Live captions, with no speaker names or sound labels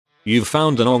You've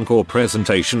found an encore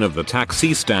presentation of the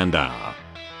Taxi Stand Hour.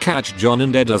 Catch John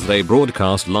and Ed as they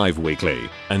broadcast live weekly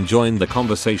and join the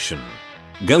conversation.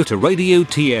 Go to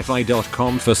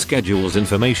radiotfi.com for schedules,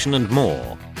 information, and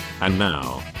more. And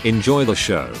now, enjoy the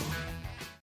show.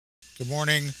 Good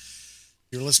morning.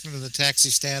 You're listening to the Taxi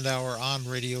Stand Hour on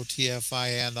Radio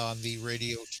TFI and on the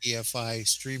Radio TFI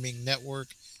streaming network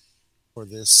for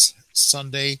this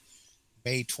Sunday,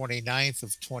 May 29th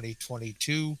of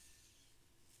 2022.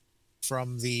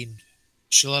 From the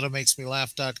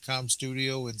ShalettaMakesMeLaugh.com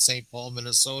studio in St. Paul,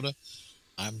 Minnesota,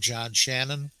 I'm John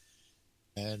Shannon.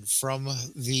 And from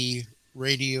the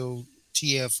Radio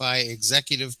TFI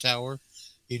Executive Tower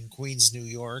in Queens, New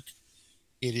York,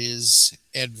 it is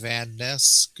Ed Van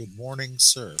Ness. Good morning,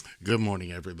 sir. Good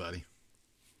morning, everybody.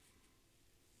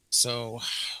 So,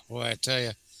 boy, I tell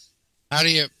you, how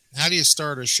do you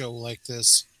start a show like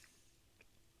this?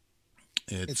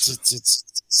 This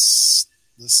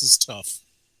is tough.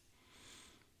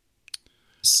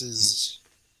 This is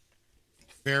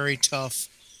very tough.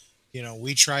 You know,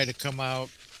 we try to come out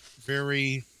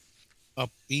very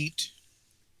upbeat.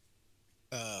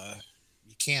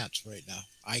 You can't right now.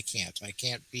 I can't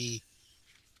be,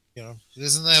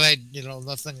 isn't that,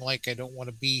 nothing like I don't want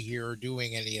to be here or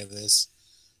doing any of this,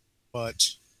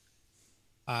 but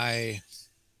I'm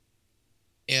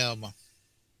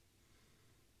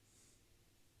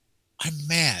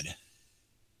mad.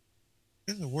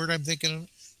 You know the word I'm thinking of?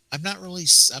 I'm not really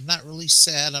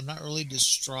sad. I'm not really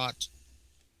distraught.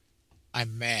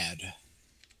 I'm mad.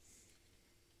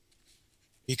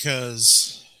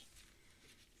 Because,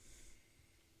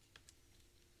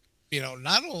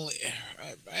 not only,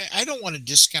 I don't want to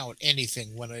discount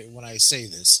anything when I say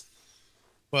this,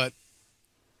 but,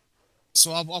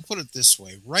 so I'll put it this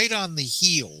way. Right on the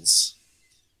heels,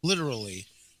 literally,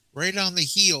 right on the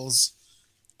heels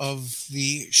of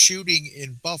the shooting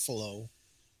in Buffalo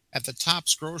at the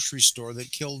Tops grocery store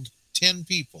that killed 10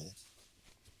 people.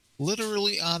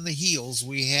 Literally on the heels,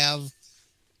 we have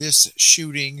this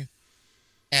shooting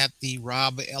at the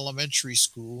Robb Elementary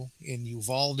School in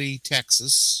Uvalde,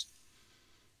 Texas.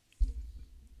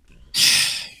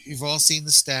 You've all seen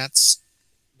the stats.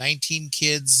 19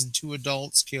 kids and 2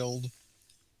 adults killed.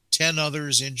 10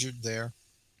 others injured there.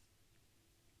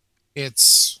 It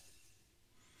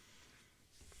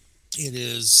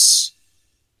is...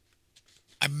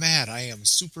 I'm mad. I am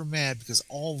super mad because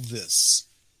all of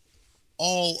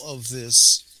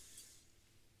this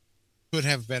could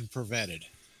have been prevented.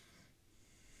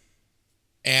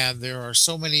 And there are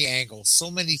so many angles,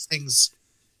 so many things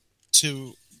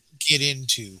to get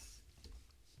into,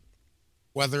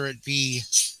 whether it be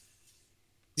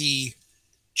the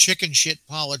chicken shit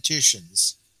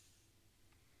politicians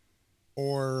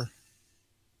or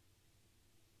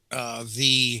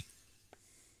the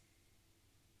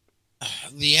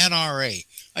NRA.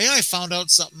 I found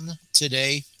out something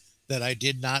today that I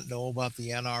did not know about the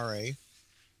NRA.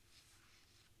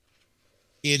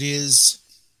 It is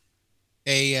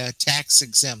a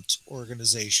tax-exempt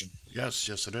organization. Yes,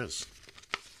 it is.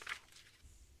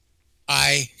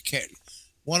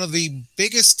 One of the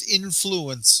biggest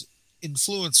influencers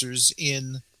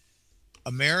in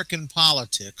American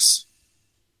politics,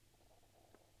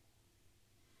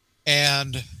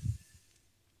 and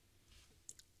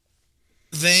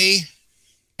they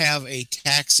have a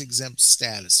tax-exempt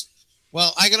status.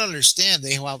 Well, I can understand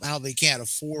how they can't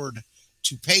afford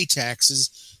to pay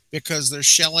taxes because they're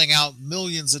shelling out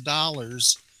millions of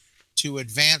dollars to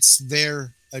advance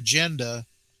their agenda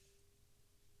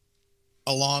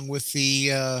along with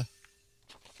the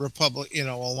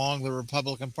along the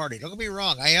Republican Party. Don't get me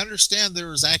wrong. I understand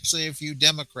there's actually a few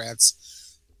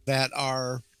Democrats that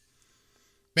are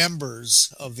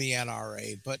members of the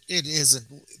NRA, but it isn't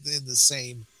in the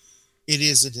same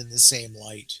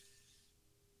light.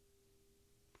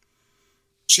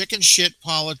 Chicken shit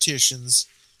politicians,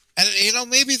 and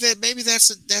maybe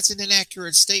that's an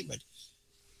inaccurate statement,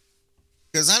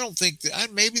 because I don't think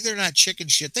that maybe they're not chicken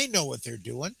shit. They know what they're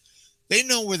doing. They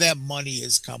know where that money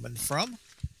is coming from.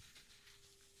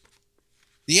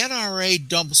 The NRA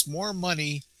dumps more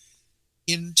money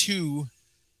into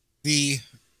the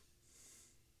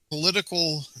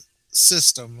political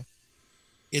system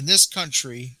in this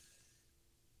country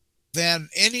than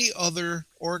any other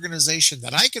organization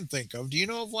that I can think of. Do you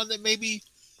know of one that maybe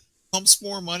pumps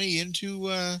more money into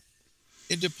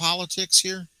politics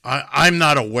here? I'm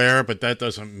not aware, but that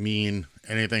doesn't mean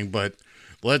anything. But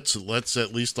let's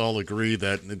at least all agree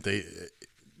that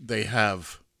they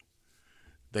have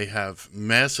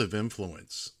massive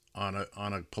influence on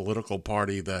a political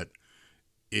party that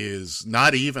is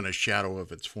not even a shadow of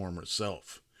its former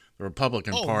self. The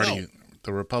Republican Party, no.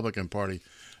 the Republican Party.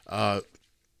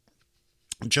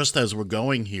 Just as we're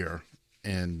going here,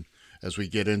 and as we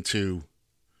get into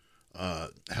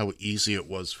how easy it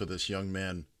was for this young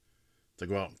man to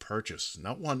go out and purchase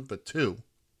not one but two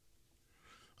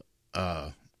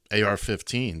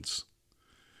AR-15s.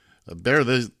 Bear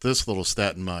this little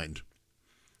stat in mind.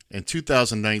 In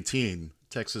 2019,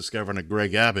 Texas Governor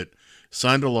Greg Abbott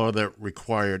signed a law that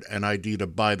required an ID to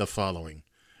buy the following: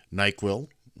 NyQuil,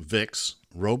 Vicks,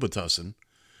 Robitussin,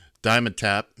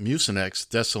 Dimetapp, Mucinex,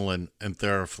 Desolin, and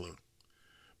Theraflu.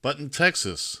 But in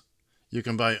Texas, you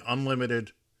can buy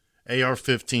unlimited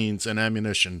AR-15s and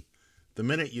ammunition the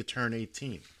minute you turn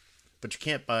 18. But you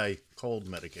can't buy cold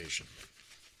medication.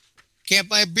 Can't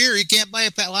buy beer. You can't buy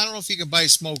well, I don't know if you can buy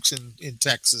smokes in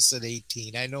Texas at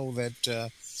 18. I know that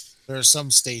there are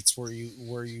some states where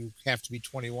you have to be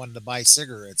 21 to buy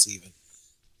cigarettes even.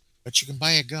 But you can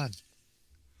buy a gun.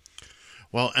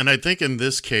 Well, and I think in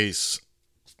this case,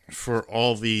 for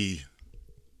all the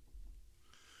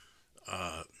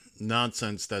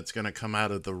nonsense that's going to come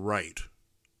out of the right,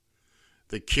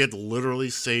 the kid literally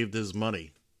saved his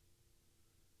money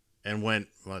and went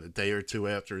a day or two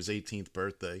after his 18th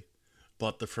birthday,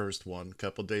 bought the first one. A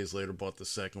couple days later, bought the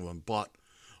second one.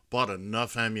 Bought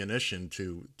enough ammunition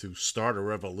to start a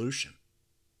revolution.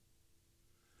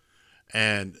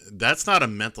 And that's not a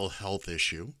mental health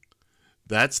issue.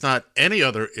 That's not any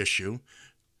other issue.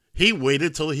 He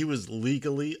waited till he was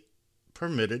legally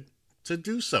permitted to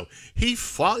do so. He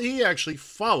actually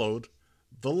followed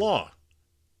the law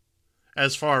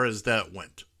as far as that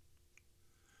went.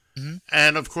 Mm-hmm.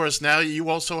 And, of course, now you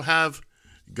also have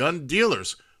gun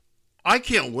dealers. I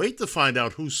can't wait to find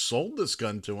out who sold this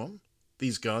gun to him,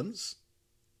 these guns.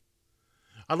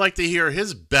 I'd like to hear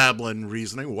his babbling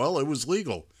reasoning. Well, it was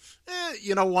legal.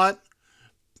 You know what?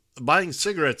 Buying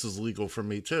cigarettes is legal for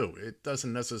me, too. It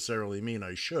doesn't necessarily mean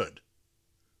I should.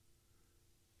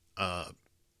 You're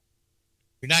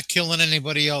not killing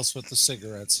anybody else with the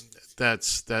cigarettes.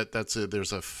 That's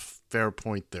there's a fair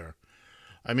point there.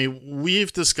 I mean,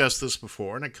 we've discussed this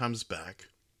before, and it comes back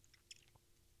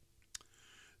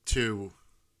to,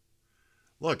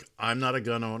 look, I'm not a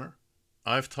gun owner.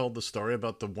 I've told the story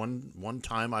about the one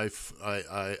time I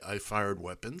fired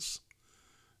weapons,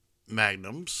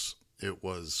 magnums. It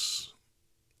was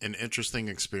an interesting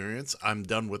experience. I'm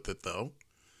done with it, though.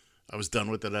 I was done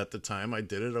with it at the time. I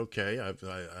did it okay.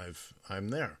 I'm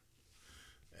there,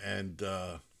 and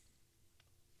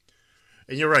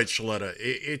you're right, Shaletta.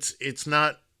 It's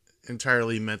not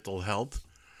entirely mental health.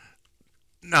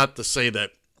 Not to say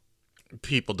that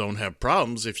people don't have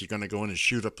problems if you're going to go in and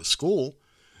shoot up a school,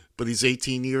 but he's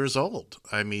 18 years old.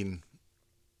 I mean,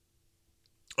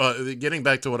 getting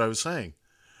back to what I was saying,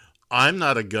 I'm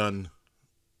not a gun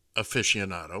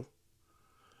aficionado.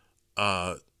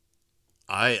 I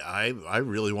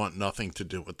really want nothing to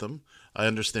do with them. I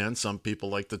understand some people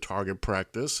like to target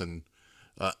practice, and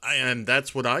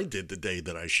that's what I did the day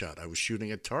that I shot. I was shooting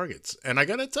at targets, and I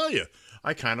got to tell you,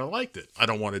 I kind of liked it. I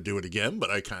don't want to do it again, but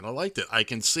I kind of liked it. I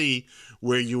can see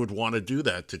where you would want to do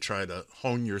that to try to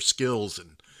hone your skills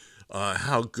and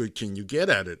how good can you get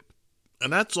at it.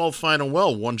 And that's all fine and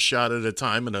well, one shot at a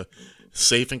time in a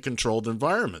safe and controlled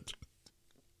environment.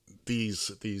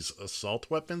 These assault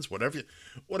weapons,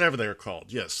 whatever they're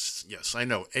called. Yes, I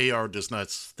know. AR does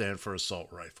not stand for assault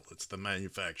rifle. It's the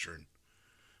manufacturing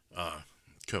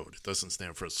code. It doesn't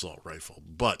stand for assault rifle.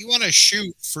 But you want to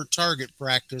shoot for target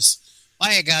practice,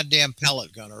 buy a goddamn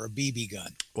pellet gun or a BB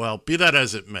gun. Well, be that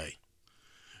as it may.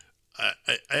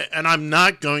 And I'm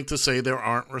not going to say there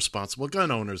aren't responsible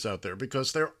gun owners out there,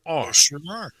 because there are. There sure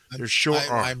are. There sure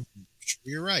are. I'm sure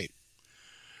you're right.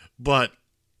 But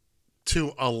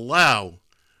to allow,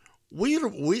 we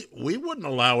wouldn't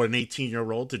allow an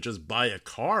 18-year-old to just buy a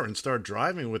car and start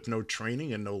driving with no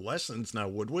training and no lessons now,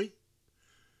 would we?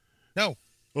 No.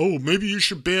 Oh, maybe you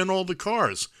should ban all the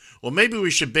cars. Well, maybe we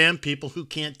should ban people who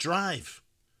can't drive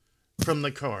from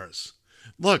the cars.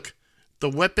 Look, the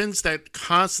weapons that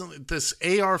constantly, this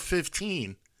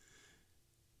AR-15,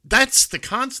 that's the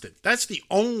constant. That's the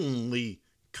only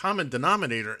common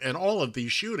denominator in all of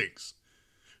these shootings.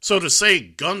 So to say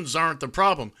guns aren't the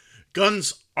problem,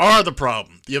 guns are the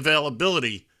problem. The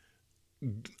availability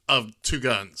of two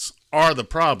guns are the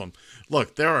problem.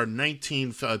 Look, there are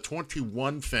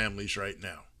 21 families right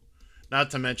now,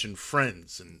 not to mention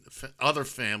friends and other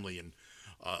family and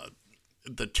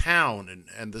the town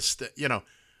and the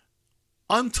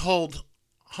untold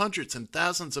hundreds and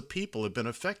thousands of people have been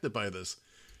affected by this.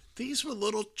 These were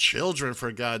little children,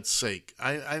 for God's sake.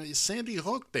 Sandy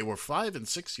Hook, they were 5 and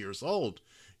 6 years old.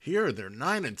 Here, they're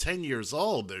 9 and 10 years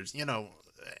old. There's,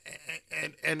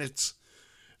 and it's,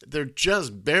 they're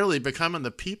just barely becoming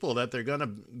the people that they're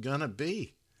gonna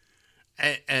be,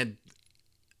 and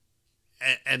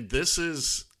this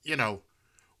is,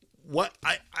 what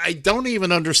I don't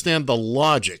even understand the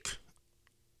logic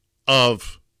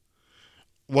of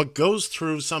what goes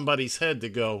through somebody's head to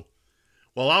go,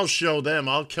 well, I'll show them,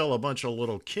 I'll kill a bunch of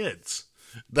little kids.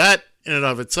 That in and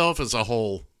of itself is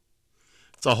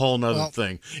it's a whole nother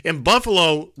thing. In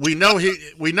Buffalo, we know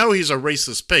he's a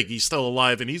racist pig. He's still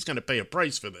alive, and he's going to pay a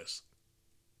price for this.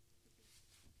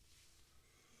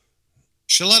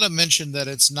 Shaletta mentioned that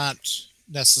it's not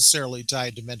necessarily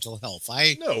tied to mental health.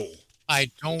 I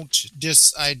don't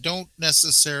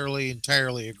necessarily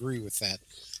entirely agree with that.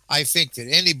 I think that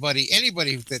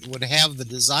anybody that would have the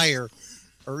desire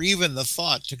or even the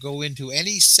thought to go into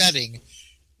any setting,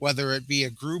 whether it be a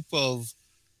group of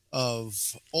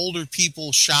older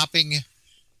people shopping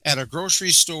at a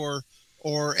grocery store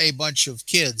or a bunch of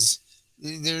kids,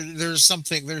 there's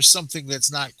something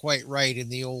that's not quite right in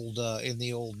the old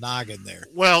noggin there.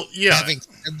 Well, yeah.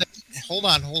 Hold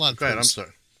on. Go ahead, I'm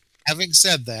sorry. Having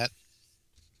said that,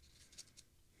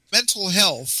 mental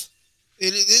health,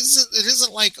 it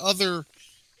isn't like other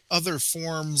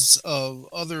forms of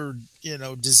other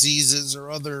diseases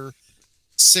or other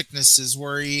sicknesses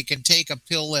where you can take a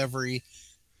pill every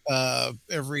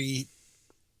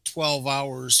 12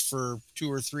 hours for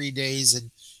 2 or 3 days,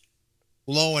 and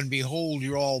lo and behold,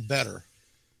 you're all better.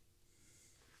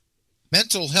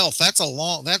 Mental health, that's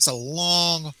a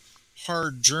long,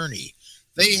 hard journey.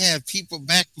 They had people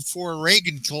back before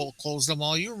Reagan closed them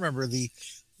all. You remember the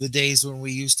days when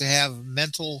we used to have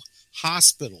mental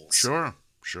hospitals. Sure.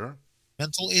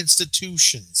 Mental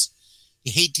institutions.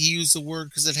 You hate to use the word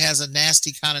because it has a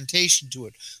nasty connotation to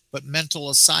it, but mental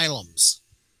asylums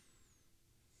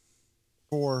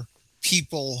for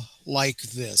people like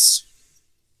this.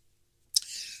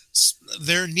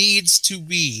 There needs to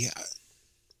be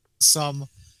some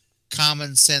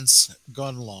common sense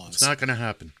gun laws. It's not going to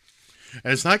happen.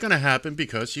 And it's not going to happen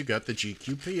because you got the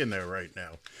GQP in there right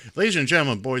now. Ladies and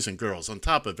gentlemen, boys and girls, on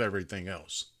top of everything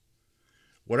else,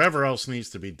 whatever else needs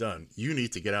to be done, you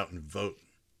need to get out and vote.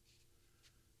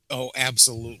 Oh,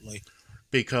 absolutely.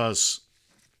 Because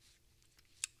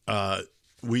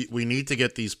we need to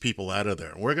get these people out of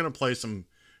there. We're going to play some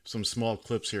small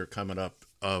clips here coming up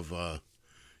of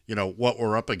what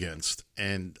we're up against.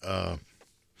 And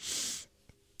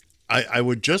I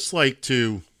would just like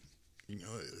to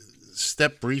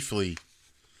step briefly.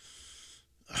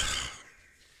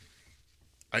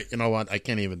 You know what? I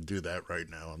can't even do that right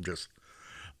now. I'm just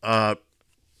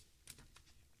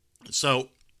so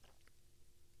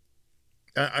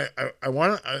I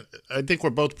think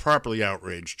we're both properly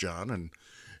outraged, John, and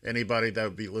anybody that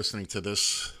would be listening to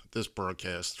this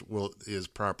broadcast is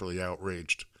properly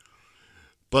outraged.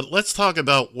 But let's talk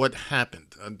about what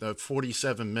happened in the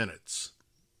 47 minutes.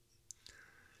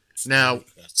 Now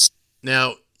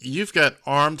you've got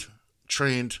armed,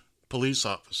 trained police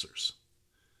officers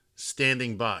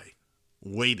standing by,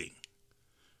 waiting,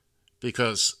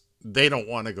 because they don't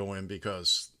want to go in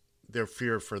because they're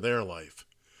feared for their life.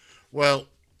 Well,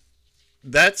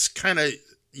 that's kind of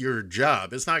your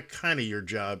job. It's not kind of your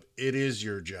job. It is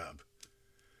your job.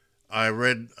 I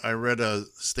read a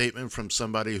statement from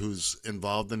somebody who's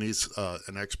involved in these,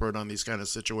 an expert on these kind of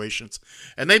situations,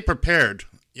 and they prepared,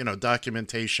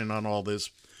 documentation on all this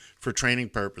for training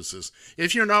purposes.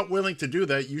 If you're not willing to do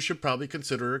that, you should probably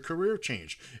consider a career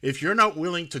change. If you're not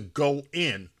willing to go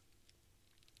in,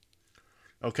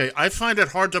 okay, I find it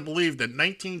hard to believe that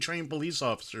 19 trained police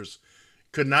officers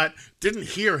didn't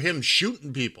hear him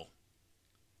shooting people.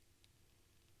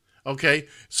 Okay,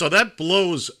 so that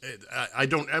blows. I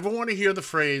don't ever want to hear the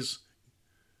phrase,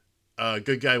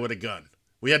 good guy with a gun.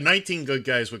 We had 19 good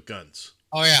guys with guns.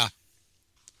 Oh, yeah.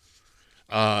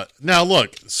 Now,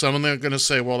 look, some of them are going to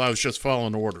say, well, I was just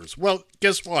following orders. Well,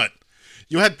 guess what?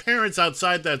 You had parents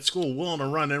outside that school willing to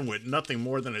run in with nothing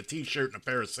more than a T-shirt and a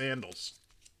pair of sandals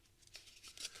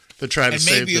to try to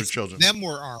save their children. Them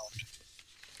were armed.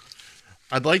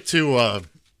 I'd like to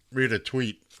read a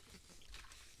tweet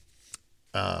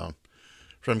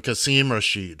from Kasim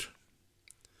Rashid.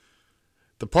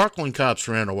 The Parkland cops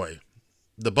ran away.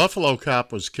 The Buffalo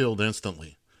cop was killed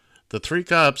instantly. The 3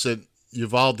 cops at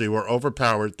Uvalde were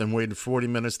overpowered, then waited 40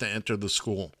 minutes to enter the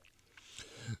school.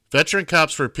 Veteran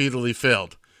cops repeatedly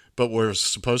failed, but were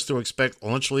supposed to expect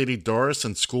lunch lady Doris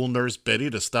and school nurse Betty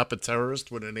to stop a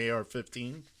terrorist with an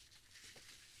AR-15?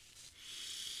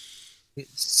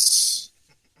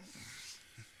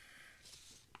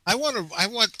 I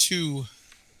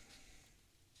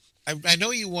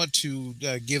know you want to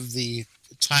give the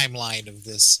timeline of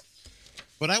this,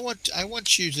 But I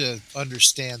want you to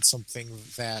understand something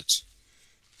that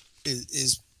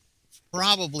is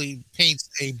probably paints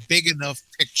a big enough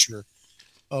picture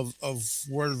of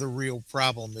where the real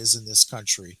problem is in this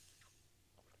country.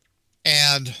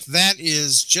 And that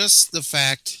is just the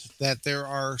fact that there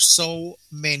are so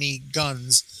many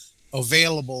guns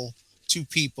available to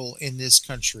people in this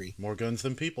country. More guns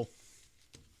than people.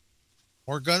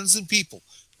 More guns than people.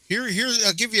 Here,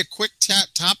 I'll give you a quick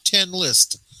top 10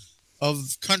 list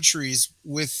of countries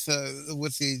with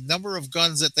the number of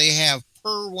guns that they have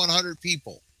per 100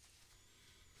 people.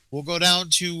 We'll go down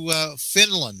to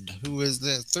Finland, who is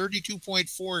the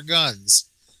 32.4 guns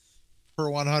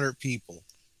per 100 people.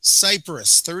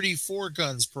 Cyprus, 34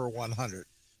 guns per 100.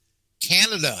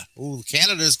 Canada,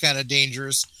 Canada's kind of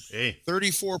dangerous. Hey,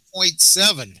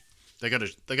 34.7. they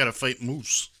gotta fight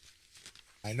moose.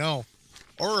 I know.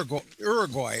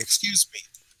 Uruguay, excuse me,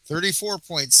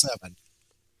 34.7.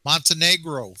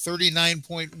 Montenegro,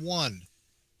 39.1.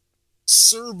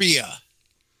 Serbia,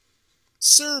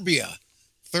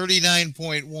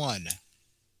 39.1.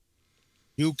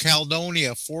 New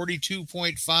Caledonia,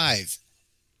 42.5.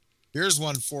 Here's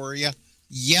one for you.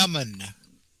 Yemen,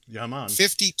 Yeah, man.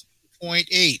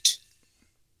 50.8.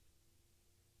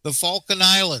 The Falkland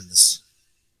Islands,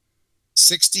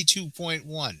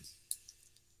 62.1.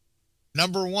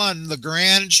 Number one, the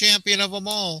grand champion of them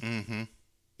all, Mm-hmm.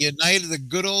 the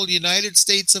good old United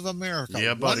States of America.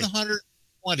 Yeah, buddy.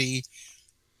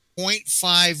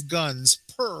 120.5 guns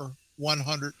per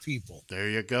 100 people. There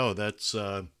you go. That's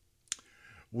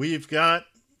we've got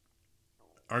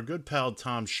our good pal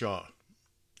Tom Shaw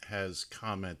has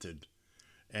commented,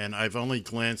 and I've only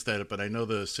glanced at it, but I know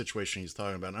the situation he's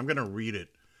talking about. I'm going to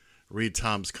read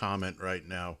Tom's comment right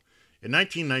now. In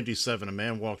 1997, a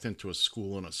man walked into a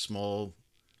school in a small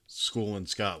school in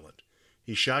Scotland.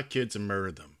 He shot kids and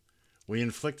murdered them. We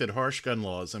inflicted harsh gun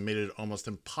laws and made it almost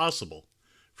impossible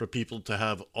for people to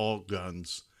have all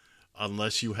guns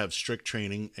unless you have strict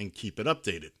training and keep it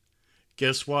updated.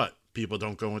 Guess what? People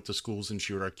don't go into schools and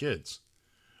shoot our kids.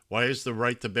 Why is the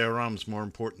right to bear arms more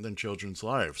important than children's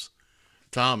lives?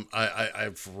 Tom,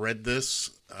 I've read this.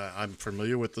 I'm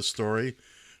familiar with the story.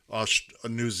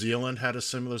 New Zealand had a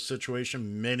similar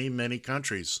situation. Many, many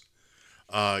countries.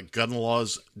 Gun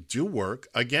laws do work.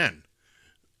 Again,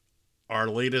 our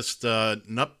latest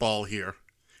nutball here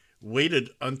waited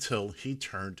until he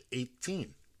turned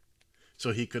 18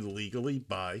 so he could legally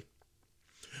buy.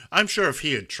 I'm sure if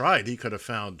he had tried, he could have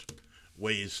found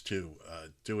ways to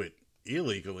do it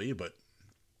illegally, but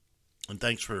and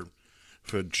thanks for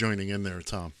joining in there,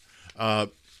 Tom.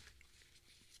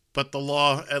 But the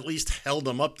law at least held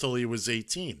him up till he was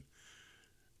 18.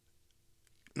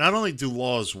 Not only do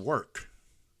laws work,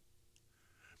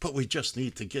 but we just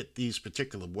need to get these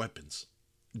particular weapons.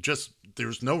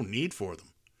 There's no need for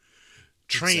them.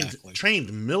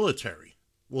 Trained military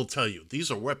will tell you these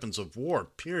are weapons of war,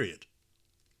 period.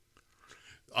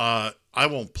 I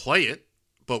won't play it,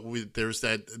 but there's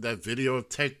that video of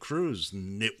Ted Cruz,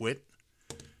 nitwit,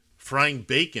 frying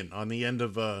bacon on the end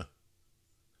of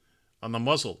on the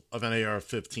muzzle of an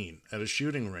AR-15 at a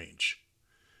shooting range,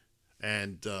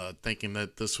 and thinking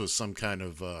that this was some kind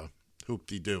of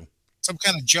hoop-de-doo. Some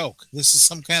kind of joke. This is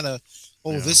some kind of,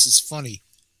 This is funny.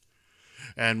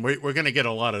 And we're going to get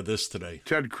a lot of this today.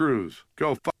 Ted Cruz,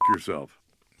 go fuck yourself.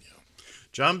 Yeah.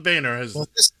 John Boehner has... Well,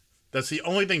 that's the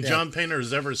only thing John Boehner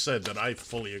has ever said that I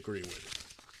fully agree with.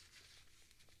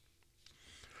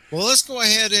 Well, let's go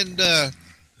ahead and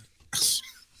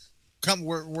come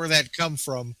where that come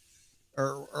from,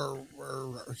 or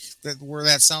where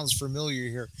that sounds familiar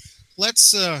here.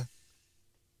 Let's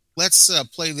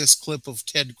play this clip of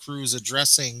Ted Cruz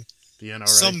addressing the NRA.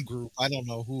 Some group. I don't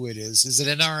know who it is. Is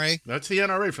it NRA? That's the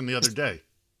NRA from the other day.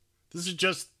 This is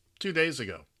just 2 days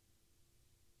ago.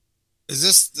 Is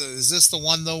this the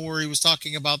one though where he was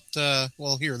talking about? This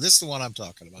is the one I'm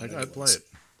talking about. I gotta play it.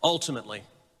 Ultimately,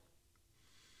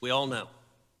 we all know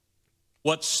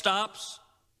what stops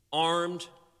armed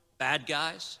bad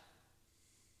guys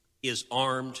is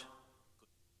armed.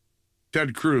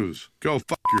 Ted Cruz, go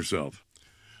fuck yourself.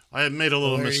 I made a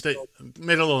little mistake.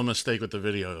 Made a little mistake with the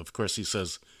video. Of course, he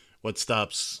says, "What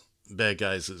stops bad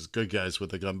guys is good guys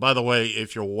with a gun." By the way,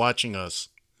 if you're watching us,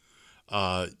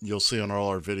 you'll see on all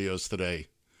our videos today,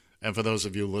 and for those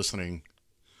of you listening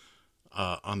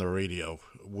on the radio,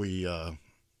 we go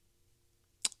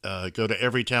to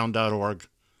everytown.org,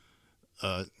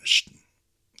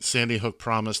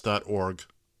 sandyhookpromise.org,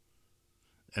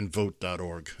 and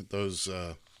vote.org. Those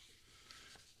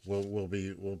we'll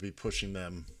be pushing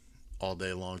them all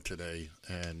day long today,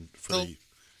 and for the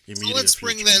immediate let's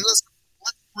future.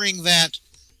 bring that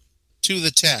to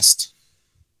the test.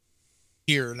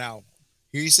 here now.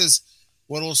 Here he says,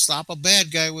 what'll stop a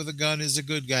bad guy with a gun is a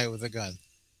good guy with a gun.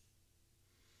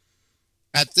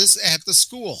 At the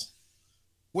school,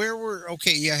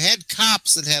 you had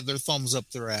cops that had their thumbs up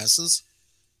their asses.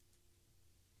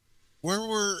 Where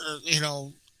were,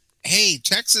 hey,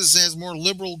 Texas has more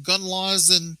liberal gun laws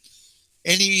than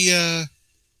any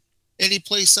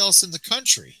place else in the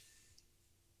country.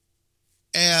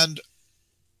 And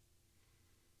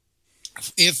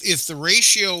if the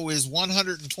ratio is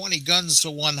 120 guns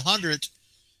to 100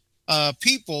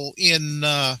 people in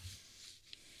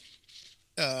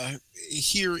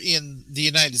here in the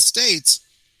United States,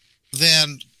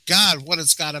 then God, what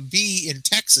it's got to be in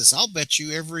Texas. I'll bet you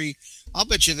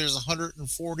there's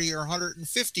 140 or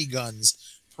 150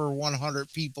 guns per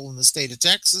 100 people in the state of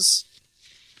Texas.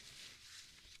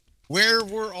 Where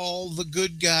were all the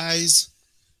good guys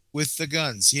with the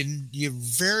guns? You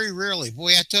very rarely,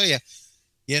 boy, I tell you,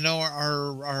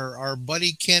 our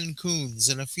buddy Ken Coons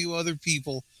and a few other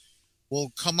people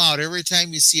will come out every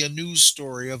time you see a news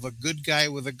story of a good guy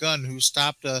with a gun who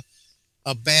stopped a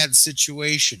bad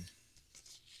situation.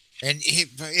 And,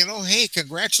 hey,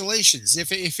 congratulations.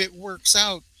 If it works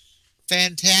out,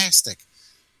 fantastic.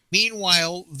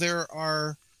 Meanwhile, there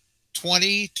are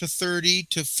 20 to 30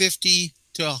 to 50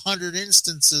 to 100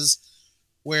 instances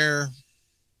where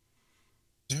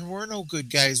there were no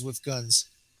good guys with guns.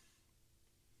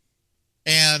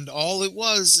 And all it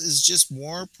was is just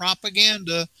more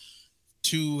propaganda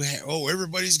to,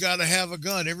 everybody's got to have a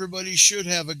gun. Everybody should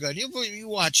have a gun. You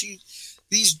watch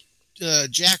these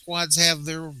jackwads have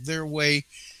their way.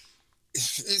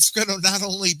 It's going to not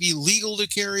only be legal to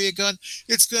carry a gun,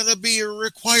 it's going to be a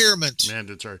requirement.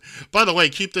 Mandatory. By the way,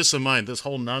 keep this in mind, this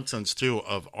whole nonsense, too,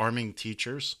 of arming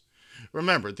teachers.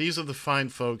 Remember, these are the fine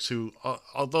folks who,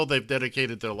 although they've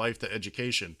dedicated their life to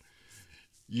education,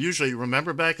 usually,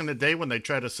 remember back in the day when they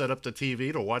tried to set up the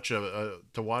TV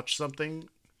to watch something?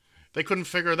 They couldn't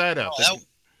figure that out.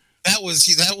 That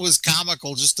was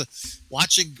comical. Just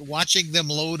watching them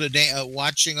load a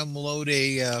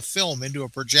film into a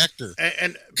projector.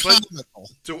 But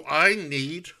do I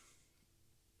need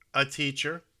a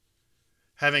teacher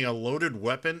having a loaded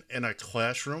weapon in a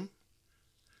classroom?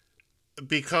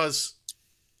 Because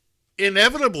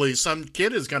inevitably some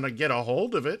kid is going to get a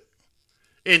hold of it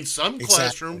in some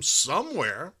classroom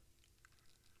somewhere,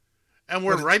 and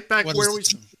we're right back where we.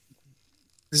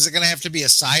 Is it going to have to be a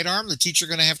sidearm? The teacher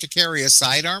going to have to carry a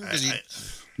sidearm because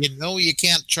you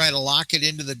can't try to lock it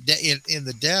into in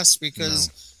the desk because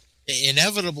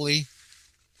inevitably,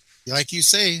 like you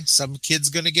say, some kid's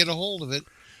going to get a hold of it.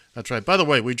 That's right. By the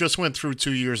way, we just went through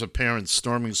 2 years of parents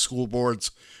storming school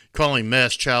boards, calling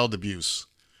mass child abuse.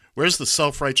 Where's the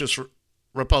self-righteous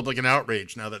Republican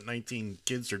outrage now that 19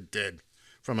 kids are dead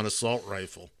from an assault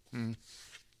rifle?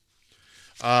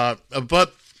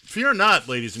 But fear not,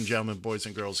 ladies and gentlemen, boys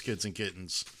and girls, kids and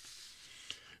kittens,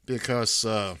 because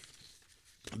the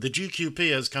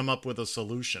GQP has come up with a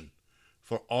solution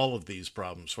for all of these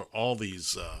problems, for all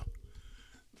these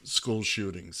school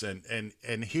shootings.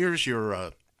 And here's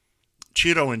your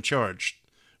Cheeto in charge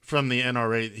from the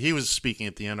NRA. He was speaking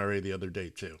at the NRA the other day,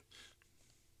 too.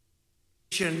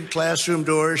 Classroom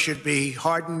doors should be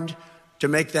hardened to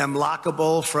make them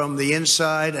lockable from the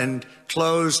inside and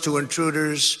closed to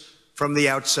intruders from the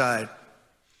outside.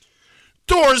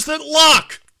 Doors that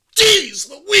lock! Jeez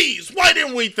Louise, why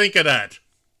didn't we think of that?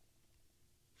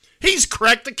 He's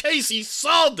cracked the case. He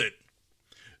solved it.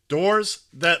 Doors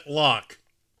that lock.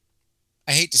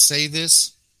 I hate to say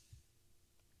this.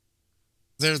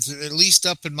 There's, at least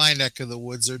up in my neck of the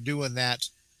woods, they're doing that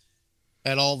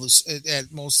at most of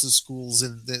the schools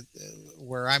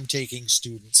where I'm taking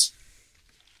students.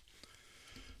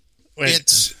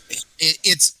 Wait.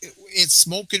 It's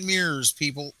smoke and mirrors,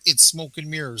 people. It's smoke and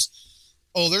mirrors.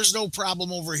 Oh, there's no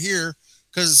problem over here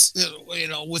because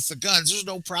with the guns, there's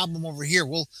no problem over here.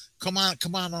 Well, come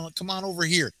on over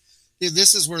here.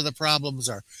 This is where the problems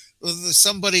are.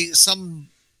 Some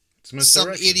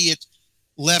idiot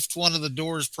left one of the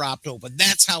doors propped open.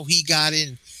 That's how he got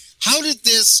in. How did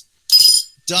this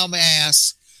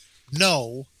dumbass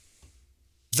know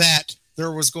that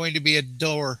there was going to be a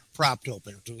door propped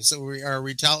open? So are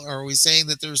we saying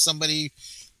that there's somebody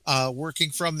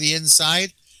working from the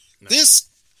inside? No.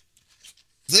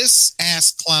 This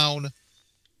ass clown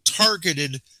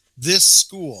targeted this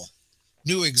school,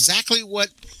 knew exactly what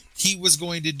he was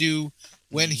going to do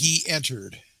when he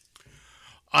entered.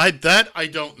 I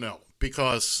don't know,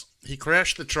 because he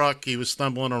crashed the truck. He was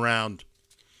stumbling around.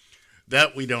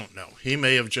 That we don't know. He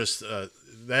may have just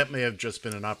that may have just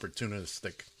been an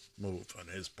opportunistic move on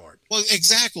his part. Well,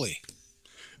 exactly.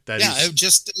 that Yeah, he's,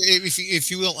 just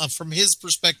if you will, from his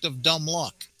perspective, dumb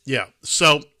luck. yeah.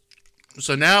 So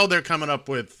now they're coming up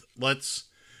with let's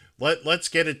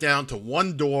get it down to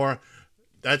one door.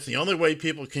 That's the only way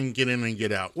people can get in and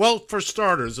get out. Well, for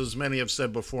starters, as many have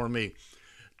said before me,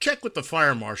 check with the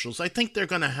fire marshals. I think they're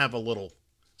going to have a little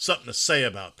something to say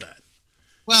about that.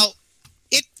 Well,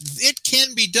 it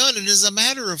can be done, and as a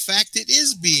matter of fact, it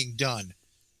is being done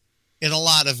in a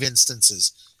lot of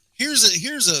instances. Here's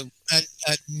a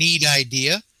neat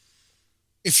idea.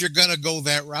 If you're going to go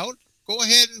that route, go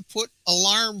ahead and put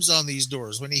alarms on these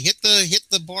doors. When you hit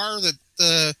the bar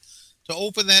to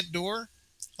open that door,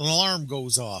 an alarm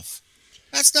goes off.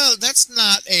 That's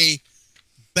not a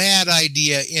bad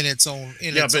idea in its own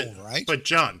right. But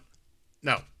John,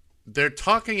 no, they're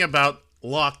talking about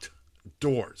locked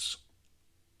doors.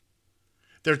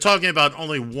 They're talking about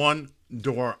only one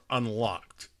door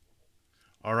unlocked.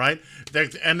 All right,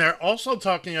 they're also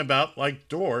talking about like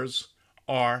doors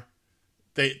are.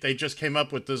 They just came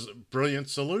up with this brilliant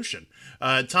solution.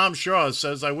 Tom Shaw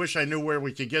says, I wish I knew where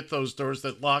we could get those doors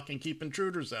that lock and keep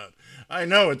intruders out. I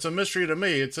know, it's a mystery to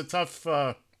me. It's a tough...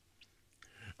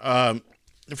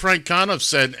 Frank Conniff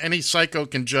said, any psycho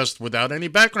can just, without any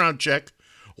background check,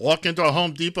 walk into a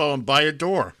Home Depot and buy a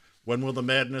door. When will the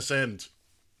madness end?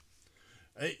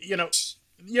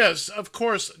 Yes, of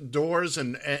course, doors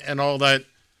and all that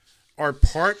are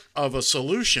part of a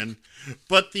solution,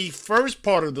 but the first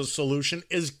part of the solution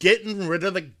is getting rid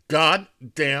of the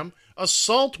goddamn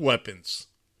assault weapons.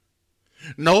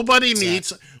 Nobody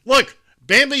needs... Look,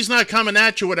 Bambi's not coming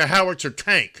at you with a howitzer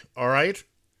tank, all right?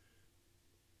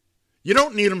 You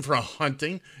don't need them for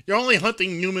hunting. You're only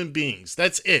hunting human beings.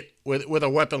 That's it, with a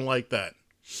weapon like that.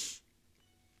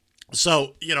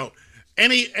 So,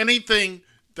 anything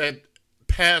that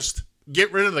passed,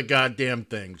 get rid of the goddamn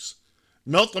things.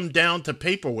 Melt them down to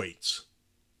paperweights.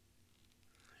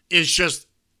 It's just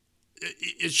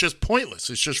pointless.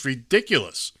 It's just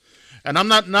ridiculous. And I'm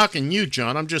not knocking you,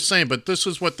 John. I'm just saying, but this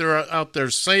is what they're out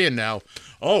there saying now.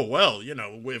 Oh, well,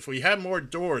 if we had more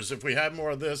doors, if we had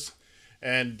more of this,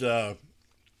 and...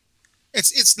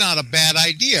 It's not a bad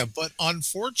idea, but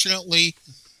unfortunately,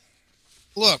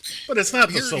 look... But it's not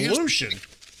the solution.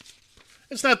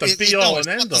 It's not the be-all and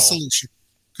end-all. Solution.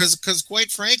 Because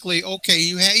quite frankly, okay,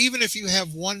 even if you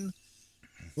have one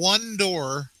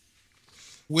door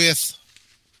with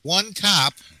one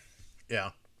cop,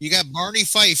 yeah, you got Barney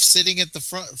Fife sitting at the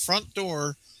front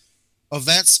door of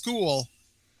that school,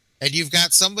 and you've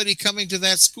got somebody coming to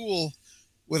that school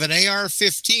with an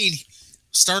AR-15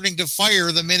 starting to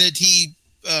fire the minute he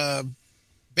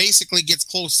basically gets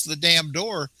close to the damn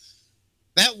door.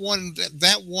 That one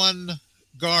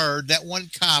guard, that one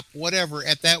cop, whatever,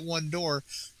 at that one door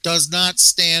does not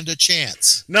stand a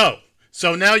chance. No.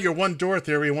 So now your one door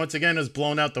theory once again is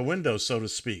blown out the window, so to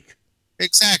speak.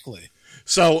 Exactly.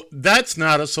 So that's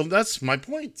that's my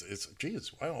point. It's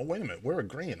well, wait a minute, we're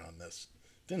agreeing on this.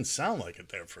 Didn't sound like it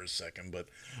there for a second, but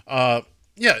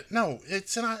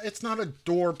it's not a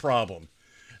door problem,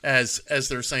 as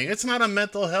they're saying. It's not a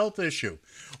mental health issue.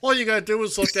 All you gotta do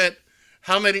is look at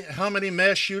how many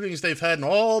mass shootings they've had in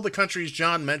all the countries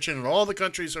John mentioned, in all the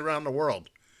countries around the world.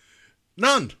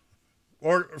 None.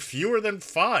 Or fewer than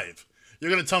 5.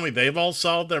 You're going to tell me they've all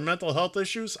solved their mental health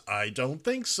issues? I don't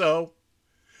think so.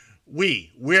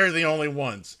 We're the only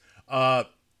ones. Our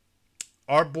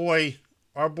boy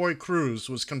Cruz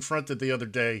was confronted the other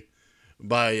day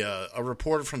by a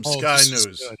reporter from Sky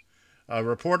News. A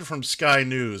reporter from Sky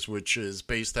News, which is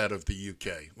based out of the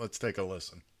UK. Let's take a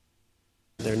listen.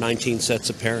 There are 19 sets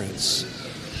of parents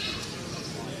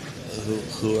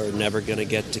who are never going to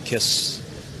get to kiss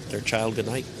their child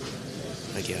goodnight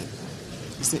again.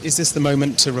 Is this the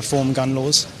moment to reform gun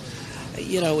laws?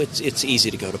 It's easy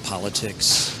to go to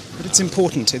politics. But it's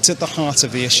important. It's at the heart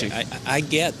of the issue. I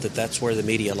get that that's where the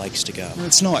media likes to go. No,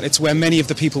 it's not. It's where many of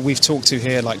the people we've talked to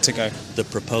here like to go. The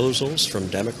proposals from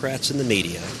Democrats in the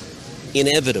media,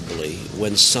 inevitably,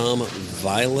 when some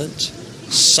violent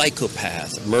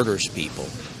psychopath murders people.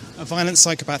 A violent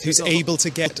psychopath who's able to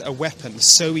get a weapon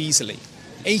so easily.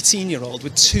 18-year-old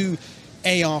with 2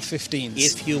 AR-15s.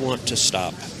 If you want to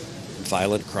stop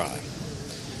violent crime,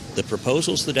 the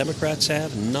proposals the Democrats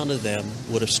have, none of them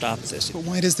would have stopped this. But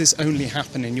why does this only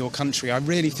happen in your country? I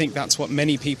really think that's what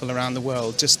many people around the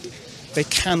world they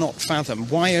cannot fathom.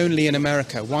 Why only in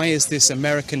America? Why is this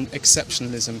American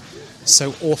exceptionalism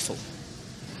so awful?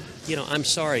 I'm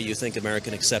sorry you think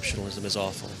American exceptionalism is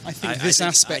awful. I think this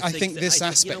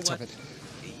aspect of it.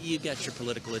 You got your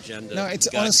political agenda. No, it's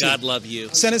honestly... God love you.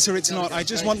 Senator, it's not. I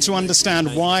just want to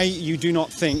understand why you do not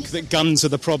think that guns are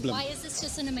the problem. Why is this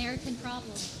just an American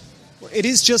problem? It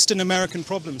is just an American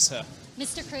problem, sir.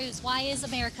 Mr. Cruz, why is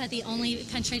America the only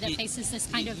country that faces this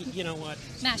kind of You know what?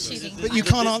 mass shooting? But you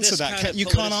can't This answer that. kind of You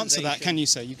can't answer that, politicization. can you,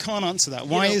 sir? You can't answer that.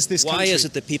 Why is this Why country... is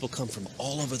it that people come from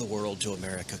all over the world to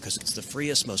America? Because it's the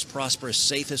freest, most prosperous,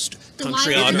 safest Then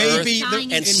country why are on our It may earth. be kids the,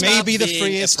 dying in and it may stop be the being a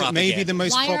freest, it may be the propaganda.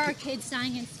 most Why are popular... our kids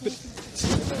dying in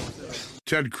schools?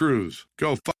 Ted Cruz,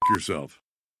 go fuck yourself.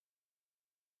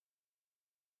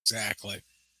 Exactly.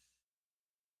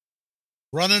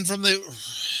 Running from the,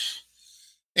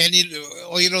 and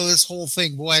this whole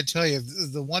thing. Boy, I tell you,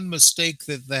 the one mistake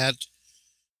that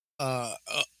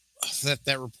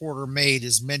reporter made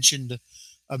is mentioned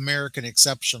American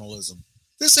exceptionalism.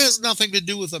 This has nothing to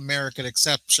do with American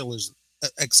exceptionalism.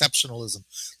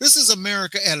 This is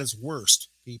America at its worst,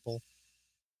 people.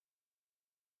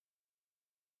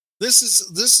 This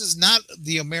is not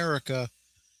the America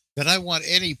that I want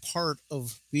any part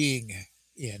of being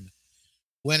in,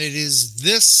 when it is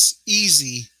this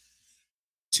easy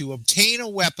to obtain a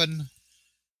weapon,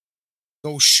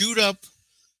 go shoot up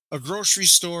a grocery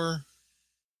store,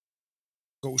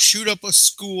 go shoot up a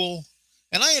school.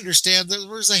 And I understand that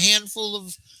there's a handful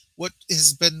of what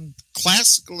has been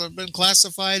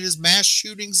classified as mass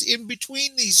shootings in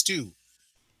between these two.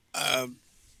 I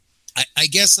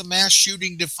guess a mass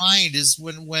shooting defined is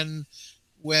when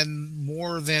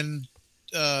more than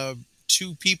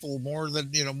two people, more than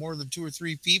two or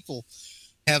three people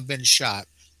have been shot.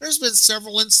 There's been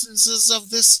several instances of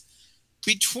this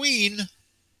between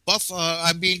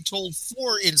I'm being told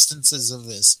 4 instances of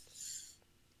this.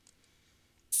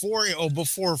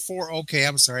 Before 4. Okay,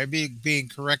 I'm sorry. I'm being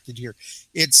corrected here.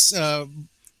 It's the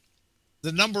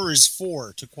number is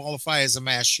 4 to qualify as a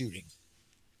mass shooting.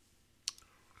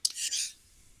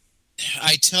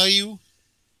 I tell you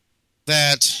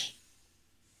that,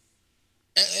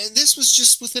 and this was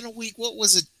just within a week. What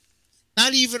was it?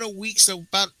 Not even a week, so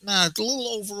a little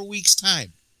over a week's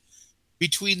time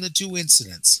between the 2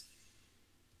 incidents.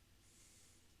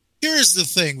 Here's the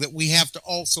thing that we have to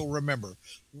also remember.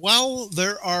 While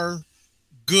there are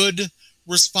good,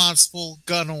 responsible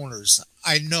gun owners,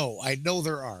 I know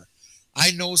there are.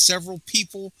 I know several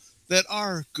people that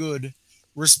are good,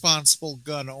 responsible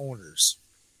gun owners.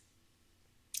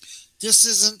 This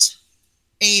isn't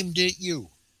aimed at you.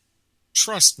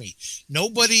 Trust me.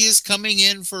 Nobody is coming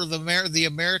in for the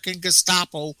American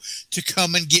Gestapo to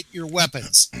come and get your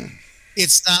weapons.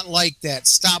 It's not like that.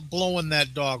 Stop blowing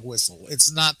that dog whistle. It's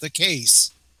not the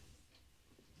case.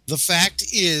 The fact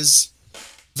is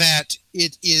that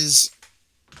it is,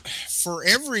 for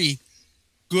every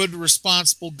good,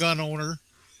 responsible gun owner,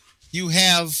 you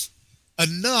have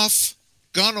enough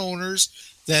gun owners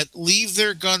that leave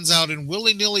their guns out in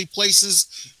willy-nilly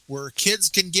places where kids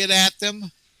can get at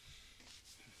them.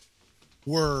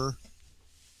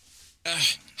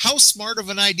 How smart of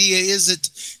an idea is it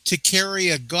to carry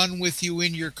a gun with you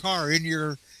in your car, in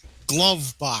your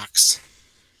glove box?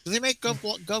 Do they make glove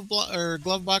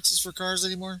boxes for cars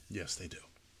anymore? Yes, they do.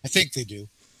 I think they do.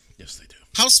 Yes, they do.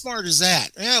 How smart is that?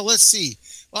 Yeah, let's see.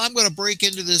 Well, I'm going to break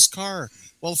into this car.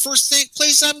 Well, the first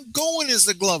place I'm going is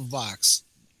the glove box.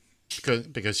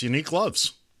 Because you need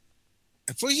gloves.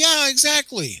 Well, yeah,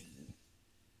 exactly.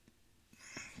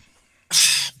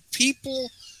 People,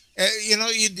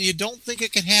 you don't think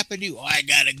it can happen to you. Oh, I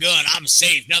got a gun. I'm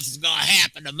safe. Nothing's going to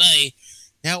happen to me.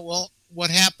 Yeah, well,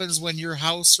 what happens when your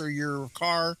house or your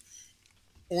car,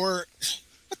 or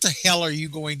what the hell are you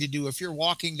going to do if you're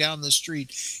walking down the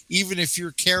street, even if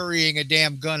you're carrying a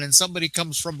damn gun and somebody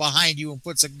comes from behind you and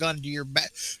puts a gun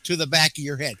to the back of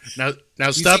your head?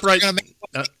 Now stop right.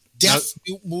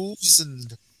 Moves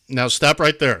and Now stop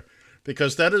right there,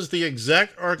 because that is the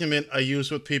exact argument I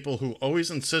use with people who always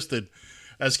insisted,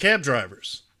 as cab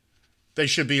drivers, they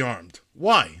should be armed.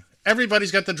 Why?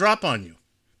 Everybody's got the drop on you.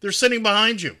 They're sitting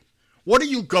behind you. What are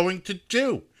you going to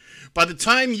do? By the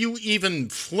time you even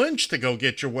flinch to go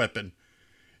get your weapon,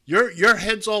 your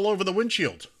head's all over the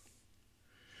windshield.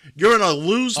 You're in a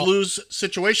lose-lose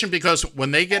situation, because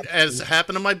when they get, as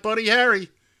happened to my buddy Harry,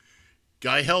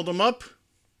 guy held him up,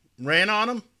 ran on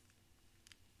him.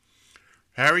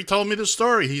 Harry told me the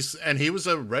story. He was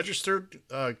a registered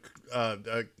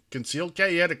concealed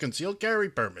carry. He had a concealed carry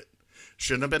permit.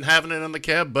 Shouldn't have been having it in the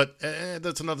cab, but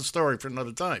that's another story for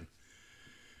another time.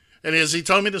 And as he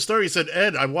told me the story, he said,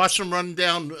 Ed, I watched him run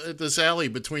down this alley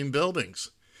between buildings.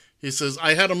 He says,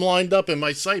 I had him lined up in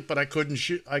my sight, but I couldn't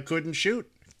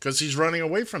shoot because he's running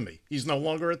away from me. He's no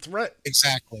longer a threat.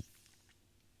 Exactly.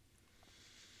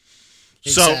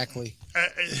 So, exactly.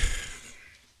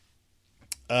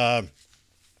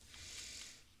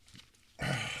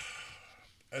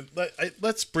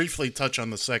 Let's briefly touch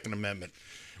on the Second Amendment,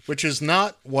 which is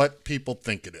not what people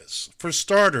think it is. For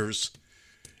starters,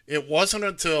 It wasn't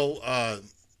until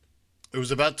it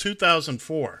was about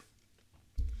 2004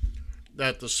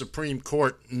 that the Supreme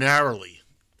Court narrowly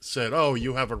said, oh,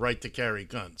 you have a right to carry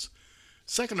guns.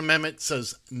 Second Amendment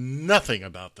says nothing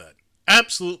about that.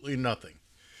 Absolutely nothing.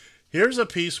 Here's a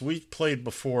piece we've played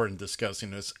before in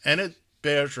discussing this, and it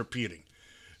bears repeating.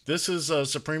 This is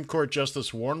Supreme Court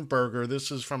Justice Warren Burger.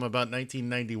 This is from about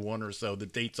 1991 or so. The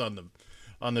date's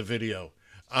on the video.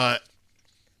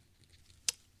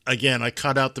 Again, I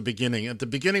cut out the beginning. At the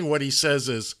beginning, what he says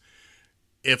is,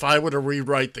 if I were to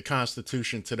rewrite the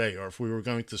Constitution today, or if we were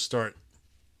going to start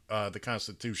the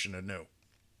Constitution anew.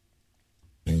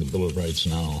 The Bill of Rights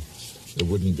now, there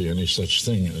wouldn't be any such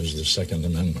thing as the Second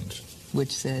Amendment.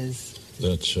 Which says?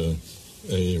 That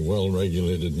a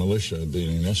well-regulated militia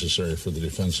being necessary for the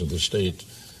defense of the state,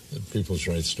 people's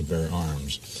rights to bear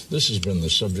arms. This has been the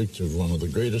subject of one of the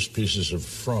greatest pieces of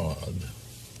fraud,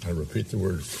 I repeat the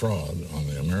word fraud, on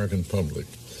the American public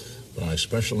by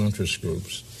special interest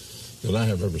groups that I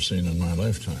have ever seen in my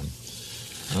lifetime.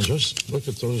 Now just look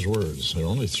at those words. There are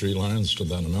only 3 lines to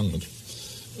that amendment.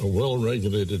 A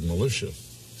well-regulated militia.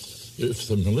 If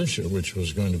the militia, which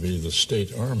was going to be the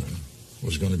state army,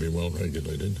 was going to be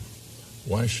well-regulated,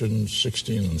 why shouldn't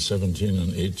 16 and 17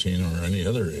 and 18 or any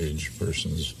other age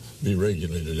persons be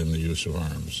regulated in the use of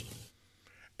arms?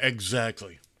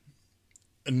 Exactly.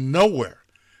 Nowhere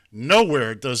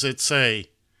does it say,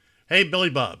 hey,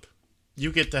 Billy Bob,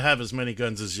 you get to have as many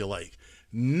guns as you like.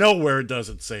 Nowhere does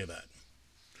it say that.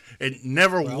 It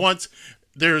never once,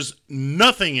 there's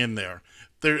nothing in there.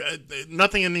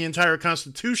 Nothing in the entire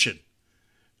Constitution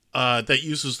that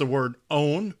uses the word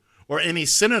own or any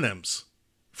synonyms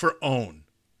for own.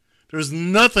 There's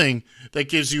nothing that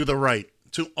gives you the right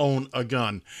to own a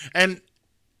gun. And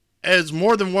as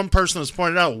more than one person has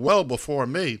pointed out well before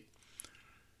me,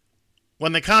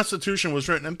 when the Constitution was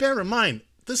written, and bear in mind,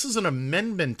 this is an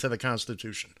amendment to the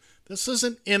Constitution. This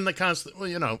isn't in the Constitution, well,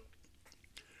 you know.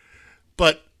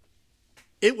 But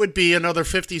it would be another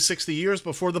 50, 60 years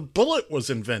before the bullet was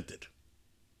invented.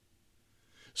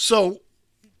 So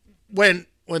when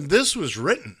this was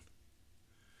written,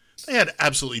 they had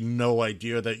absolutely no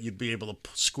idea that you'd be able to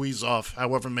squeeze off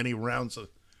however many rounds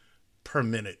per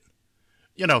minute.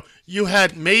 You know, you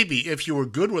had maybe, if you were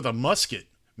good with a musket,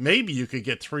 maybe you could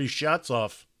get 3 shots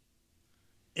off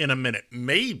in a minute.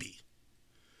 Maybe.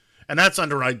 And that's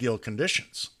under ideal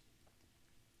conditions.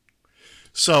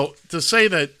 So to say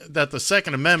that the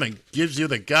Second Amendment gives you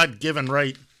the God-given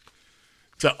right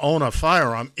to own a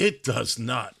firearm, it does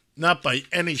not. Not by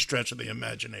any stretch of the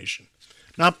imagination.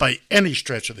 Not by any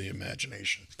stretch of the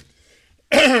imagination.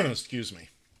 Excuse me.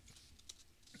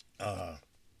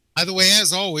 By the way,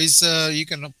 as always, you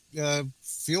can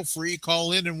feel free to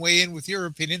call in and weigh in with your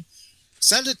opinion.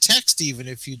 Send a text even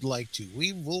if you'd like to.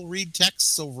 We will read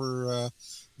texts over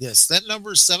this. That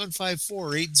number is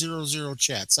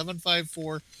 754-800-CHAT.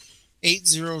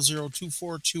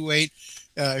 754-800-2428.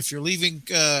 If you're leaving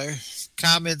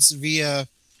comments via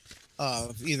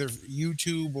either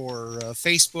YouTube or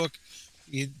Facebook,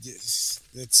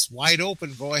 it's wide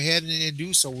open. Go ahead and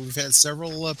do so. We've had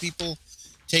several people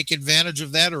take advantage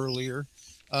of that earlier.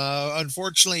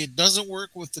 Unfortunately, it doesn't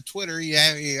work with the Twitter. You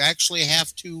actually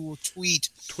have to tweet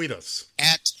us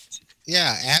at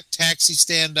Taxi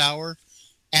Stand Hour,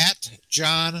 at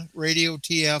John Radio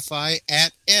TFI,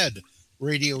 at Ed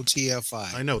Radio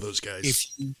TFI. I know those guys.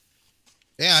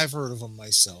 I've heard of them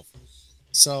myself.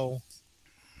 So,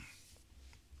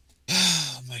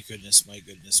 my goodness.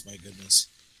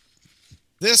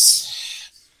 This,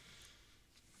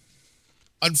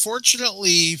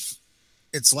 unfortunately,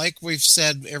 it's like we've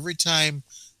said every time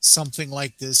something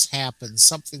like this happens,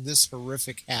 something this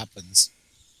horrific happens,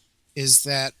 is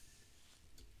that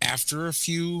after a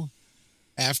few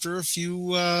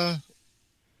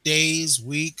days,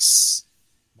 weeks,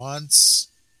 months,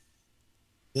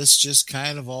 this just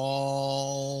kind of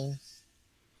all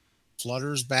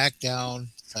flutters back down.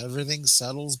 Everything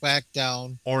settles back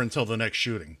down. Or until the next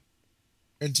shooting.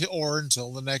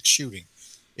 Until the next shooting.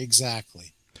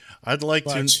 Exactly. I'd like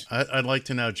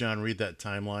to now, John, read that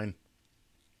timeline.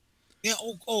 Yeah.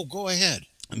 Oh, go ahead.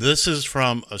 This is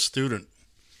from a student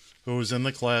who was in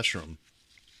the classroom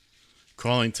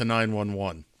calling to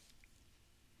 911.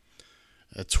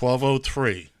 At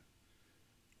 12:03,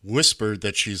 whispered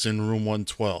that she's in room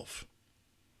 112.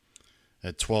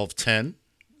 At 12:10,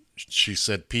 she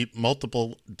said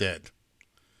multiple dead.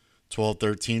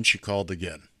 12:13, she called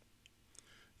again.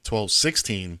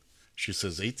 12:16, she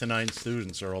says 8 to 9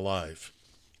 students are alive.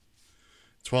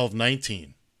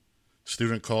 12:19,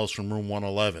 student calls from room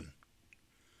 111.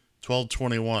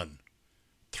 12:21,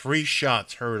 3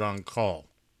 shots heard on call.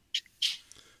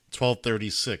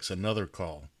 12:36, another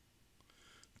call.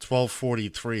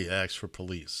 12:43, ask for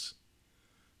police.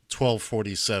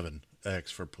 12:47, ask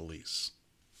for police.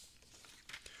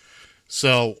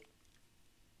 So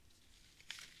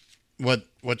what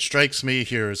strikes me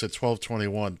here is at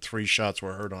 12:21, 3 shots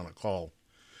were heard on a call.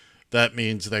 That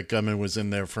means that gunman was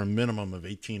in there for a minimum of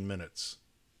 18 minutes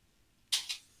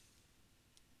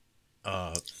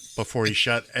before he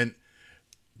shot. And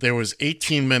there was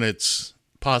 18 minutes,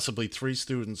 possibly 3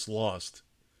 students lost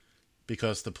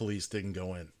because the police didn't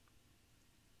go in.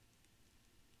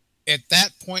 At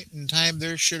that point in time,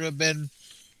 there should have been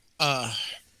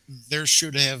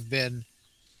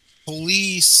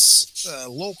police,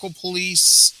 local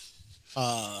police,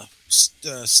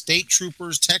 state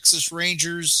troopers, Texas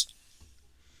Rangers.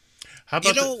 How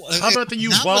about the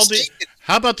Uvalde?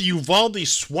 How about the Uvalde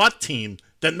SWAT team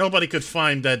that nobody could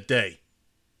find that day?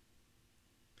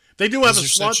 They do have a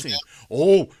SWAT team.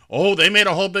 Oh, they made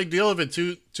a whole big deal of it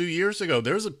 2 years ago.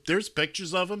 There's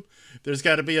pictures of them. There's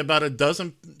got to be about a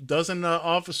dozen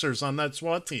officers on that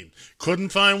SWAT team. Couldn't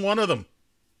find one of them.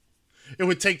 It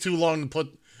would take too long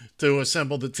to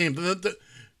assemble the team.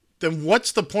 Then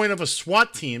what's the point of a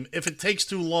SWAT team if it takes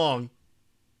too long?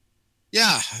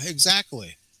 Yeah,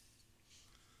 exactly.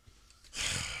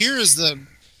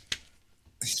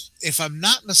 If I'm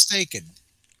not mistaken,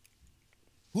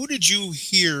 who did you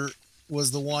hear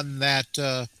was the one that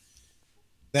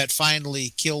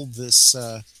finally killed this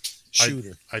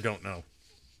shooter? I don't know.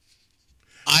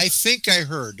 I think I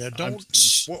heard.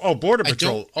 Border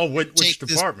Patrol. Which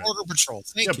department? Border Patrol.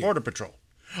 Thank you. Border Patrol.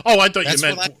 Oh, I thought you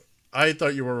meant. I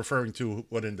thought you were referring to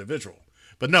what individual,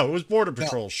 but no, it was Border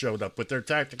Patrol showed up with their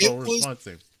tactical response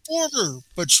team. Border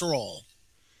Patrol.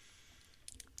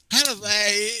 Kind of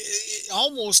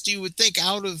almost you would think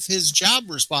out of his job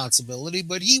responsibility,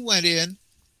 but he went in.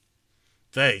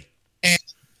 It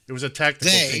was a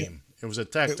tactical team. It was a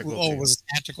tactical team. It was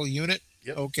a tactical unit?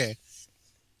 Yep. Okay.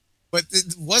 But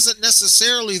it wasn't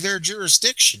necessarily their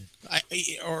jurisdiction,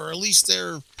 or at least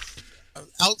they're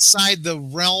outside the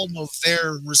realm of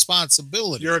their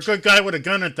responsibility. You're a good guy with a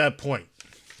gun at that point,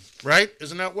 right?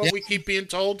 Isn't that what we keep being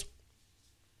told?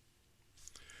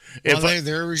 Well,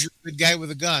 there was your good guy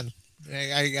with a gun.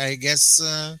 I guess.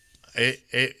 How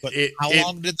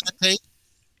long did that take?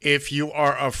 If you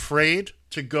are afraid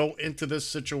to go into this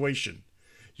situation,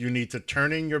 you need to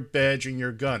turn in your badge and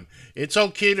your gun. It's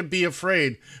okay to be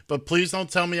afraid, but please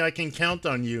don't tell me I can count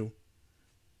on you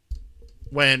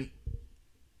when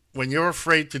you're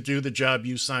afraid to do the job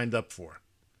you signed up for.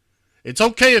 It's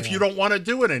okay if you don't want to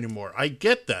do it anymore. I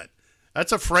get that.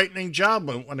 That's a frightening job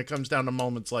when it comes down to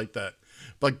moments like that.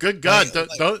 But good God,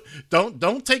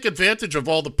 don't take advantage of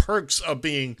all the perks of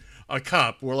being a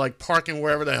cop. We're like parking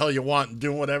wherever the hell you want and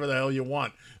doing whatever the hell you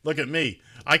want. Look at me.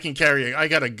 I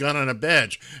got a gun and a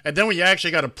badge. And then when you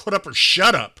actually got to put up or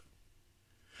shut up.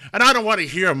 And I don't want to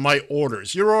hear my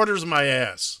orders. Your orders, my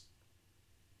ass.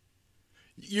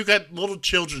 You got little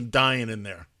children dying in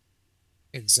there.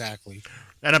 Exactly.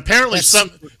 And apparently some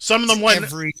of them went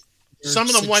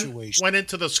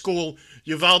into the school,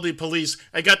 Uvalde police,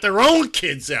 and got their own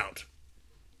kids out.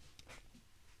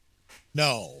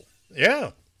 No.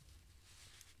 Yeah.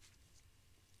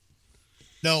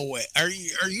 No way. Are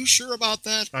you sure about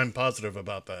that? I'm positive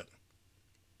about that.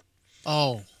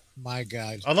 Oh my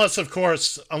God. Unless of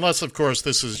course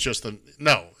this is just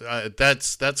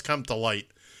that's come to light.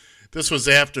 This was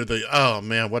after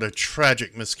what a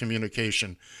tragic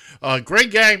miscommunication.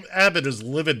 Greg Abbott is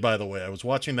livid, by the way. I was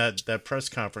watching that press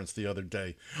conference the other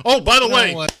day. Oh, by the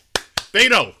way,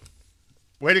 Beto.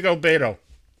 Way to go, Beto.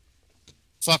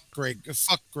 Fuck Greg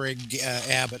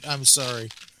Abbott. I'm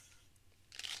sorry.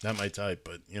 Not my type,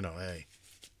 but hey.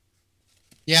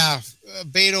 Yeah,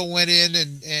 Beto went in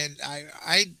and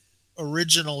I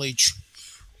originally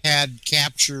had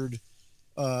captured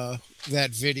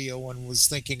that video and was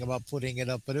thinking about putting it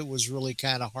up, but it was really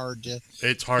kind of hard to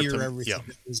hear everything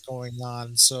that was going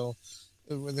on. So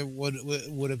it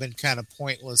would have been kind of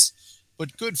pointless,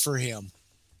 but good for him.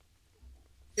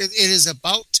 It is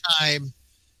about time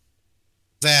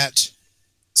that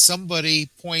somebody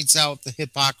points out the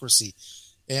hypocrisy,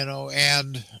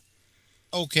 and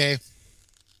okay.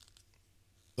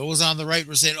 Those on the right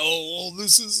were saying, "Oh,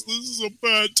 this is a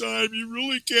bad time. You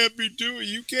really can't be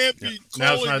you can't be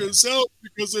calling us out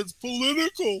because it's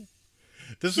political.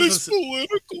 It's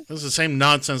political." This is the same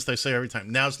nonsense they say every time.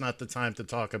 Now's not the time to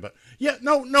talk about. Yeah,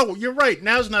 no, you're right.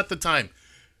 Now's not the time.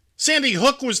 Sandy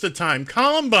Hook was the time.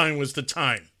 Columbine was the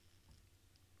time.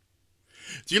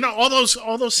 Do you know all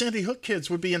those Sandy Hook kids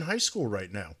would be in high school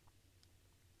right now?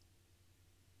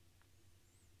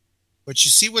 But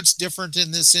you see what's different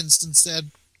in this instance,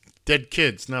 Ed? Dead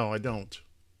kids. No, I don't.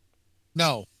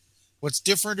 No. What's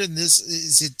different in this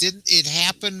is it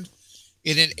happened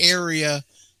in an area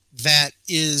that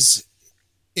is,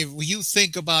 if you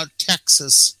think about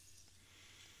Texas,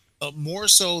 more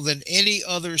so than any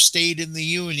other state in the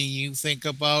union, you think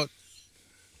about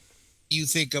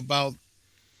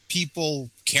people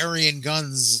carrying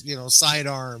guns,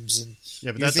 sidearms, and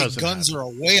Yeah, but you that think doesn't guns happen. are a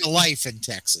way of life in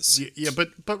Texas. Yeah,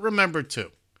 but remember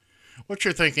too, what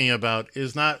you're thinking about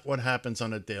is not what happens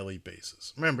on a daily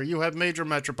basis. Remember, you have major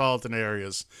metropolitan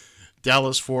areas: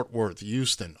 Dallas, Fort Worth,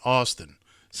 Houston, Austin,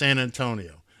 San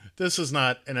Antonio. This is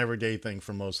not an everyday thing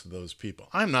for most of those people.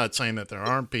 I'm not saying that there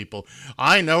aren't people.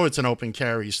 I know it's an open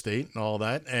carry state and all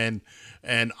that, and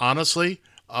honestly,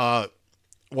 while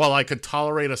I could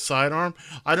tolerate a sidearm,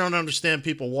 I don't understand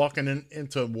people walking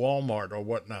into Walmart or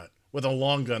whatnot with a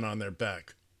long gun on their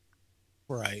back.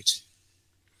 Right.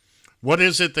 What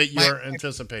is it that you're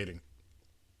anticipating?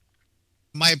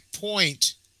 My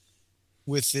point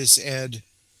with this, Ed,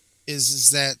 is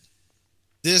that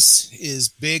this is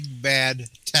big bad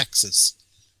Texas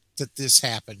that this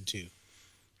happened to.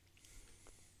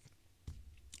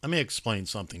 Let me explain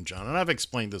something, John, and I've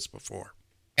explained this before.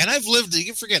 And I've lived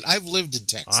in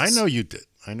Texas. I know you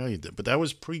did, but that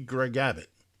was pre-Greg Abbott.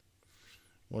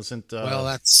 Wasn't well,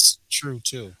 that's true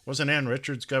too. Wasn't Ann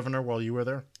Richards governor while you were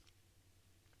there?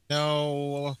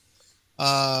 No,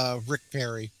 Rick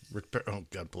Perry. Oh,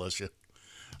 God bless you.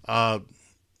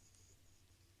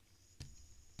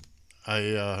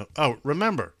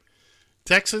 Remember,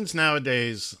 Texans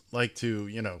nowadays like to,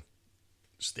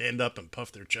 stand up and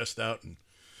puff their chest out and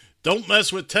don't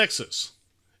mess with Texas,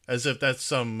 as if that's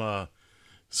some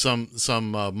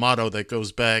motto that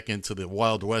goes back into the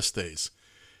Wild West days.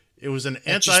 It was an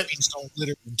That just means don't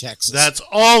litter in Texas. That's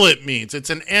all it means.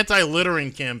 It's an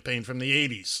anti-littering campaign from the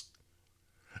 80s.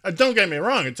 Don't get me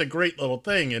wrong; it's a great little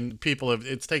thing, and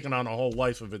it's taken on a whole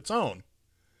life of its own.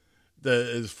 That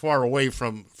is far away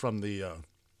from the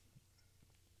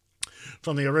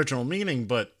original meaning,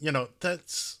 but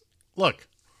look.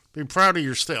 Be proud of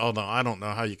your state. Although I don't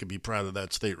know how you could be proud of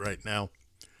that state right now.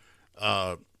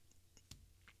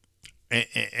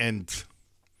 And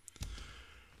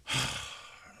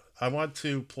I want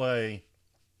to play.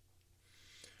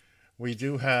 We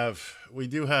do have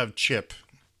Chip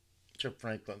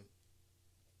Franklin,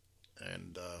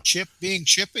 and Chip being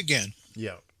Chip again.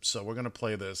 Yeah. So we're gonna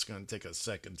play this. It's gonna take a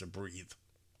second to breathe.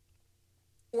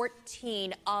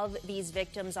 14 of these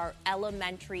victims are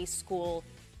elementary school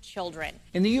children.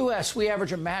 In the U.S., we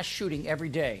average a mass shooting every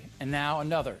day, and now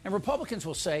another. And Republicans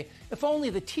will say, if only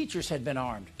the teachers had been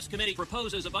armed. This committee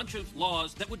proposes a bunch of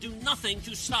laws that would do nothing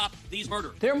to stop these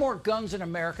murders. There are more guns in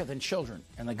America than children,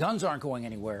 and the guns aren't going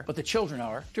anywhere, but the children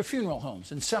are, to funeral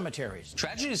homes and cemeteries.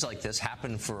 Tragedies like this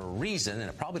happen for a reason, and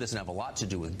it probably doesn't have a lot to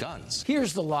do with guns.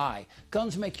 Here's the lie.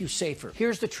 Guns make you safer.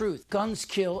 Here's the truth. Guns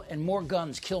kill, and more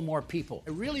guns kill more people. I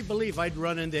really believe I'd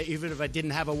run in there even if I didn't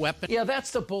have a weapon. Yeah,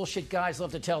 that's the bullshit guys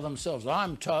love to tell themselves.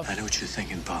 I'm tough. I know what you're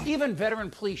thinking, punk. Even veteran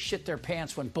police shit their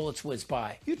pants when bullets whiz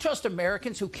by. You trust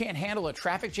Americans who can't handle a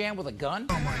traffic jam with a gun?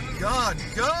 Oh my God,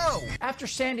 go! After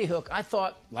Sandy Hook, I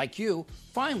thought, like you,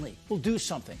 finally, we'll do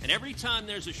something. And every time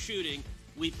there's a shooting,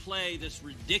 we play this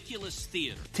ridiculous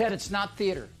theater. Ted, it's not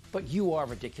theater, but you are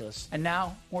ridiculous. And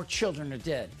now, more children are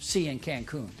dead. See you in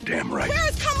Cancun. Damn right.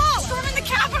 Paris, come on! Storming the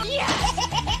Capitol!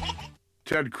 Yeah!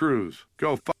 Ted Cruz,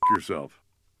 go fuck yourself.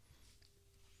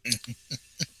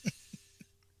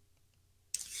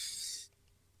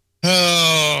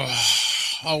 Oh,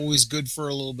 always good for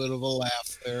a little bit of a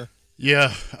laugh there.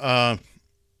 Yeah.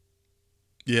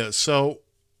 So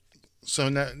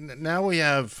now we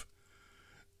have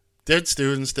dead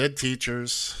students, dead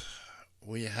teachers.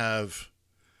 We have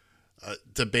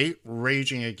debate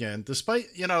raging again. Despite,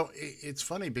 it's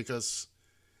funny because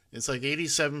it's like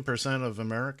 87% of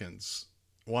Americans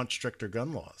want stricter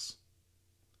gun laws.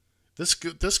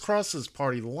 This crosses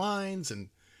party lines, and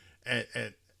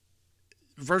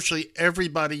virtually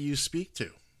everybody you speak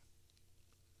to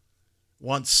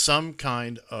wants some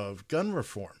kind of gun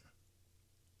reform.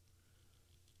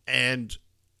 And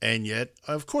yet,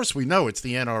 of course, we know it's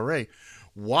the NRA.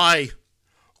 Why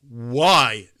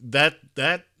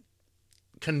that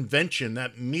convention,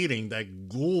 that meeting, that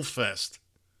ghoul fest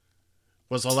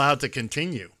was allowed to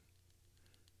continue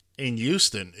in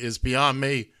Houston is beyond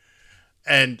me.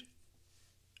 And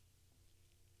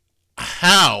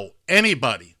how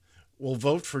anybody will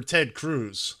vote for Ted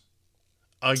Cruz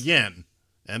again,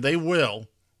 and they will.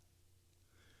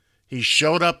 He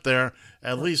showed up there.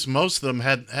 At least most of them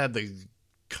had the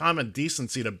common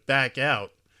decency to back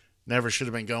out. Never should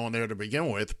have been going there to begin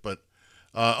with. But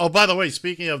by the way,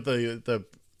 speaking of the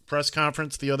press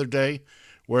conference the other day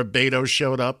where Beto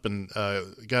showed up and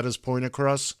got his point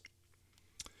across?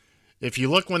 If you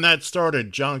look when that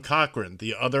started, John Cochran,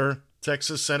 the other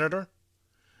Texas senator,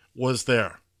 was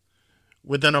there.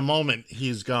 Within a moment,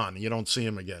 he's gone. You don't see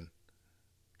him again.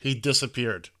 He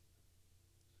disappeared.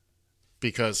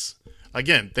 Because,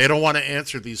 again, they don't want to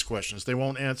answer these questions. They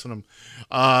won't answer them.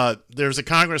 There's a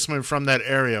congressman from that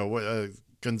area,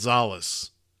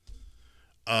 Gonzalez.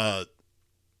 There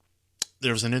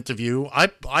was an interview.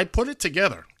 I put it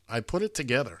together.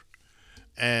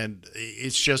 And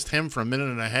it's just him for a minute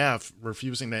and a half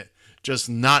refusing to, just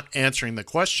not answering the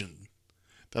question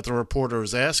that the reporter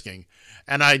was asking.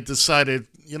 And I decided,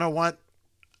 you know what?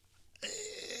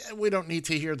 We don't need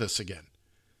to hear this again.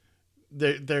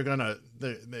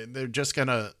 They're just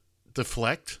gonna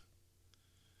deflect,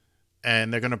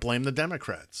 and they're gonna blame the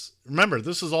Democrats. Remember,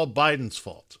 this is all Biden's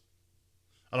fault.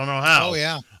 I don't know how. Oh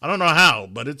yeah. I don't know how,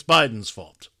 but it's Biden's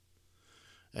fault.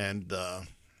 And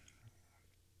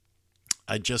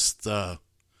I just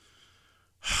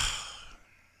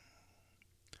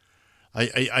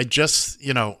I just,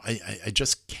 you know, I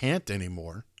just can't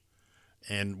anymore.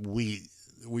 And we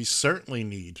certainly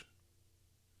need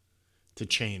to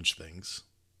change things.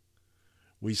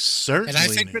 We certainly And I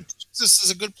think that Texas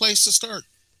is a good place to start.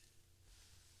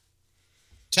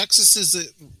 Texas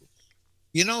is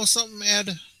you know something,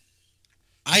 Ed?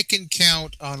 I can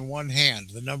count on one hand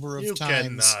the number of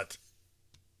times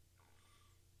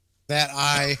that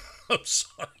I'm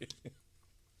sorry.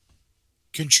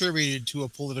 Contributed to a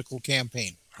political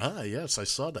campaign. Ah, yes, I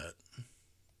saw that.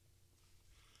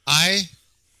 I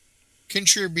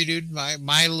contributed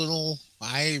my little.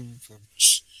 I'm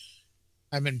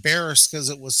embarrassed because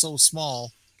it was so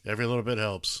small. Every little bit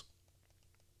helps.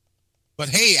 But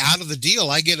hey, out of the deal,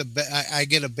 I get a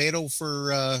Beto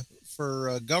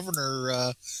for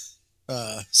governor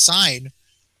sign,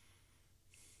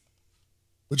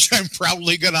 which I'm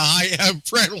probably gonna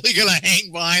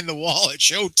hang behind the wall at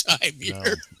Showtime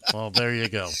here. No. Well, there you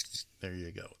go.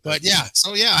 But yeah,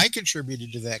 so yeah, I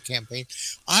contributed to that campaign.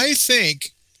 I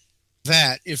think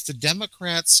that if the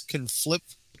Democrats can flip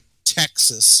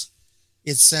Texas,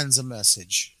 it sends a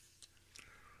message.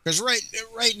 Because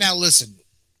right now, listen,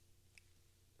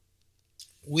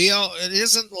 it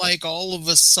isn't like all of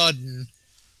a sudden,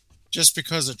 just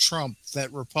because of Trump,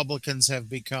 that Republicans have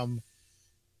become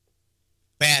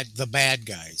the bad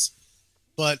guys.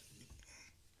 But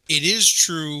it is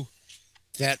true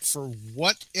that for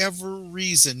whatever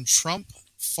reason, Trump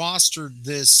fostered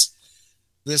this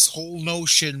whole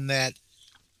notion that,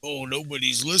 oh,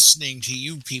 nobody's listening to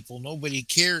you people. Nobody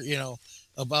cares,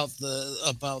 about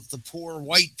the poor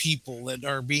white people that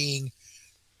are being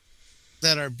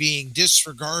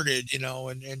disregarded,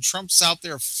 and Trump's out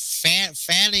there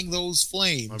fanning those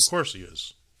flames. Of course he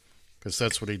is, because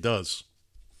that's what he does.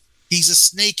 He's a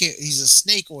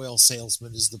snake oil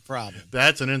salesman is the problem.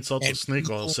 That's an insult to snake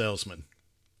oil salesman.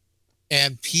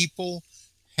 And people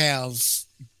have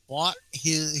bought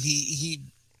hey,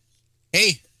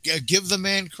 give the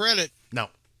man credit. No.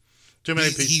 Too many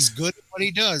people. He's good at what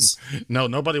he does. No,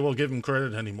 nobody will give him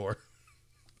credit anymore.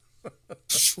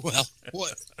 Well,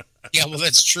 what? Yeah, well,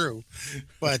 that's true.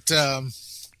 But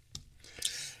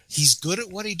he's good at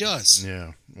what he does.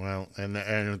 Yeah, well, and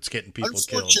it's getting people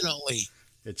killed. Unfortunately.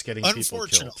 It's getting people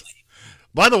killed.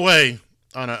 By the way,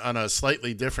 on a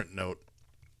slightly different note,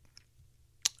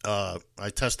 I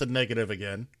tested negative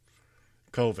again,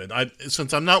 COVID.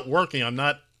 Since I'm not working, I'm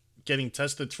not getting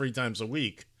tested 3 times a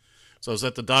week. So I was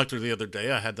at the doctor the other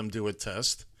day. I had them do a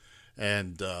test,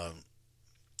 and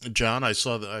John, I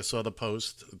saw the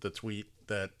post, the tweet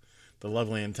that the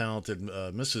lovely and talented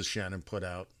Mrs. Shannon put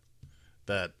out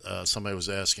that somebody was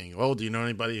asking, "Oh, do you know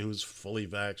anybody who's fully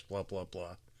vaxxed?" Blah blah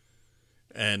blah.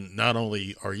 And not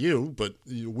only are you, but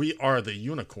we are the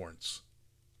unicorns.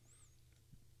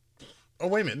 Oh,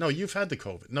 wait a minute. No, you've had the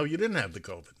COVID. No, you didn't have the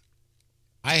COVID.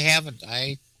 I haven't.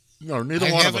 No, neither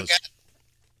one of us.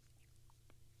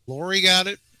 Lori got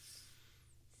it.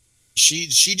 She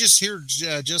just here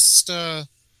just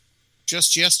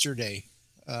yesterday,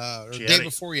 or day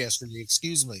before yesterday,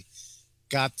 excuse me,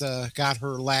 got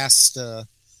her last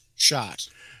shot.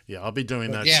 Yeah, I'll be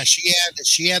doing that. Yeah,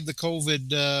 she had the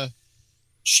COVID.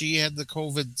 She had the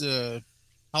COVID.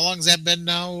 How long has that been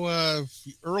now?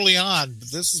 Early on, but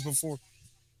this is before.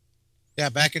 Yeah,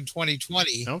 back in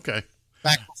 2020. Okay.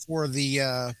 Back before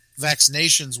the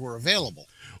vaccinations were available.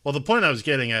 Well, the point I was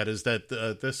getting at is that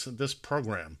this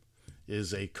program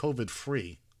is a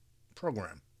COVID-free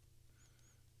program.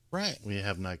 Right. We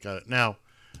have not got it. Now,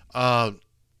 I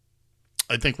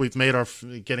think we've made our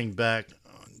getting back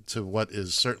to what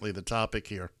is certainly the topic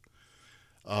here.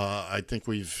 I think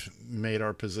we've made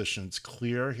our positions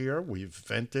clear here. We've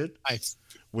vented.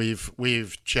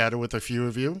 We've chatted with a few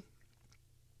of you.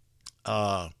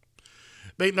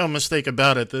 Make no mistake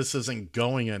about it, this isn't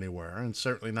going anywhere, and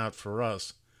certainly not for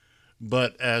us.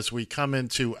 But as we come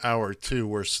into hour 2,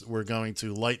 we're going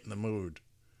to lighten the mood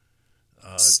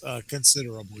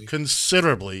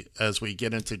considerably as we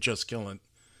get into Just Killing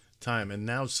Time. And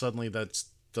now suddenly that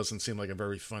doesn't seem like a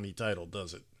very funny title,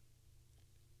 does it?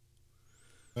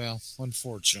 Well,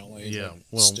 unfortunately. Yeah.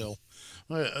 Well, still.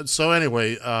 So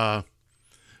anyway,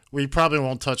 we probably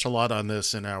won't touch a lot on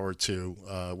this in hour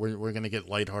 2. We're going to get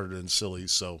lighthearted and silly,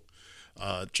 so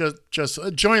just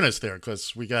join us there,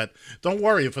 because we got. Don't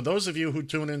worry, for those of you who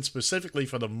tune in specifically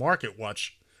for the Market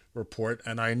Watch report,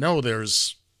 and I know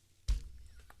there's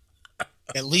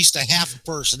at least a half a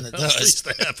person that does. At least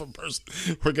a half a person.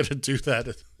 We're going to do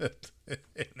that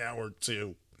in hour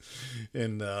 2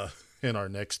 in our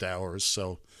next hours.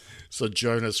 So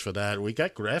join us for that. We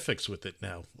got graphics with it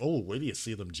now. Oh, wait till you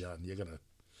see them, John. You're gonna.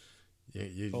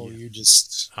 You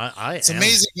just. It's am.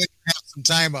 amazing when you have some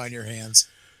time on your hands.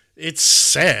 It's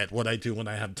sad what I do when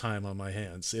I have time on my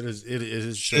hands. It is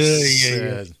just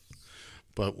sad. Yeah.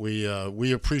 But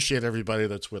we appreciate everybody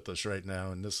that's with us right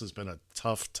now, and this has been a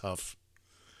tough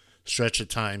stretch of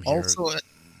time here. Also,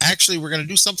 actually, we're going to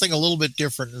do something a little bit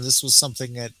different, and this was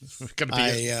something that I'm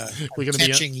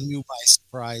catching you by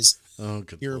surprise. Oh,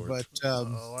 good here, Lord. But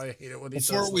I hate it when he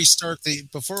before we start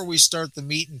the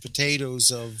meat and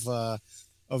potatoes of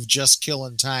Just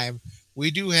Killing Time, we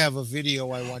do have a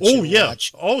video I want you to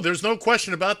watch. Oh, there's no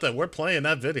question about that. We're playing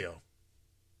that video.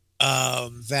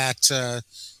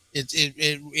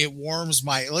 It warms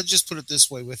my. Let's just put it this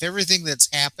way: with everything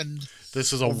that's happened,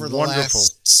 this is over the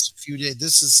last few days.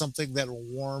 This is something that will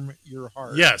warm your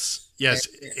heart. Yes.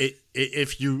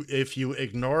 If you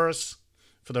ignore us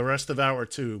for the rest of hour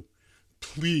 2,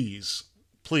 please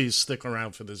stick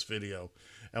around for this video,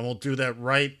 and we'll do that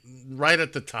right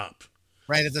at the top.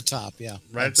 Right at the top, yeah.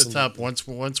 Right Absolutely. At the top.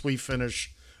 Once we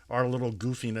finish our little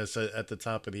goofiness at the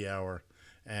top of the hour,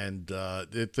 and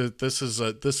this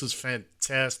is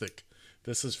fantastic.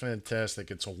 This is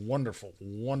fantastic. It's a wonderful,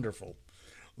 wonderful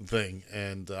thing,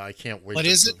 and I can't wait. What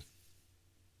is it?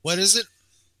 Well,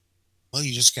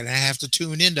 you're just gonna have to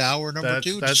tune into hour number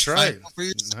 2. That's right.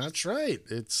 That's right.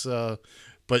 It's but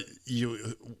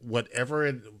whatever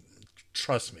it.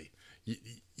 Trust me.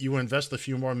 You invest a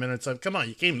few more minutes. Come on,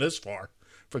 you came this far,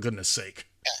 for goodness sake.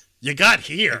 Yeah. You got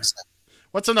here. Exactly.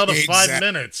 What's another 5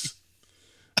 minutes?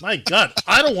 My God,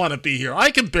 I don't want to be here. I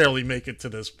can barely make it to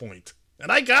this point,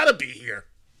 and I gotta be here.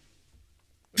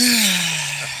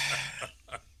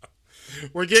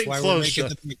 We're getting close.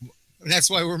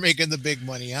 That's why we're making the big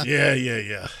money, huh?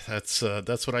 Yeah. That's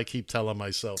what I keep telling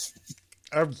myself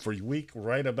every week,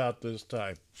 right about this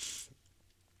time.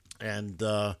 And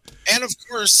of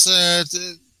course,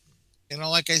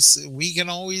 like I said, we can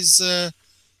always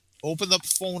open up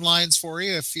phone lines for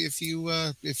you if you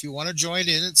want to join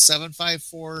in at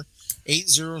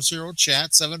 754-800-CHAT,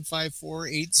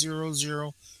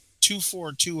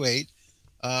 754-800-2428.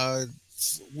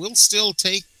 We'll still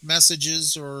take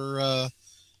messages or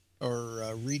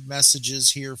read messages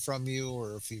here from you,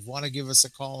 or if you want to give us a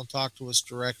call and talk to us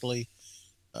directly,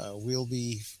 we'll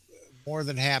be more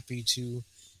than happy to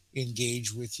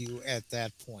engage with you at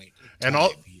that point. And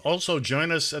also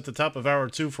join us at the top of hour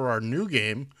 2 for our new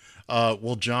game.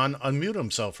 Will John unmute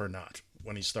himself or not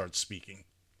when he starts speaking?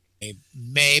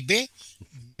 Maybe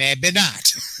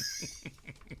not.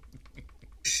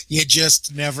 You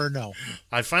just never know.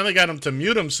 I finally got him to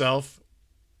mute himself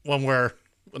when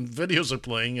videos are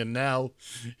playing, and now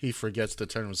he forgets to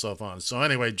turn himself on. So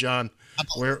anyway, John,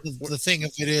 the thing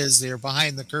of it is, they're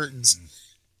behind the curtains.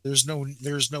 There's no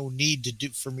need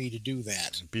for me to do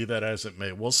that. Be that as it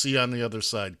may, we'll see you on the other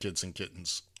side, kids and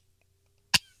kittens.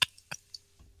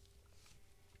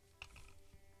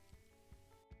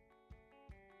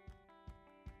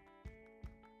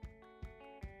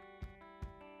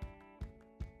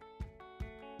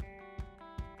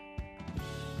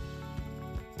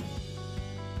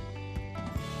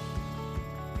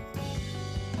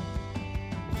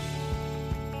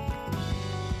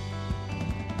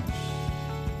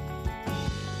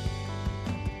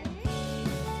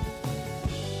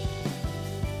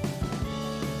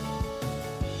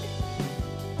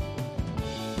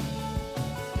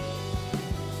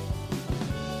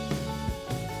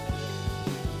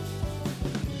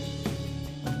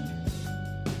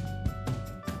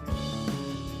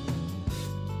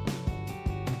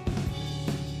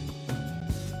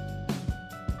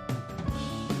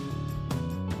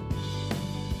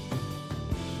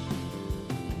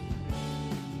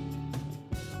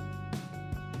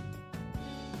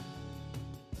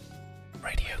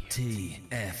 Radio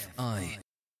TFI.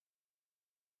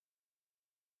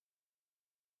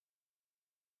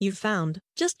 You've found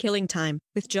Just Killing Time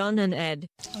with John and Ed.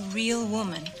 A real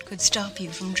woman could stop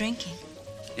you from drinking.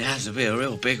 It has to be a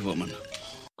real big woman.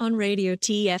 On Radio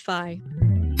TFI.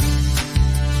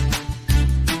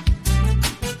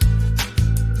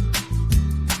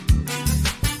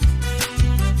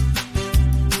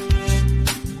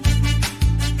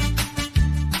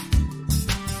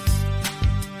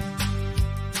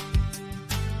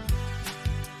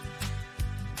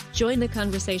 Join the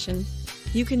conversation.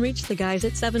 You can reach the guys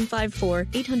at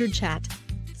 754-800-CHAT,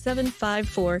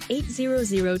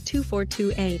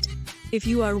 754-800-2428. If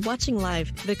you are watching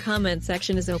live, the comment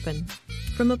section is open.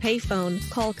 From a payphone,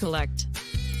 call collect.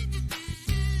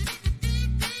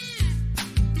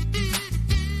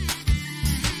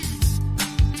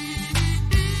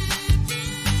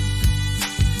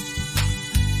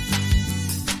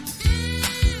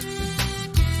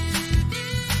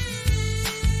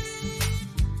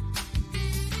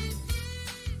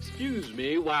 Excuse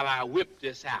me while I whip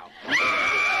this out.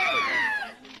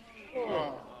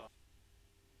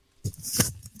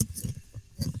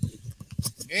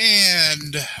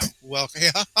 And welcome.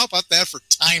 How about that for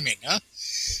timing, huh?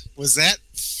 Was that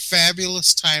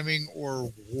fabulous timing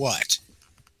or what?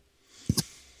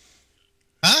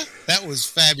 Huh? That was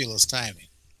fabulous timing.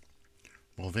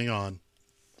 Moving on.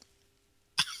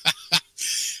 All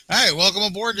right, welcome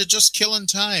aboard to Just Killing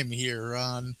Time here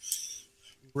on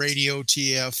Radio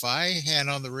TFI and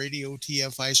on the Radio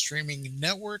TFI streaming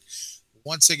network.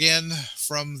 Once again,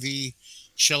 from the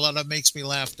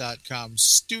ShalettaMakesMeLaugh.com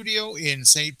studio in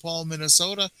St. Paul,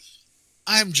 Minnesota.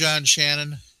 I'm John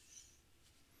Shannon.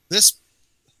 This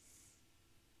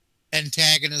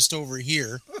antagonist over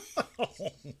here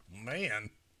Oh,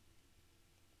 man.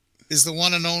 is the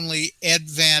one and only Ed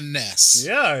Van Ness.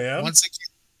 Yeah, I am. Once again,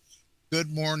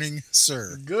 good morning,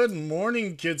 sir. Good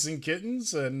morning, kids and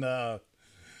kittens, and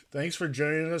thanks for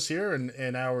joining us here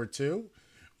in hour two.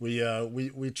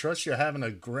 We trust you're having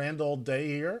a grand old day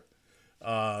here.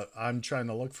 I'm trying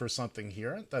to look for something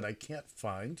here that I can't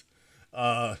find.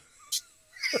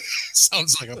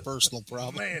 Sounds like a personal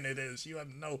problem. Man, it is. You have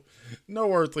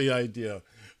no earthly idea.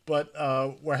 But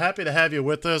we're happy to have you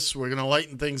with us. We're going to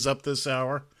lighten things up this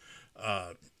hour.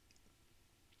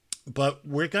 But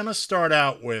we're going to start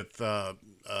out with, we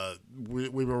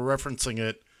were referencing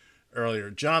it earlier.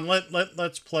 John,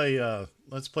 let's play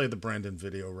the Brandon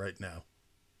video right now.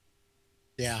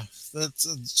 Yeah, that's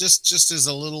just as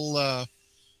a little,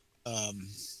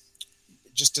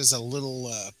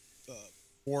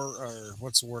 or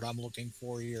what's the word I'm looking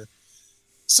for here?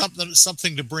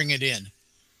 Something to bring it in.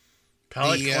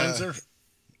 Palate cleanser?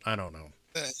 I don't know.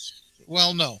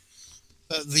 Well, no.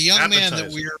 The young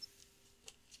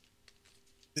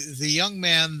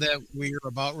man that we're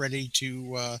about ready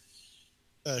to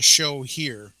show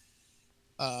here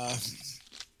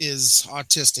is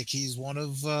autistic. He's one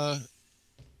of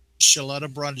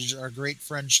Shaletta Brundage, our great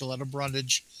friend Shaletta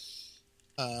Brundage,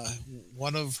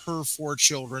 one of her 4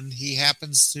 children. He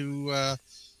happens to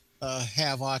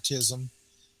have autism,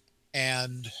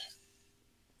 and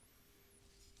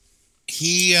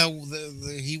he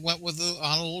went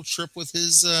on a little trip with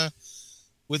his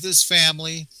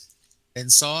family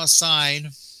and saw a sign.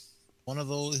 One of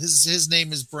those. His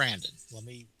name is Brandon.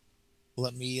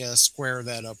 Let me square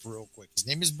that up real quick. His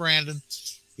name is Brandon.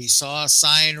 He saw a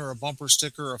sign or a bumper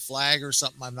sticker or a flag or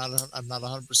something. I'm not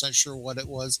 100% sure what it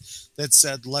was that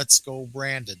said, "Let's go,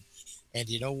 Brandon." And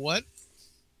you know what?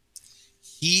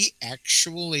 He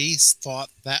actually thought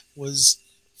that was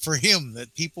for him,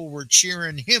 that people were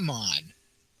cheering him on.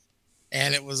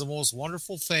 And it was the most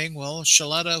wonderful thing. Well,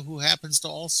 Shaletta, who happens to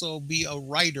also be a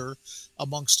writer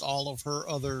amongst all of her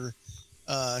other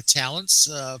talents,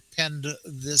 penned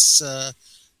this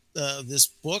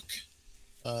book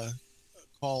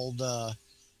called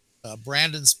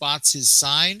Brandon Spots His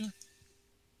Sign,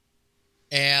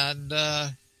 and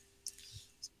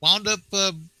wound up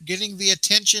getting the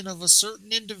attention of a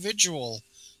certain individual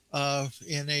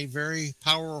in a very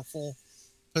powerful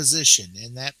position,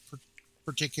 and that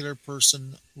particular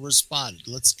person responded.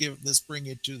 Let's bring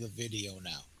it to the video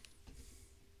now.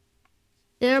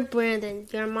 Dear Brandon,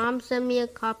 your mom sent me a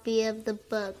copy of the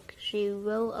book she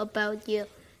wrote about you,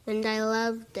 and I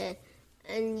loved it.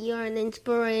 And you're an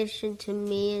inspiration to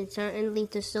me and certainly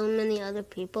to so many other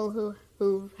people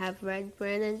who have read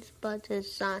Brandon Spots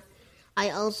His Sign. I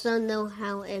also know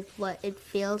what it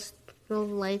feels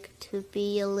like to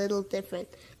be a little different.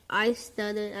 I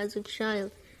stuttered as a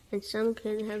child, and some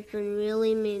kids have been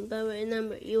really mean, but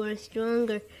remember, you are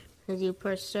stronger because you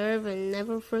persevere and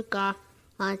never forgot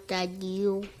thought that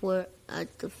you were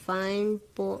defined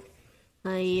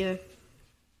by your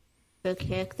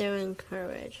character and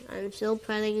courage. I'm so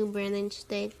proud of you, Brandon.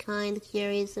 Stay kind,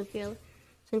 curious, and fearless.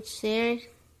 Sincerely,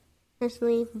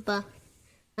 but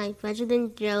like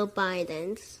President Joe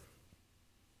Biden's.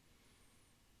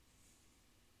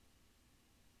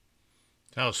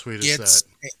 How sweet is that?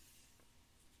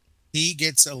 He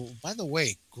gets by the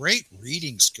way, great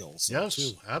reading skills. Yes,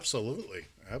 too. absolutely.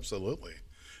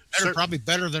 Probably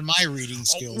better than my reading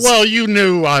skills. Well, you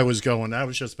knew I was going. I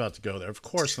was just about to go there. Of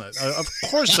course not. Of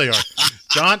course they are.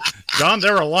 John,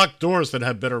 there are locked doors that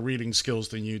have better reading skills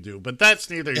than you do, but that's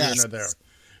neither here nor there.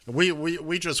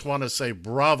 We just want to say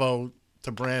bravo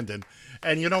to Brandon.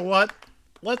 And you know what?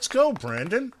 Let's go,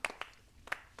 Brandon.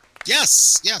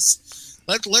 Yes.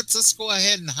 Let's go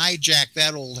ahead and hijack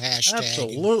that old hashtag.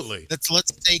 Absolutely.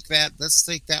 Let's take that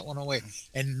one away.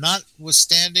 And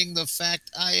notwithstanding the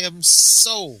fact, I am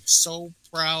so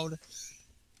proud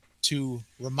to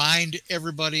remind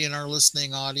everybody in our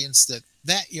listening audience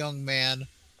that young man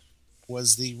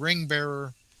was the ring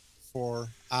bearer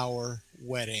for our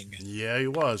wedding. Yeah, he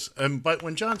was. But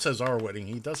when John says our wedding,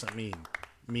 he doesn't mean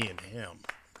me and him.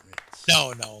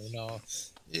 No.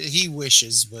 He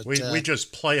wishes, but we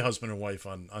just play husband and wife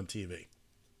on TV.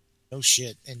 No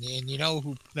shit. And you know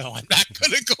who? No, I'm not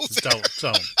going to go there.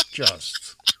 Don't.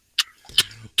 Just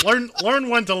learn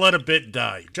when to let a bit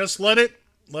die. Just let it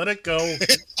go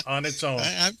on its own.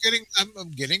 I'm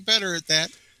getting better at that.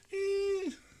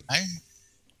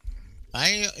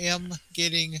 I am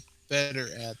getting better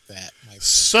at that, my friend.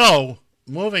 So,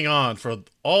 moving on, for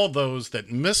all those that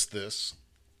missed this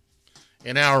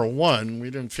in hour one,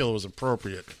 we didn't feel it was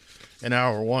appropriate in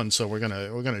hour one, so we're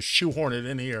gonna shoehorn it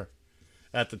in here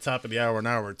at the top of the hour in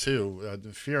hour two.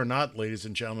 Fear not, ladies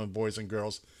and gentlemen, boys and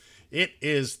girls, it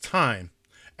is time.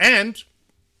 And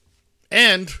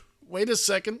wait a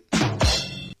second.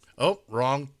 Oh,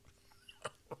 wrong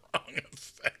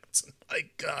effect. My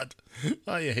God,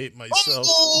 I hate myself.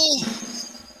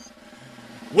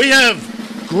 We have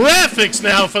graphics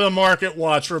now for the Market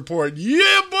Watch report.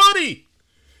 Yeah, buddy.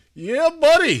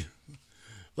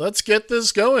 Let's get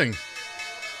this going.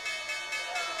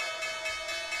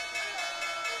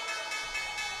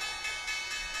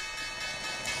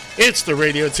 It's the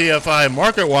Radio TFI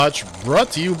Market Watch,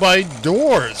 brought to you by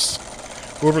Doors.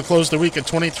 Uber closed the week at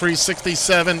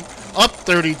 $23.67, up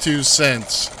 32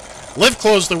 cents. Lyft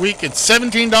closed the week at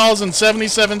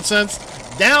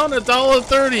 $17.77, down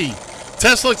 $1.30.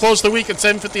 Tesla closed the week at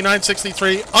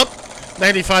 $759.63, up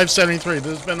 95.73.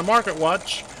 This has been the Market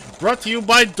Watch, brought to you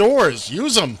by Doors.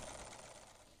 Use them.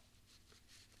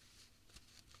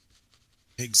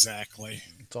 Exactly.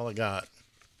 That's all I got.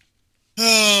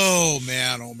 Oh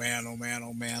man.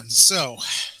 So,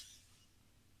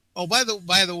 by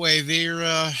the way,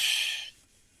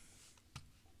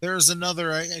 there's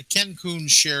another. Ken Kuhn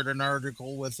shared an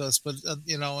article with us, but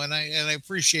and I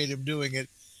appreciate him doing it.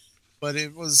 But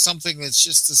it was something that's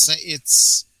just the same.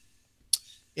 It's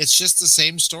just the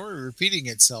same story repeating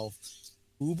itself.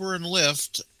 Uber and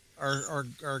Lyft are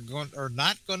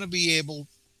not going to be able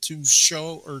to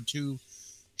show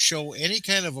any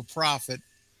kind of a profit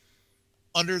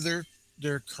under their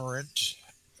current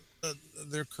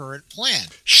plan.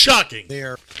 Shocking. They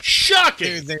are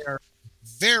shocking. They are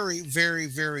very, very,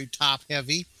 very top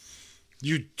heavy.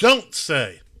 You don't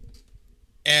say.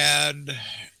 And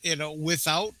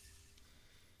without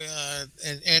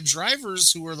and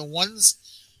drivers who are the ones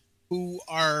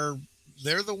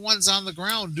they're the ones on the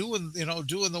ground doing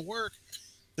the work.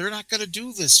 They're not going to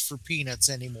do this for peanuts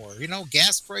anymore.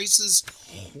 Gas prices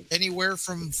anywhere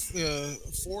from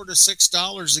 $4 to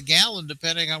 $6 a gallon,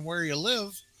 depending on where you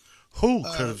live. Who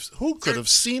could have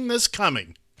seen this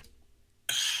coming?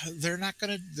 They're not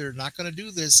going to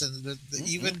do this, and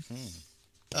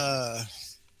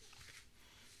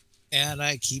and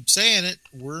I keep saying it.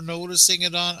 We're noticing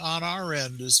it on our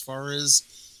end as far as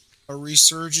a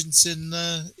resurgence in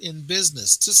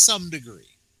business to some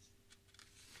degree.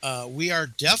 We are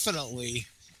definitely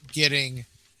getting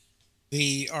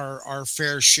our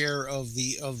fair share of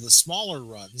the smaller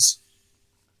runs.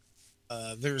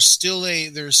 There's still a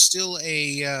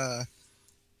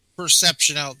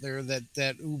perception out there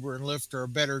that Uber and Lyft are a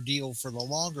better deal for the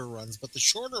longer runs, but the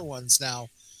shorter ones now,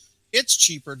 it's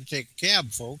cheaper to take a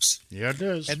cab, folks. Yeah, it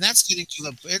is, and that's getting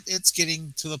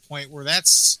to the point where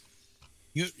that's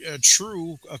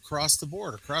true across the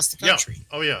board, across the country. Yeah.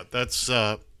 Oh yeah, that's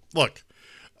look.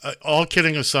 All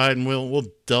kidding aside, and we'll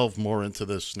delve more into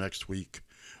this next week.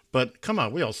 But come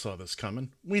on, we all saw this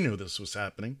coming. We knew this was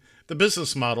happening. The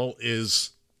business model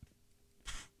it's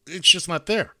just not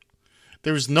there.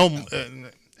 There's no.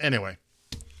 Anyway.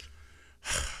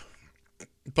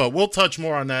 But we'll touch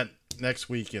more on that next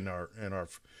week in our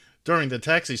during the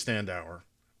taxi stand hour,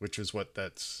 which is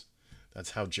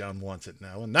that's how John wants it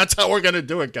now, and that's how we're going to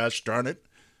do it. Gosh darn it!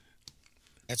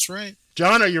 That's right.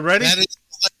 John, are you ready?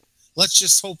 Let's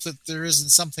just hope that there isn't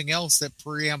something else that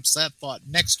preempts that thought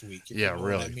next week. Yeah,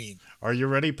 really. What I mean. Are you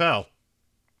ready, pal?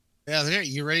 Yeah, there.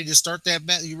 You ready to start that?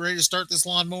 You ready to start this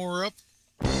lawnmower up?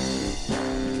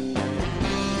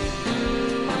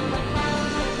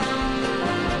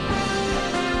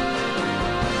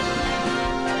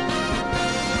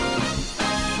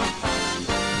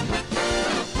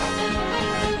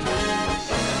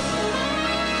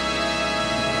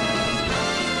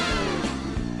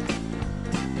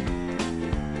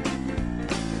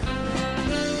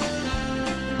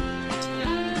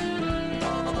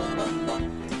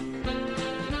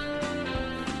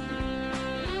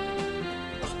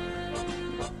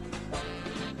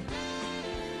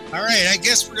 All right, I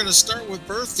guess we're going to start with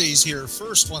birthdays here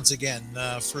first once again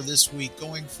for this week,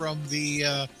 going from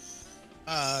the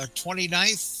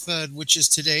 29th, which is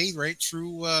today, right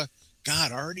through,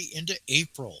 already into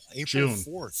April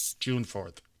 4th. June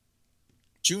 4th.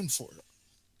 June 4th.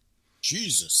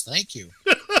 Jesus, thank you.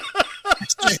 I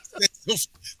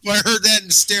heard that in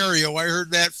stereo. I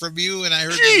heard that from you, and I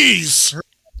heard... Jeez!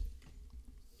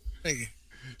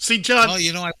 See, John... Well,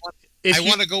 you know, I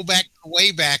want to go back to the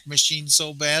Wayback Machine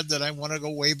so bad that I want to go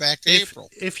way back to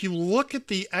April. If you look at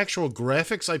the actual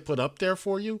graphics I put up there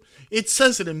for you, it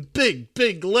says it in big,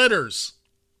 big letters.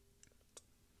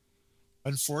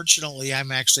 Unfortunately,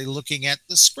 I'm actually looking at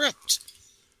the script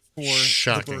for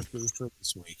the birthdays for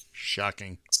this week.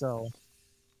 Shocking. So,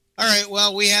 all right,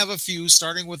 well, we have a few,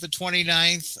 starting with the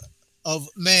 29th of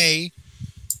May.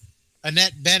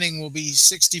 Annette Bening will be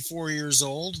 64 years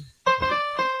old.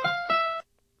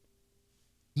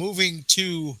 Moving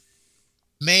to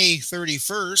May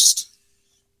 31st,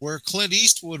 where Clint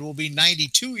Eastwood will be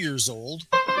 92 years old.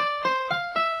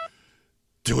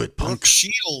 Do it, punk. Brooke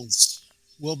Shields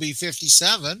will be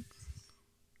 57.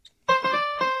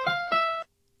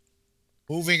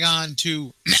 Moving on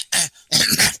to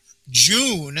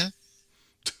June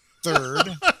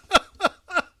 3rd,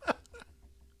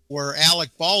 where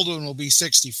Alec Baldwin will be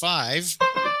 65.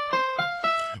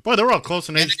 Boy, they're all close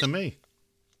in age to me.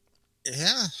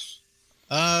 Yeah.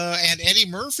 And Eddie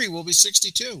Murphy will be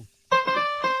 62.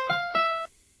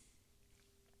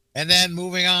 And then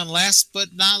moving on, last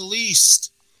but not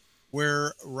least,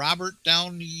 where Robert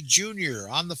Downey Jr.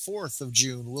 on the 4th of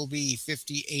June will be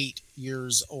 58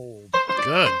 years old.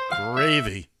 Good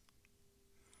gravy.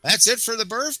 That's it for the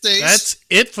birthdays. That's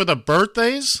it for the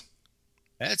birthdays?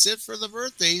 That's it for the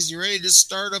birthdays. You ready to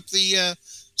start up the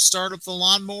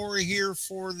lawnmower here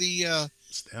for the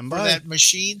Stand by. For that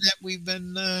machine that we've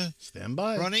been Stand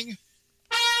by. running?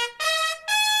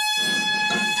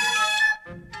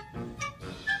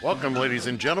 Welcome, ladies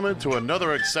and gentlemen, to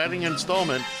another exciting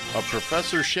installment of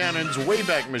Professor Shannon's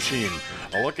Wayback Machine,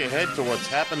 a look ahead to what's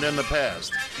happened in the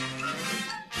past.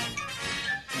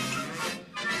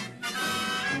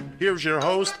 Here's your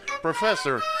host,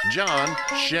 Professor John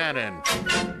Shannon.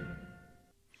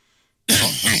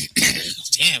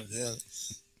 Damn, you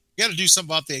got to do something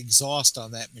about the exhaust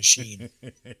on that machine.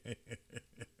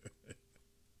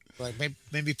 Like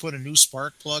maybe put a new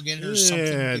spark plug in or something.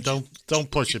 Yeah,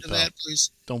 don't push it, pal. That, please?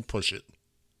 Don't push it.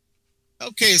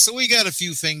 Okay, so we got a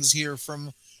few things here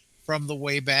from the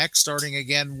way back, starting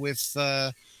again with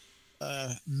May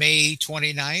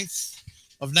 29th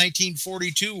of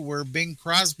 1942, where Bing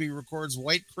Crosby records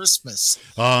White Christmas,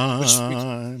 which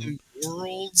became the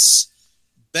world's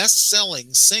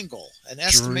best-selling single, an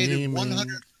estimated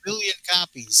 100 million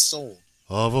copies sold.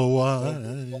 Of a white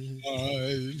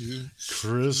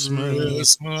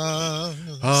Christmas.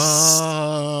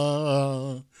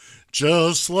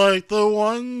 Just like the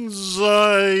ones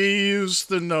I used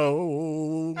to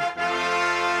know.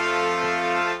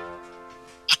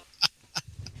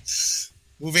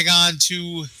 Moving on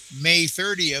to May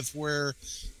 30th, where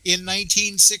in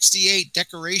 1968,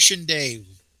 Decoration Day,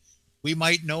 we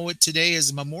might know it today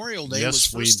as Memorial Day, was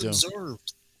first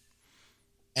observed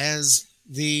as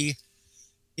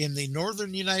in the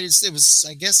northern United States. It was,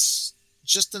 I guess,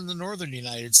 just in the northern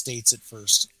United States at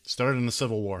first. Started in the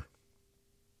Civil War.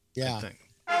 Yeah.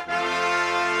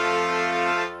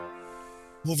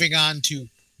 Moving on to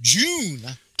June.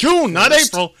 June, not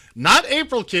April. Not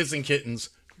April, kids and kittens.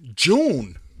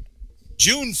 June.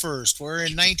 June 1st, where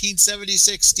in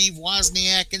 1976, Steve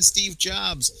Wozniak and Steve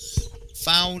Jobs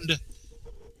found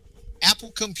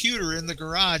Apple computer in the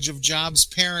garage of Jobs'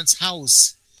 parents'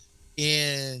 house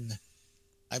in,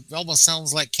 it almost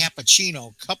sounds like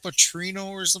Caputrino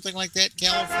or something like that,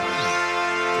 California.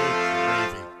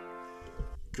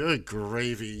 Good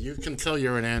gravy. You can tell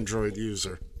you're an Android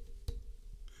user.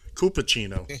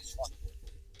 Cupertino.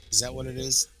 Is that what it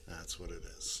is? That's what it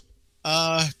is.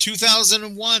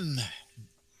 2001.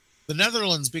 The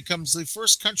Netherlands becomes the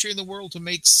first country in the world to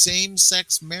make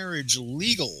same-sex marriage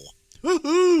legal.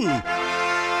 Woohoo!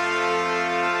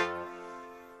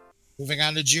 Moving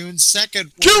on to June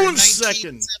 2nd. June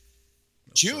 2nd!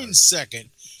 June 2nd,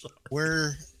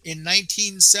 where in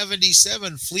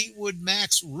 1977, Fleetwood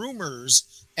Mac's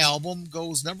Rumors album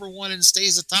goes number 1 and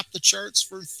stays atop the charts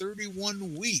for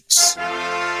 31 weeks.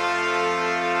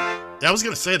 I was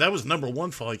going to say, that was number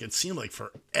 1 for it seemed like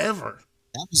forever.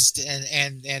 That was,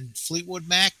 and Fleetwood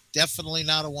Mac, definitely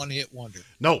not a one-hit wonder.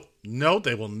 No,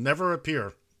 they will never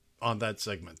appear on that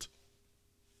segment.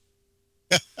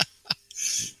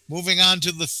 Moving on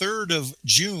to the 3rd of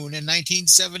June in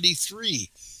 1973.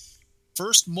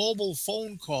 First mobile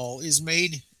phone call is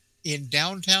made in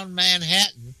downtown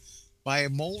Manhattan by a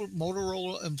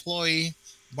Motorola employee,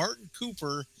 Martin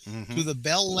Cooper, to the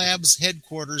Bell Labs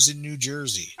headquarters in New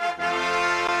Jersey.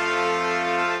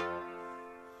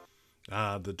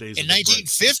 The days in of the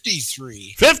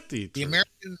 1953,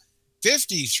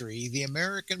 the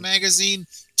American magazine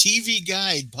TV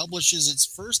Guide publishes its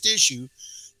first issue.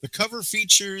 The cover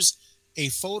features a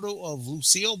photo of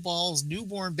Lucille Ball's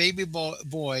newborn baby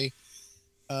boy,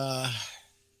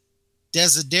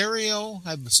 Desiderio,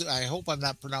 I hope I'm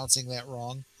not pronouncing that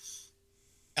wrong,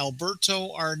 Alberto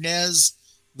Arnez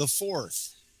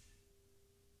IV,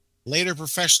 later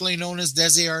professionally known as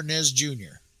Desi Arnaz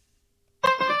Jr.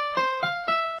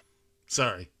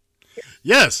 Sorry.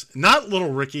 Yes, not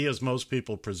Little Ricky, as most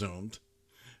people presumed.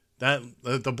 That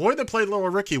the boy that played Little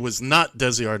Ricky was not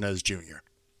Desi Arnaz Jr.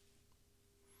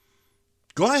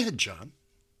 Go ahead, John.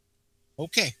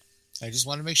 Okay. I just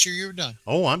want to make sure you're done.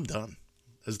 Oh, I'm done.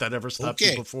 Has that ever stopped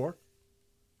you before?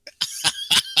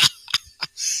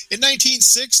 In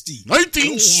 1960.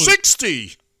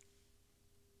 1960!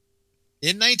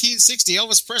 In 1960,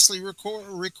 Elvis Presley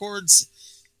records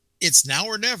It's Now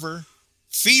or Never,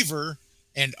 Fever,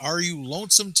 and Are You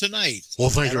Lonesome Tonight? Well,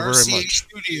 thank you very RCA much.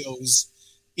 Studios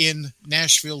in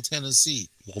Nashville, Tennessee.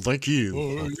 Well, thank you.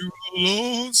 Are you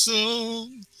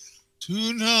lonesome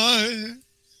tonight?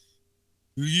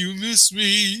 Do you miss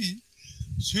me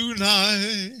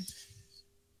tonight?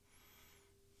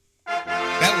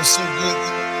 That was so good.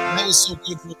 That was so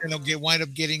good. We're gonna wind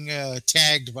up getting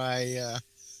tagged by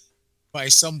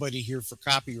somebody here for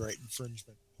copyright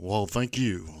infringement. Well, thank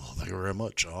you. Well, thank you very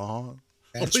much.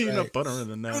 That's peanut right. butter in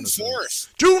the June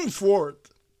 4th. June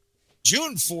 4th.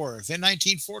 June 4th. In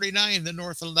 1949, the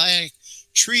North Atlantic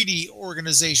Treaty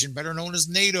Organization, better known as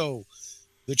NATO.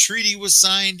 The treaty was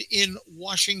signed in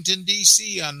Washington,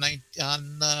 D.C. on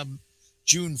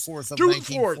June 4th of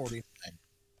 1949.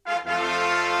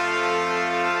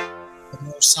 A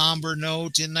more somber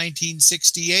note, in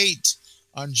 1968,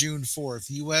 on June 4th,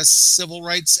 U.S. civil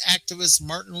rights activist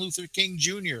Martin Luther King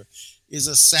Jr. is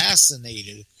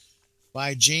assassinated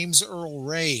by James Earl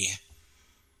Ray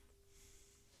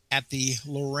at the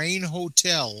Lorraine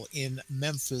Hotel in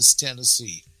Memphis,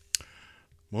 Tennessee.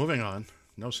 Moving on.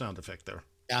 No sound effect there.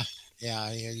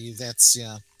 Yeah, that's,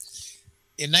 yeah.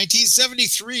 In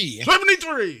 1973.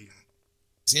 73!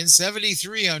 In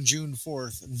 73 on June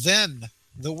 4th, then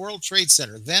the World Trade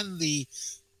Center, then the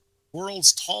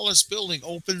world's tallest building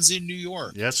opens in New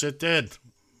York. Yes, it did.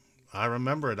 I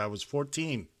remember it. I was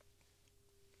 14.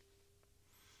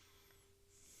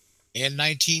 In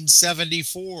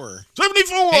 1974.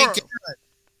 74!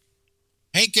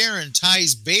 Hank Aaron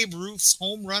ties Babe Ruth's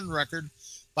home run record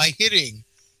by hitting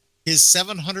his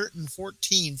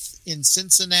 714th in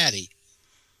Cincinnati.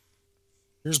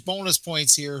 There's bonus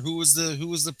points here. Who was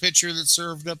the pitcher that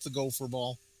served up the gopher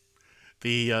ball?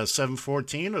 The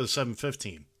 714 or the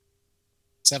 715?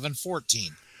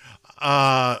 714.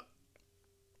 I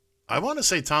want to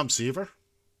say Tom Seaver.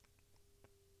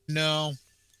 No,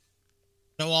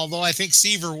 although I think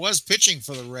Seaver was pitching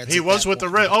for the Reds. He was with the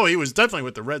Reds. Oh, he was definitely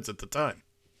with the Reds at the time.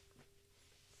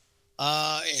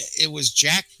 It was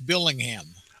Jack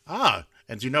Billingham.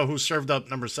 And do you know who served up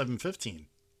number 715?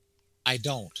 I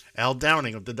don't. Al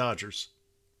Downing of the Dodgers.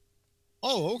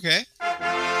 Oh, okay.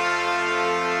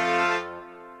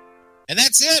 And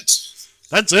that's it.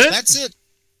 That's it? That's it.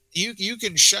 You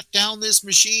can shut down this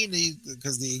machine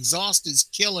because the exhaust is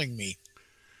killing me.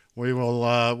 We will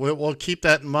we'll keep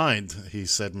that in mind, he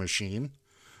said, machine.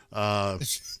 Hey,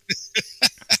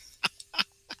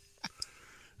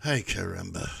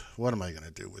 caramba. What am I going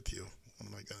to do with you? What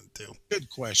am I going to do? Good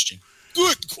question.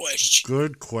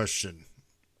 Good question.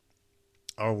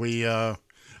 Are we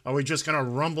just going to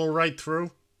rumble right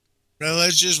through? No,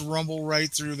 let's just rumble right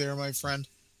through there, my friend.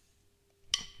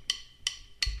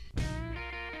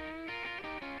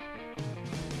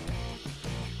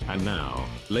 And now,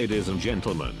 ladies and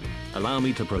gentlemen, allow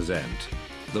me to present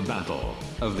the Battle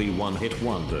of the One-Hit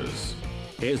Wonders.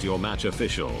 Here's your match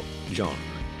official, John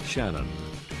Shannon.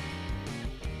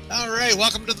 All right,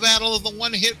 welcome to the Battle of the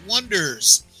One-Hit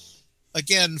Wonders.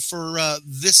 Again, for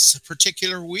this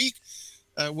particular week,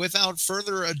 without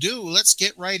further ado, let's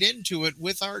get right into it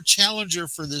with our challenger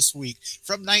for this week.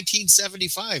 From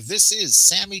 1975, this is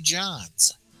Sammy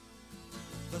Johns.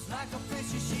 Was like a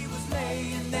picture, she was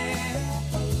laying there,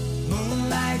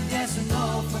 moonlight dancing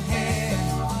off her hair.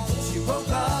 She woke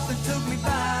up and took me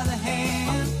by the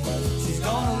hand. She's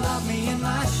gonna love me in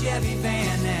my Chevy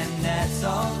van, and that's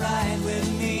alright with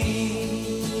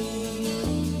me.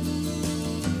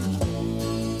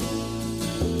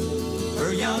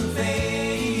 Her young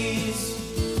face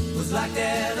was like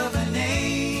that of an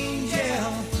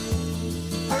angel.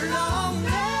 Her long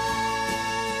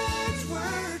legs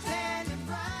were tan and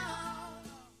brown.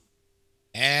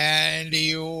 And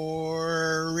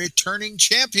your returning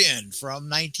champion from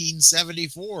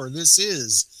 1974, this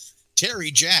is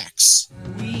Terry Jacks.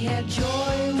 We had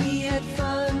joy, we had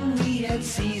fun, we had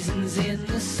seasons in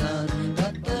the sun,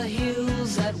 but the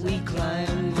hills that we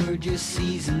climbed were just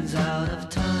seasons out of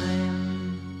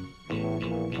time.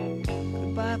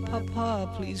 Goodbye,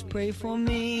 Papa, please pray for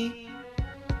me.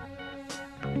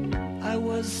 I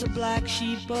was the black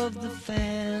sheep of the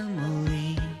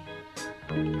family.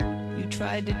 You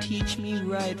tried to teach me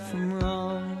right from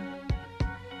wrong.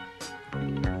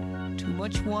 Too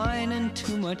much wine and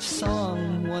too much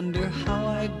song. Wonder how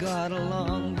I got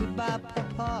along. Goodbye,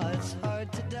 Papa, it's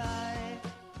hard to die.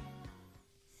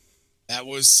 That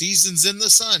was Seasons in the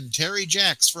Sun, Terry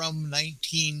Jacks from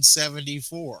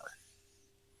 1974.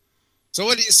 So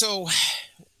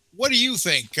what do you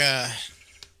think?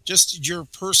 Just your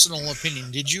personal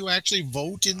opinion. Did you actually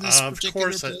vote in this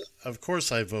particular poll? Of course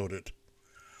I voted.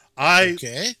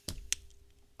 Okay.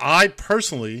 I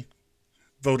personally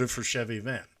voted for Chevy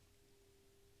Van.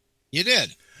 You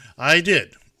did? I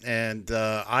did. And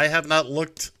I have not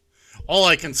looked. All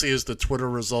I can see is the Twitter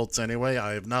results anyway.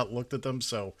 I have not looked at them,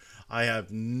 so I have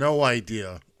no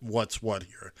idea what's what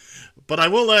here. But I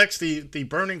will ask the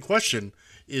burning question,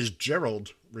 is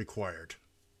Gerald required?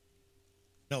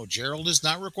 No, Gerald is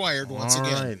not required once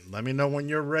again. All right, let me know when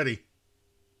you're ready.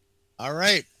 All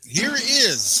right, here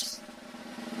is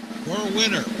your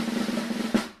winner.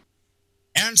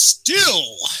 And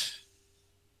still,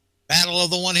 Battle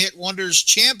of the One-Hit Wonders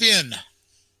champion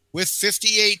with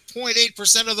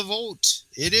 58.8% of the vote.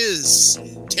 It is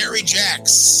Terry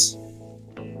Jacks.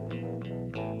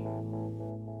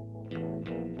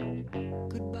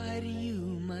 Goodbye to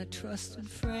you, my trusted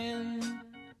friend.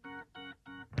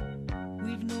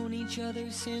 We've known each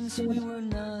other since we were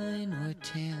 9 or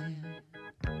 10.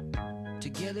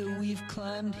 Together we've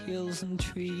climbed hills and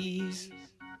trees,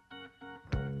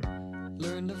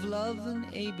 learned of love and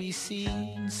ABC,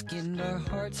 and skinned our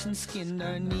hearts and skinned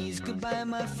our knees. Goodbye,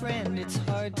 my friend, it's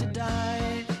hard to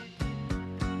die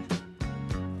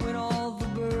when all the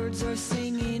birds are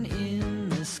singing in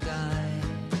the sky.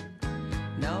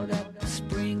 Now that the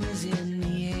spring is in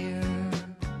the air,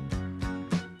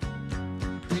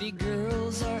 pretty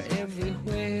girls are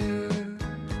everywhere.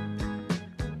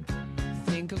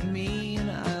 Think of me and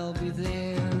I'll be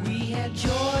there. We had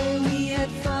joy, we had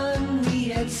fun, we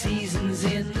had seasons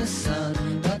in the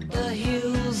sun, but the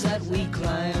hills that we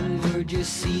climbed were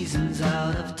just seasons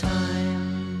out of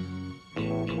time.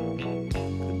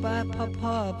 Goodbye,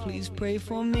 Papa, please pray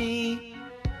for me.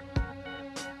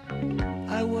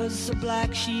 I was the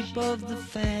black sheep of the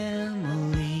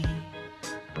family.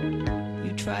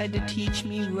 You tried to teach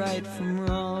me right from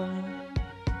wrong.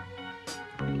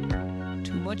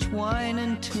 Too much wine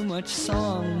and too much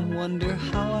song. Wonder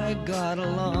how I got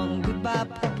along. Goodbye,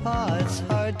 Papa, it's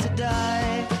hard to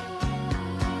die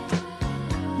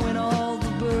when all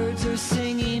the birds are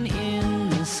singing in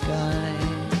the sky.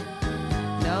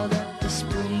 Now that the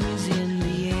spring is in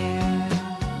the air,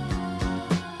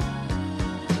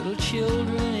 little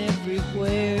children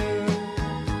everywhere.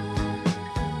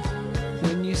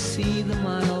 When you see them,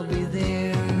 I'll be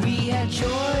there. We had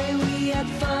joy, we had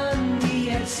fun, we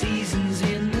had seasons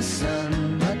in the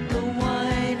sun, but the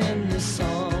wine and the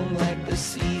song, like the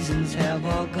seasons, have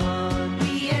all gone.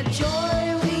 We had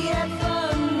joy, we had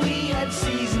fun, we had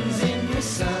seasons in the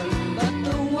sun, but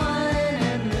the wine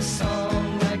and the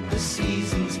song, like the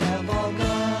seasons, have all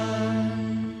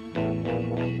gone.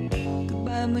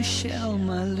 Goodbye, Michelle,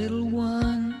 my little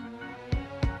one.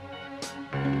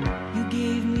 You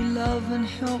gave me love and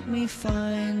helped me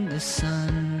find the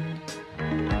sun.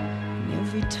 And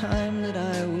every time that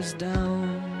I was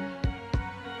down,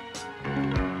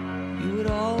 you would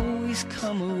always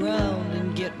come around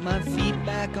and get my feet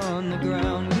back on the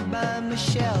ground. Goodbye,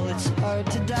 Michelle, it's hard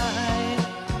to die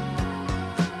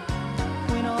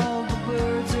when all the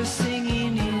birds are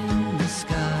singing in the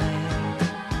sky.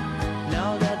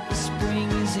 Now that the spring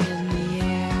is in the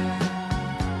air,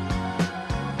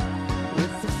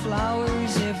 with the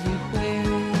flowers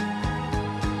everywhere,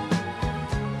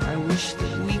 I wish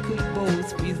that we could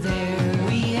both be there.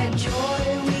 We had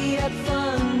joy, we had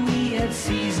fun, we had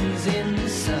seasons in the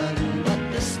sun, but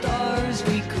the stars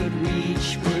we could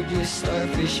reach were just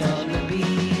starfish on the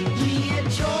beach. We had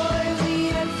joy, we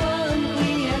had fun,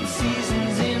 we had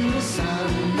seasons in the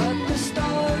sun, but the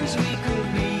stars we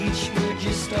could reach were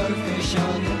just starfish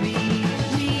on the beach.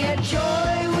 We had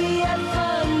joy, we had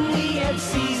fun, we had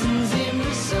seasons in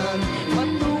the sun, but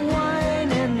the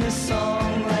wine and the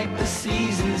song, like the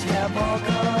seasons, have all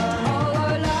gone. All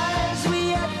our lives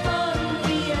we had fun,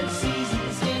 we had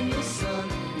seasons in the sun,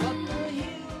 but the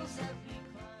hills that we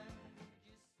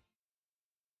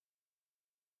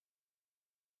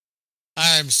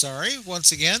I'm sorry,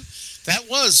 once again. That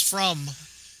was from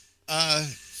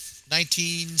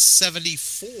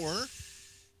 1974.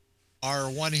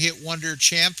 Our one-hit wonder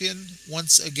champion,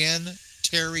 once again,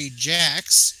 Terry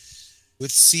Jacks,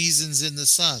 with Seasons in the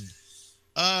Sun.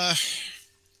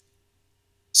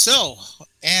 So,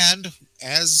 and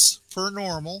as per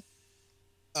normal,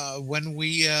 when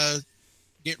we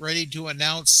get ready to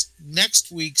announce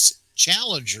next week's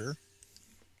challenger,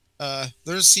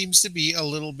 there seems to be a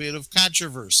little bit of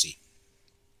controversy.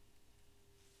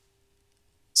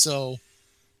 So,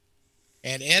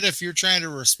 and Ed, if you're trying to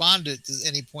respond at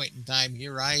any point in time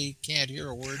here, I can't hear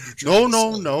a word you're trying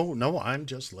to say. No. I'm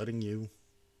just letting you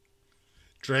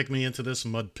drag me into this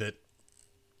mud pit.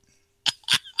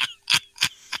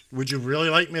 Would you really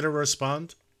like me to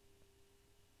respond?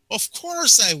 Of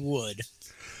course I would.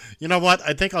 You know what?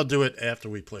 I think I'll do it after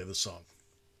we play the song.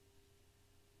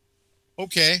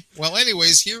 Okay. Well,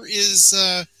 anyways, here is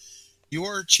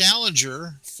your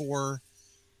challenger for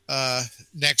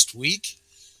next week.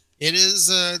 It is,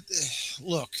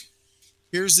 look,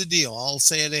 here's the deal. I'll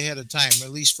say it ahead of time, at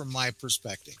least from my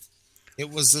perspective. It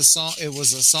was a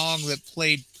song that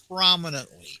played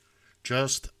prominently.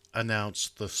 Just announce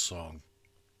the song.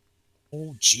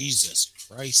 Oh, Jesus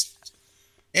Christ.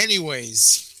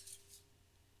 Anyways,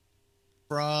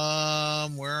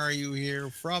 from, where are you here?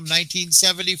 From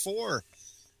 1974.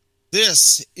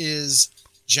 This is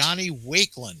Johnny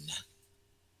Wakelin.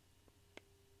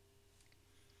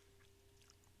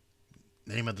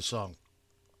 Name of the song.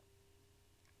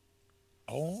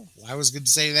 Oh, I was going to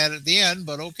say that at the end,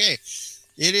 but okay.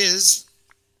 It is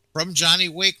from Johnny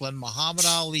Wakelin, Muhammad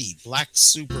Ali, Black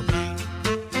Superman.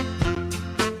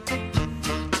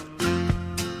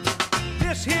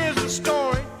 This here's the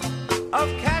story of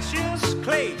Cassius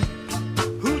Clay,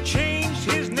 who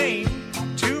changed his name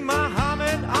to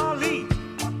Muhammad Ali.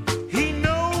 He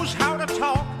knows how to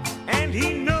talk and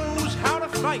he knows how to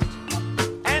fight,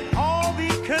 and all the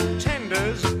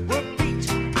contenders were beat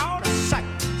out of sight.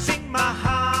 Sing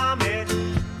Muhammad,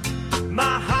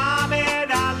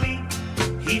 Muhammad Ali.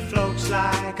 He floats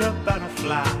like a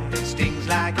butterfly and stings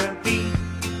like a bee.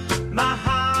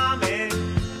 Muhammad,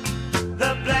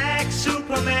 the black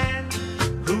Superman,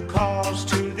 who calls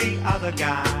to the other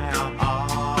guy, I'm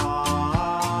Ali.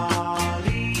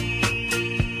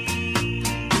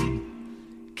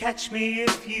 Catch me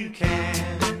if you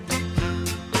can.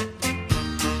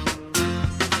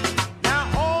 Now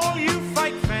all you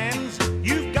fight fans,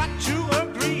 you've got to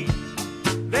agree,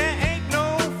 there ain't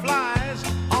no flies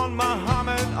on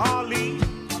Muhammad Ali.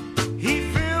 He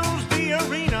fills the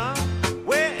arena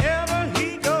wherever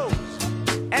he goes,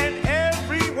 and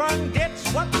everyone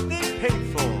gets what they pay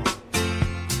for.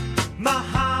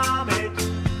 Muhammad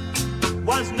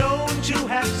was known to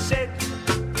have said,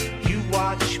 you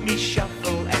watch me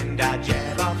shuffle and I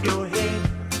jab off your head.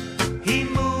 He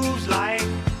moves like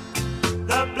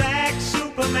the black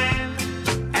Superman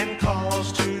and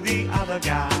calls to the other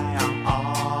guy, I'm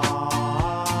Ali.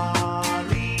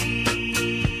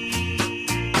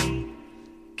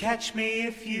 Catch me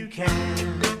if you can.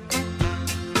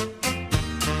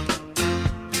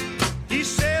 He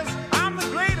says, I'm the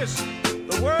greatest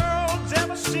the world's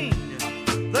ever seen,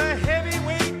 the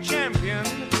heavyweight champion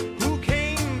who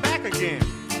came back again.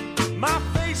 My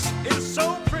face is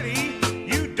so pretty,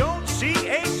 you don't see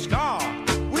a scar,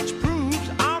 which proves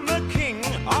I'm the king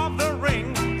of the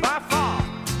ring by far.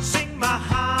 Sing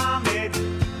Muhammad,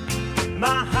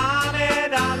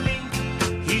 Muhammad Ali.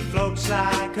 He floats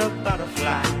like a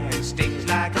butterfly and stings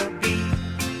like a bee.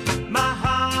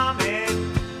 Muhammad,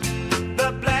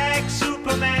 the black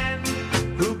Superman,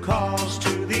 who calls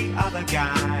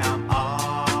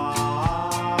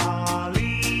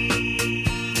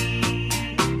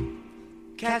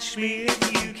Catch me if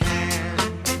you can.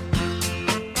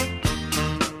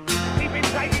 Keep it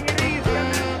taking it easy,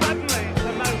 and then suddenly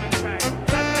the moment came.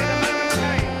 Suddenly the moment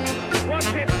came. Watch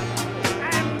it.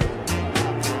 And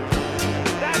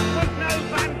that was no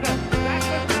banter. That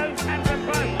was no phantom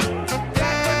punch.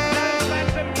 That was no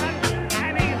phantom punch.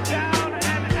 And he's down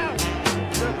and out.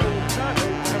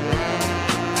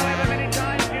 However many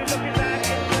times you look at that,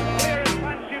 it's the clearest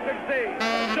punch you can see.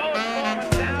 George Foreman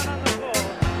down on the floor.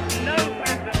 No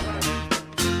phantom punch.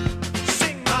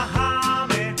 Sing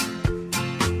Muhammad,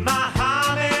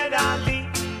 Muhammad Ali.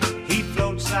 He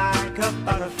floats like a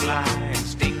butterfly and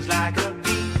stings like a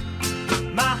bee.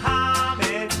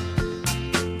 Muhammad,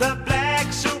 the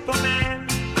black Superman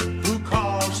who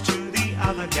calls to the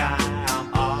other guy,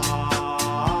 I'm Ali.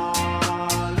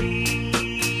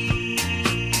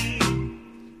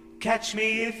 Catch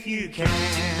me if you can.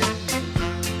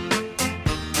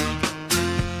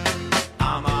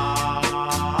 I'm Ali.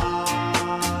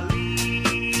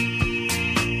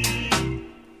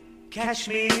 Catch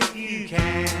me if you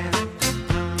can.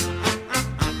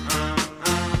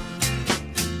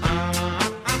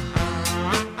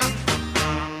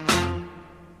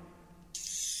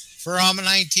 From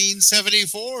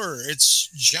 1974, it's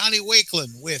Johnny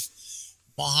Wakelin with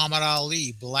Muhammad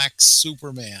Ali, Black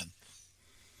Superman.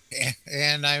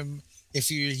 And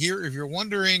if you're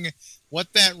wondering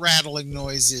what that rattling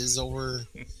noise is over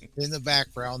in the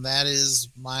background, that is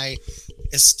my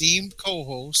esteemed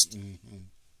co-host,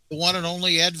 the one and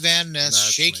only Ed Van Ness,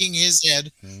 That's shaking me. his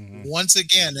head once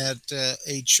again at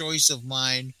a choice of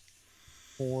mine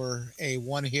for a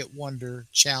one-hit wonder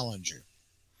challenger.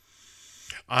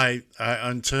 I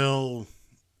until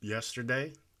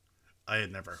yesterday, I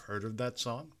had never heard of that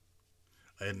song.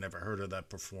 I had never heard of that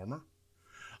performer.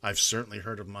 I've certainly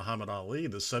heard of Muhammad Ali.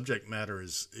 The subject matter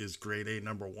is grade A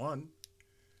 #1.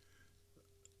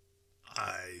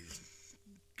 I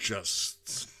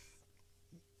just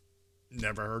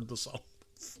never heard the song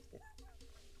before.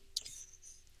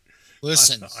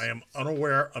 Listen, I am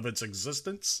unaware of its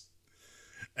existence,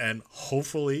 and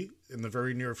hopefully in the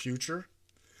very near future,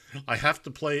 I have to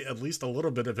play at least a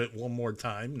little bit of it one more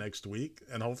time next week,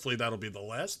 and hopefully that'll be the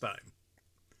last time.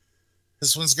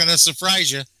 This one's going to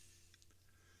surprise you.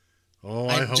 Oh,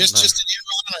 I hope not. Just in your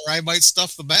honor, I might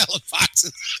stuff the ballot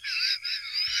boxes.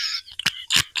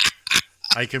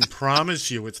 I can promise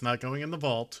you it's not going in the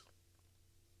vault.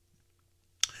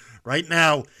 Right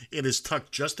now, it is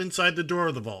tucked just inside the door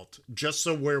of the vault, just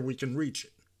so where we can reach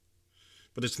it.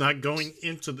 But it's not going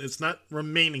into, it's not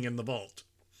remaining in the vault.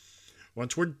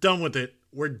 Once we're done with it,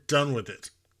 we're done with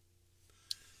it.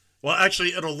 Well, actually,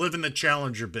 it'll live in the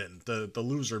challenger bin, the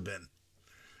loser bin.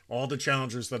 All the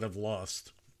challengers that have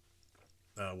lost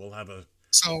will have a...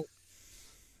 So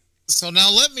now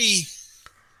let me...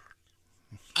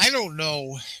 I don't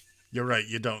know... You're right,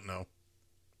 you don't know.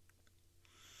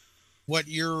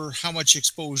 How much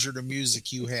exposure to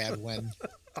music you had when...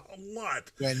 A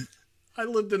lot. When... I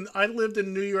lived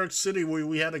in New York City where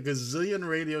we had a gazillion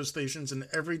radio stations and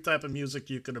every type of music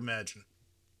you could imagine.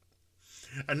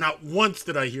 And not once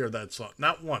did I hear that song.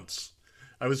 Not once.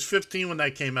 I was 15 when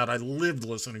that came out. I lived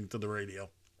listening to the radio.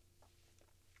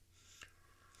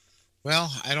 Well,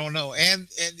 I don't know. And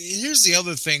here's the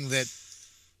other thing that,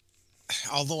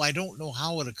 although I don't know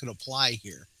how it could apply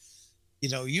here. You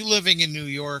know, you living in New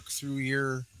York through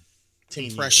your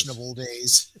impressionable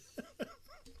days.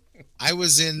 I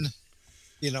was in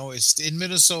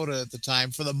Minnesota at the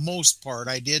time for the most part.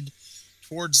 I did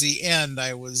towards the end.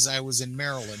 I was in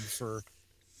Maryland for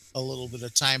a little bit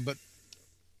of time, but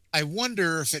I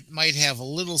wonder if it might have a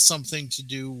little something to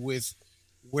do with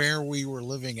where we were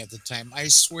living at the time. I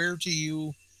swear to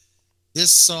you,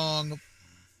 this song,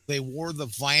 they wore the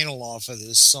vinyl off of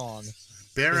this song.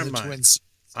 Bear in mind,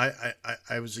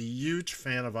 I was a huge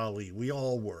fan of Ali. We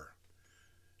all were.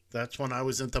 That's when I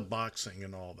was into boxing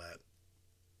and all that.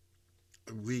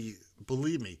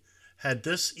 Believe me, had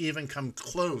this even come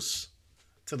close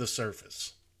to the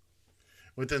surface,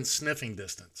 within sniffing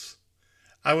distance,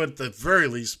 I would at the very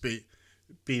least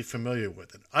be familiar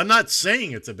with it. I'm not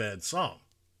saying it's a bad song.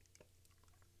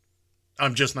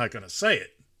 I'm just not going to say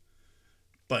it.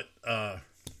 But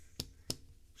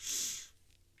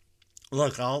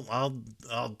look,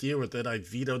 I'll deal with it. I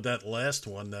vetoed that last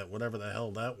one, that whatever the hell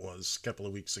that was, a couple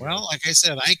of weeks ago. Well, like I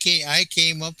said, I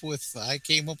came up with I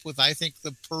think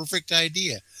the perfect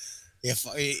idea.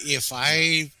 If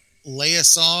I lay a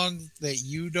song that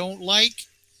you don't like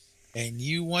and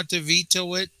you want to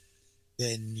veto it,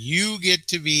 then you get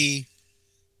to be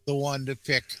the one to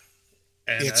pick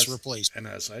its replacement.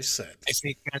 And as I said, I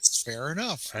think that's fair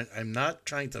enough. I'm not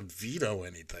trying to veto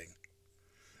anything.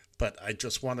 But I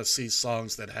just want to see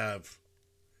songs that have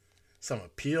some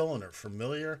appeal and are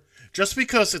familiar. Just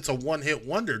because it's a one-hit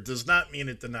wonder does not mean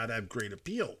it did not have great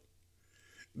appeal.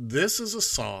 This is a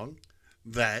song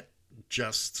that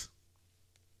just,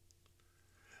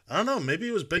 I don't know, maybe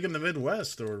it was big in the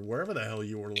Midwest or wherever the hell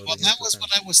you were living. Well, that was what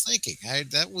I was thinking.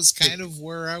 That was kind of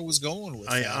where I was going with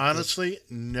I that. honestly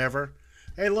never.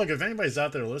 Hey, look, if anybody's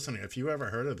out there listening, if you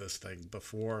ever heard of this thing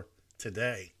before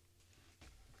today,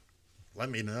 let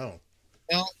me know.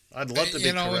 Well, I'd love to be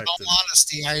in corrected. all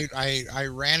honesty, I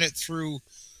ran it through.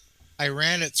 I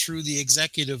ran it through the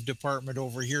executive department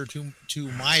over here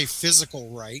to my physical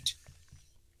right.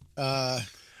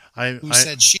 Who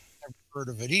said she never heard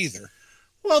of it either.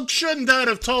 Well, shouldn't that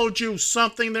have told you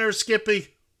something there, Skippy?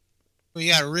 Well,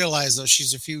 you got to realize, though,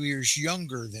 she's a few years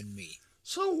younger than me.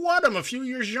 So what? I'm a few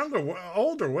years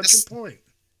older. What's your point?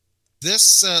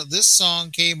 This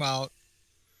song came out,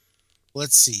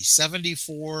 let's see,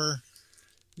 74.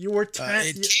 You were 10.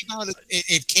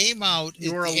 It came out.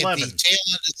 You were at 11. the tail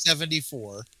end of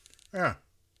 74. Yeah.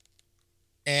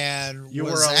 And You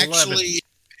was were 11. actually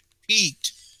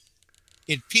peaked.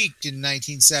 It peaked in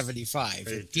 1975.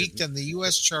 It peaked on the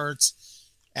U.S. charts,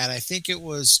 and I think it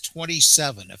was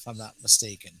 27, if I'm not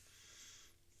mistaken.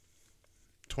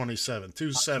 27.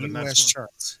 27. US That's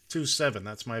charts. 27.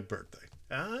 That's my birthday.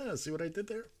 Ah, see what I did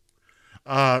there?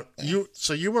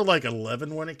 So you were like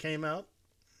 11 when it came out?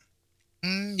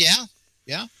 Yeah.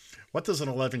 What does an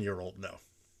 11-year-old know?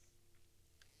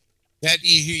 That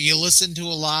you listen to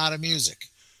a lot of music.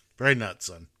 Very nuts,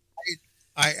 son.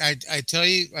 I tell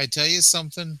you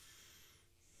something.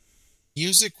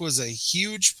 Music was a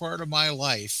huge part of my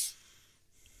life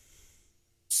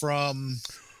from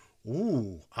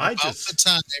I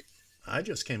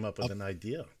just came up with an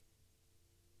idea.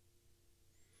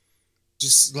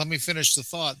 Just let me finish the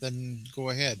thought, then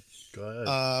go ahead. Go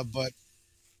ahead. But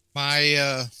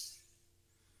my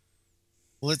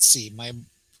let's see, my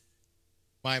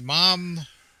mom,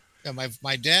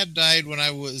 my dad died when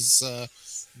I was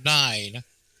 9.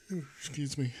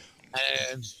 Excuse me.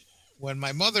 And when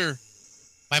my mother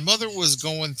was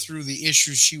going through the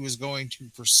issues she was going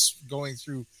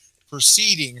through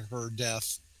preceding her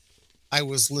death, I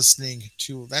was listening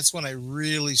to. That's when I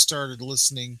really started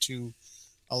listening to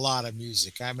a lot of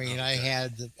music. I mean,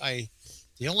 okay.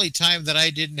 The only time that I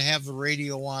didn't have the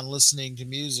radio on listening to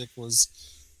music was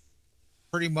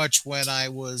pretty much when I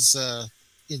was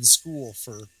in school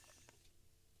for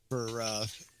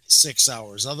 6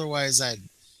 hours. Otherwise, I'd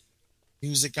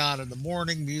music on in the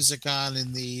morning, music on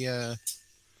in the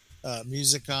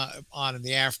music on in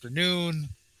the afternoon.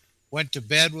 Went to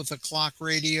bed with a clock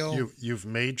radio. You've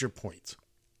made your point.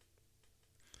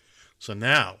 So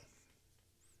now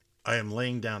I am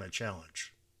laying down a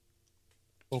challenge.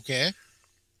 Okay.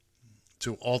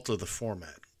 To alter the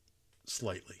format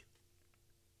slightly.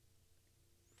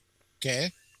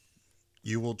 Okay.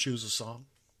 You will choose a song,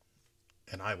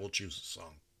 and I will choose a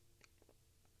song.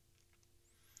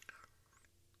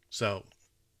 So,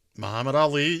 Muhammad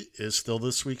Ali is still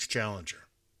this week's challenger.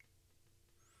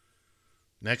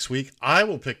 Next week, I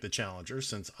will pick the challenger,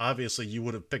 since obviously you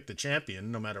would have picked the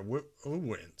champion no matter who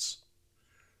wins.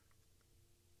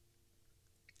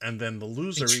 And then the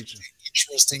loser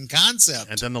interesting concept.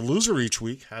 And then the loser each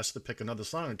week has to pick another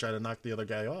song and try to knock the other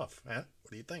guy off. What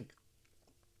do you think?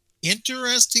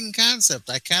 Interesting concept.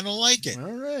 I kind of like it.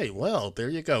 All right. Well, there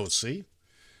you go. See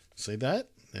that?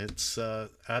 It's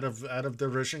out of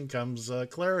derision comes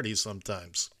clarity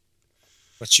sometimes.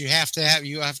 But you have to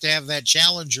have that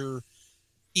challenger.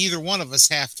 Either one of us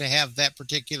have to have that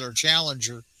particular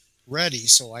challenger ready,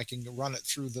 so I can run it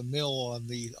through the mill on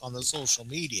the social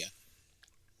media.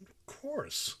 Of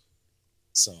course.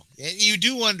 So you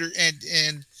do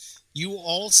and you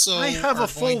also. I have a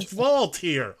full vault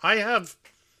here. I have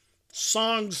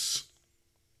songs,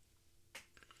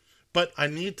 but I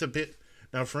need to be.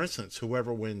 Now, for instance,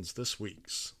 whoever wins this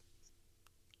week's,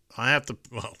 I have to,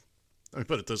 well, let me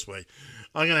put it this way.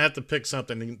 I'm going to have to pick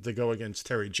something to go against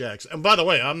Terry Jacks. And by the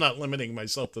way, I'm not limiting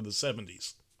myself to the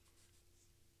 70s.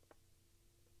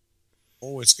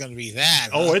 Oh, it's going to be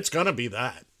that. Oh, huh? It's going to be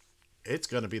that. It's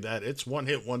going to be that. It's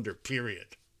one-hit wonder,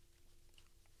 period.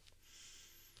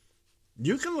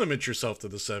 You can limit yourself to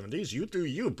the 70s. You do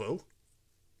you, boo.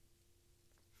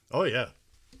 Oh, yeah.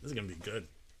 This is going to be good.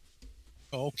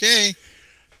 Okay.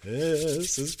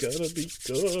 This is going to be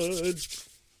good.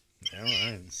 All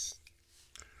right.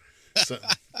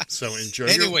 So enjoy.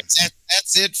 Anyways,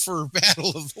 that's it for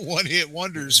Battle of the One-Hit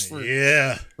Wonders.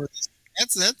 Yeah.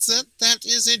 That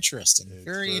is interesting.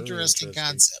 Very interesting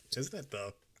concept. Isn't it,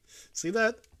 though? See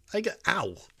that?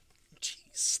 Ow.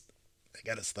 Jeez. I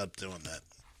got to stop doing that.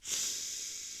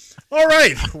 All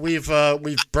right, we've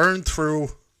burned through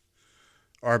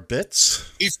our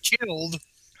bits.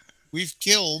 We've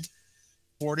killed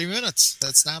 40 minutes.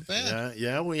 That's not bad.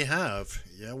 Yeah, we have.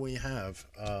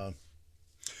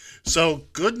 So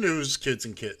good news, kids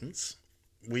and kittens.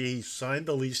 We signed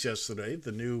the lease yesterday.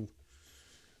 The new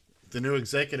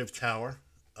executive tower.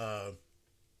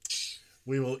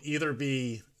 We will either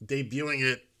be debuting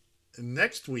it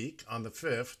next week on the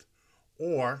 5th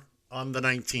or on the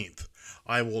 19th.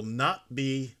 I will not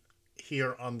be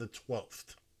here on the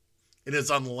 12th. It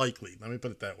is unlikely. Let me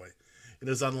put it that way. It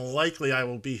is unlikely I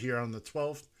will be here on the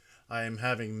 12th. I am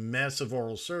having massive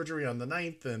oral surgery on the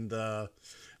 9th, and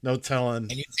no telling.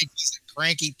 And you think he's a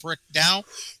cranky prick now?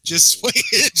 Just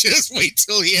wait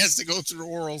till he has to go through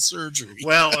oral surgery.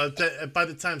 Well, by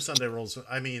the time Sunday rolls,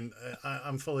 I mean,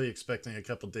 I'm fully expecting a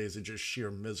couple days of just sheer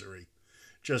misery,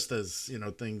 just as,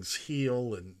 things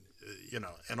heal and,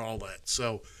 and all that.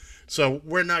 So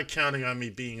we're not counting on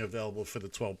me being available for the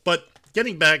 12th. But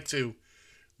getting back to,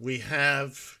 we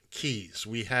have keys.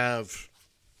 We have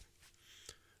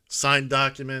signed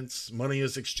documents. Money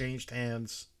is exchanged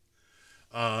hands.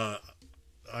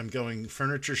 I'm going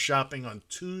furniture shopping on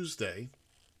Tuesday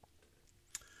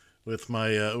with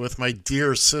my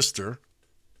dear sister,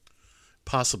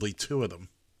 possibly two of them.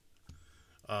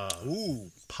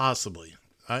 Possibly.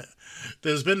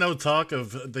 There's been no talk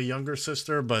of the younger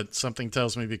sister, but something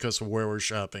tells me because of where we're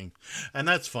shopping, and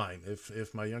that's fine.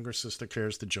 If my younger sister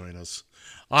cares to join us,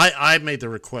 I made the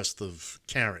request of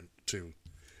Karen to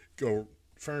go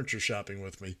furniture shopping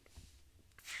with me.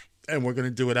 And we're going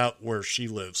to do it out where she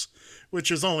lives, which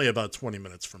is only about 20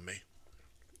 minutes from me.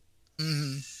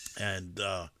 Mm-hmm. And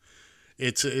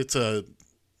it's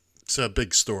a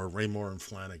big store, Raymore and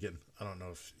Flanagan. I don't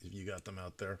know if you got them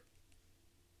out there.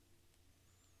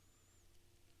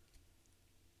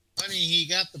 Honey, he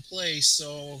got the place,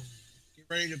 so get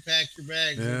ready to pack your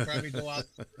bags. We'll probably go out.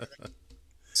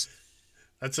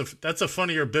 That's a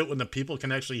funnier bit when the people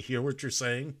can actually hear what you're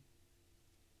saying.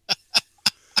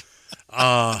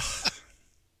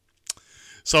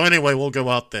 So anyway, we'll go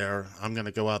out there. I'm going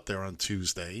to go out there on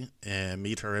Tuesday and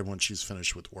meet her when she's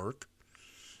finished with work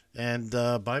and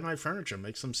buy my furniture,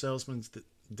 make some salesman's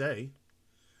day,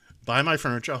 buy my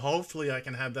furniture. Hopefully I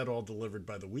can have that all delivered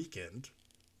by the weekend.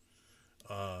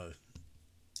 Are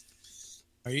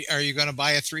you going to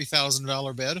buy a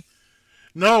 $3,000 bed?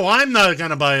 No, I'm not going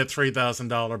to buy a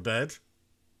 $3,000 bed.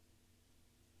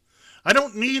 I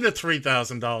don't need a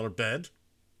 $3,000 bed.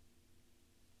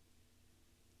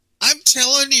 I'm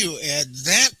telling you, Ed,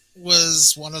 that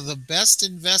was one of the best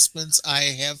investments I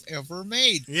have ever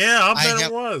made. Yeah, I bet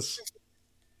it was.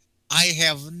 I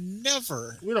have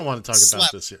never. We don't want to talk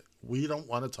about this here. We don't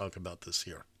want to talk about this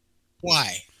here.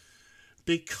 Why?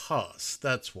 Because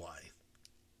that's why.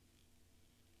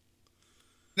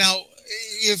 Now,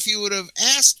 if you would have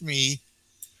asked me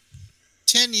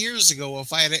 10 years ago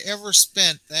if I had ever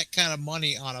spent that kind of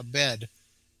money on a bed,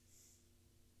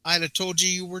 I'd have told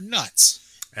you were nuts.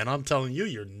 And I'm telling you,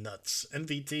 you're nuts.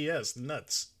 NVTS,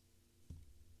 nuts.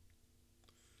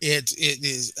 It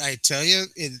is, I tell you,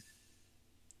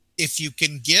 if you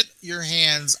can get your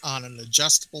hands on an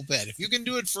adjustable bed, if you can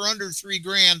do it for under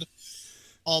 $3,000,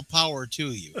 all power to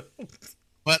you.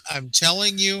 But I'm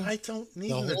telling you, I don't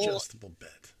need an adjustable bed.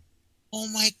 Oh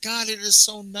my God, it is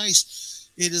so nice.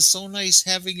 It is so nice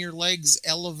having your legs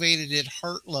elevated at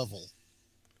heart level.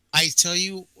 I tell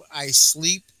you, I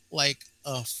sleep like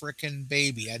a frickin'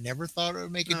 baby. I never thought it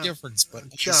would make a difference, but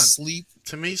John, sleep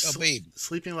to me, a baby.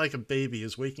 Sleeping like a baby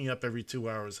is waking up every 2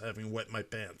 hours having wet my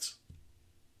pants.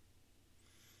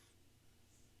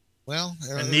 Well,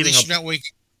 and at needing least you're not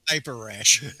waking up with a diaper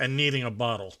rash. And needing a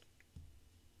bottle.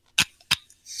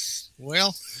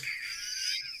 Well,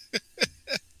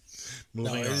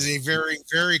 no, it is a very,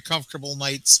 very comfortable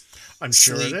night's I'm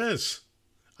sure sleep. it is.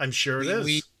 I'm sure it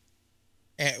is.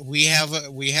 We have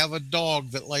a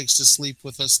dog that likes to sleep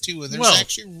with us too, and there's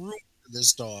actually room for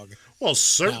this dog. Well,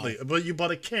 certainly. Now, but you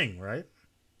bought a king, right?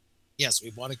 Yes,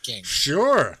 we bought a king.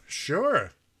 Sure.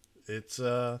 It's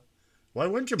why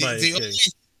wouldn't you buy a king?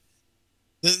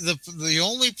 The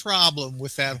only problem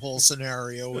with that whole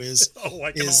scenario is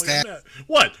what could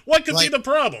be the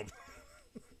problem?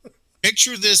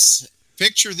 Picture this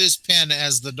pen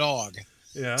as the dog.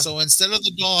 Yeah. So instead of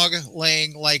the dog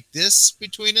laying like this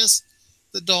between us,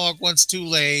 the dog wants to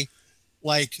lay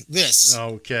like this.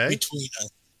 Okay. Between us,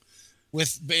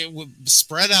 with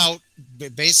spread out,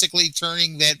 basically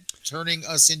turning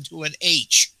us into an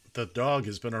H. The dog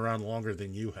has been around longer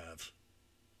than you have.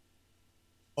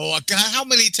 Oh God! How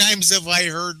many times have I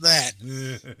heard that?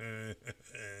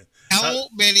 How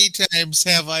many times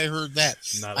have I heard that?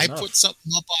 Not I enough. put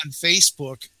something up on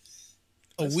Facebook,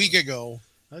 a week ago.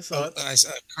 I saw it.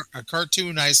 A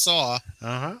cartoon I saw.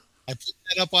 Uh-huh. I put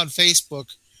that up on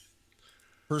Facebook.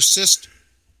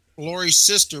 Lori's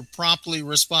sister promptly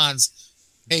responds,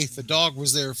 "Hey, the dog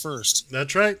was there first."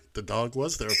 That's right. The dog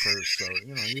was there first. So,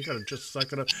 you got to just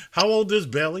suck it up. How old is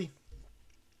Bailey?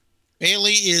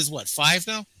 Bailey is, 5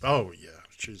 now? Oh, yeah.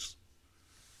 She's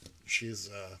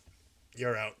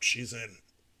you're out. She's in.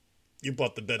 You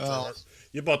bought the bed for her.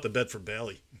 You bought the bed for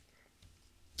Bailey.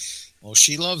 Well,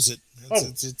 she loves it.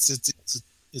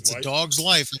 It's a dog's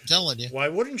life, I'm telling you. Why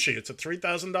wouldn't she? It's a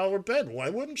 $3,000 bed. Why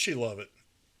wouldn't she love it?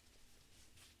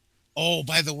 Oh,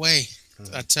 by the way,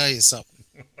 I'll tell you something.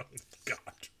 God.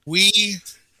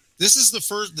 This is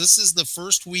the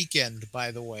first weekend,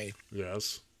 by the way.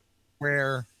 Yes.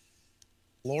 Where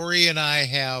Lori and I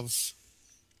have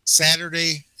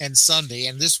Saturday and Sunday,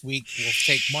 and this week we'll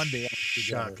take Monday off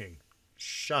together.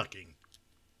 Shocking.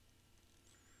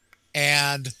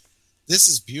 And this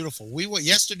is beautiful.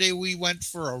 Yesterday we went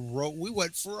for a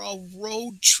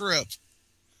road trip.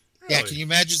 Really? Yeah, can you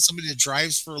imagine somebody that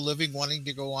drives for a living wanting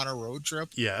to go on a road trip?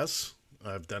 Yes,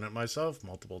 I've done it myself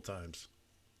multiple times.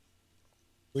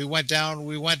 We went down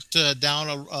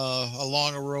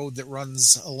along a road that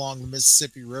runs along the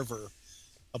Mississippi River,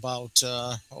 about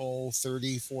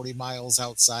 30, 40 miles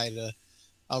outside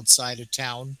of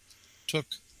town. Took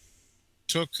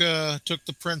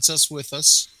the princess with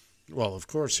us. Well, of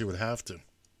course you would have to.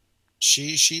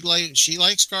 She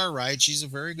likes car rides. She's a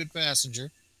very good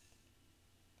passenger.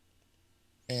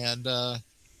 And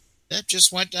that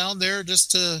just went down there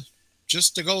just to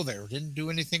go there. Didn't do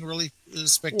anything really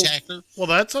spectacular. Well,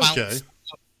 that's okay.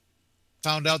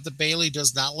 Found out that Bailey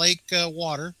does not like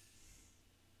water.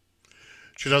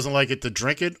 She doesn't like it to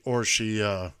drink it, or she...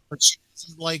 But she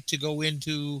doesn't like to go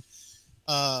into...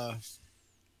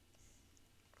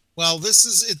 Well,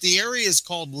 the area is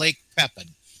called Lake Pepin.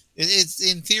 It's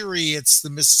in theory, it's the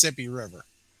Mississippi River.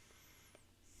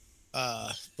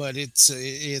 But it's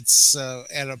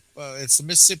the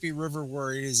Mississippi River,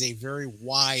 where it is a very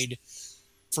wide,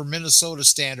 for Minnesota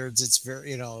standards, it's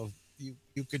very,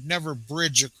 you could never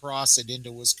bridge across it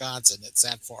into Wisconsin. It's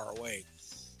that far away.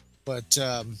 But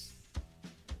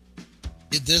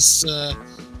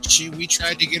we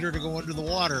tried to get her to go into the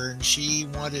water, and she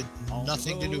wanted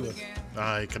nothing to do with it.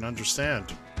 I can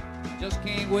understand. Just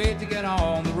can't wait to get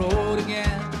on the road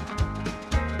again.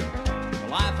 The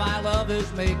life I love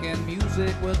is making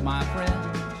music with my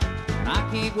friends, and I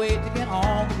can't wait to get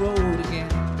on the road again.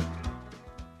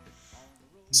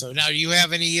 So now, do you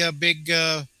have any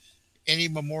any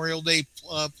Memorial Day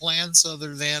plans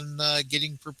other than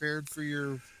getting prepared for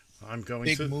your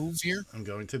move here? I'm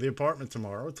going to the apartment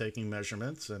tomorrow, taking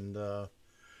measurements, and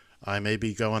I may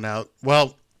be going out.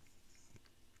 Well,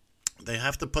 they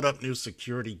have to put up new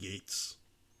security gates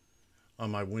on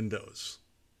my windows.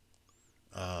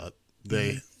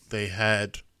 They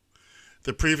had,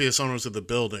 the previous owners of the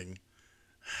building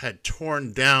had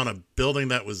torn down a building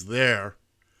that was there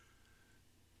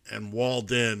and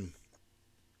walled in,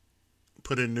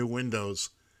 put in new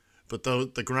windows, but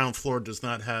the ground floor does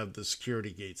not have the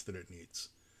security gates that it needs.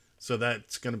 So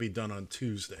that's going to be done on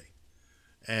Tuesday.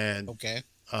 And okay.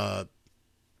 I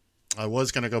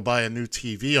was going to go buy a new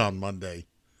TV on Monday,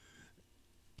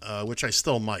 which I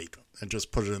still might, and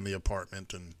just put it in the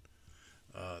apartment. And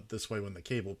this way, when the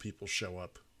cable people show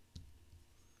up,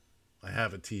 I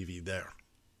have a TV there.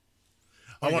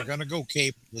 You're going to go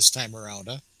cable this time around,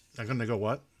 huh? I'm going to go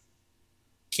what?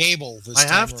 Cable this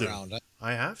time around. Huh?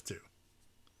 I have to.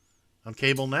 I'm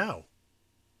cable now.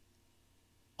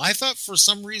 I thought for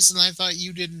some reason,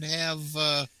 you didn't have...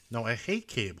 No, I hate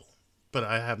cable, but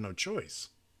I have no choice.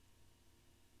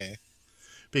 Okay.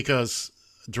 Because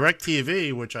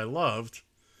DirecTV, which I loved,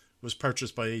 was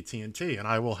purchased by AT&T, and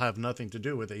I will have nothing to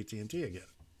do with AT&T again. Okay.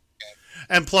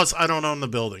 And plus, I don't own the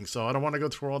building, so I don't want to go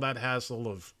through all that hassle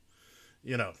of,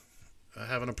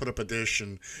 having to put up a dish.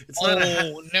 And it's not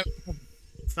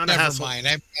never mind.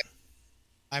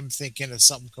 I'm thinking of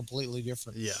something completely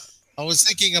different. Yeah. I was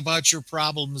thinking about your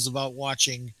problems about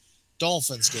watching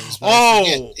Dolphins games.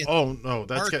 No,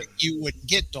 that's good. You wouldn't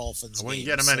get Dolphins games. We can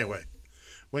get them anyway.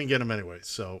 We can get them anyway.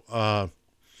 So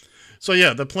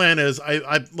yeah, the plan is,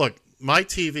 I look, my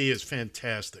TV is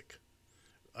fantastic.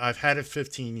 I've had it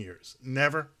 15 years.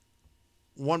 Never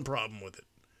one problem with it.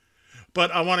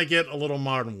 But I want to get a little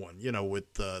modern one,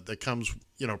 with that comes,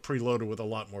 preloaded with a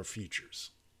lot more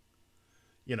features.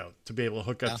 To be able to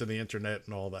hook up to the internet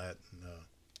and all that.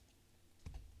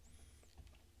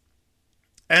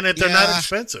 And they're not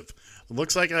expensive. It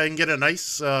looks like I can get a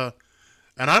nice, and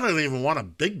I don't even want a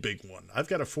big one. I've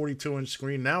got a 42-inch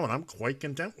screen now, and I'm quite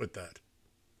content with that.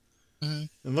 Mhm.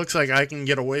 It looks like I can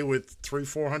get away with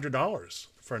 $300-400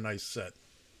 for a nice set.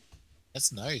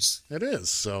 That's nice. It is.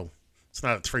 So it's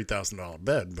not a $3,000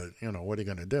 bed, but what are you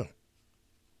going to do?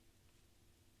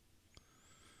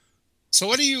 So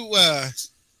what do you?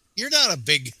 You're not a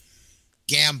big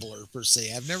gambler per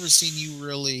se. I've never seen you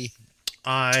really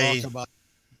talk about.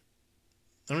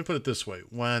 Let me put it this way: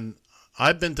 when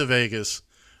I've been to Vegas,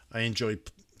 I enjoy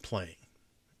playing.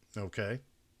 Okay,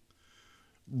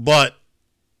 but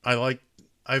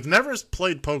I've never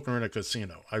played poker in a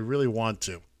casino. I really want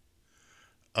to.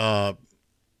 I've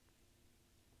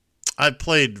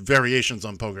played variations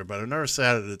on poker, but I've never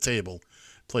sat at a table,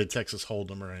 played Texas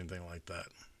Hold'em or anything like that.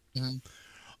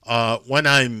 Mm-hmm. When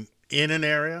I'm in an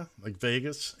area like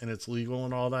Vegas and it's legal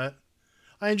and all that,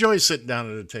 I enjoy sitting down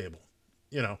at a table,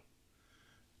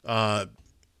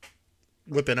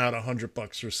 whipping out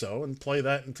 $100 or so and play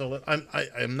that until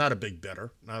I'm not a big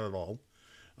bettor, not at all.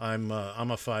 I'm a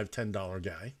 $5-10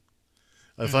 guy.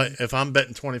 If I'm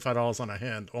betting $25 on a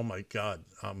hand, oh my God,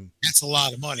 that's a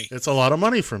lot of money. It's a lot of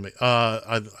money for me.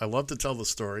 I love to tell the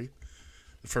story.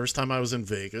 The first time I was in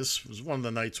Vegas was one of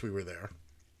the nights we were there.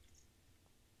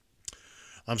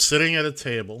 I'm sitting at a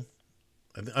table.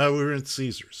 We were in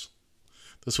Caesars.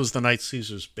 This was the night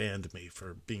Caesars banned me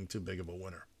for being too big of a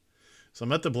winner. So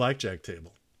I'm at the blackjack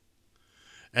table.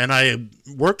 And I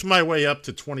worked my way up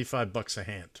to $25 a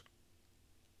hand.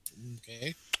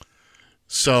 Okay.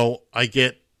 So I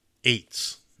get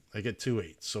 8s. I get 2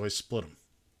 8s. So I split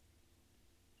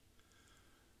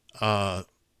them.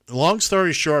 Long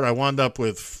story short, I wound up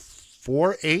with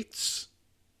 4 8s,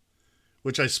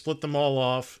 which I split them all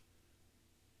off.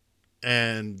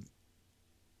 And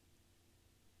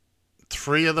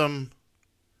 3 of them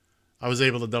I was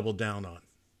able to double down on.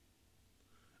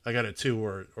 I got a 2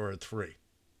 or a 3.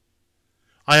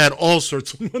 I had all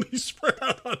sorts of money spread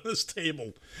out on this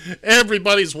table.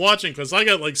 Everybody's watching because I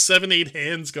got like 7, 8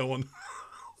 hands going.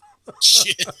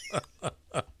 Shit.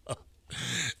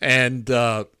 And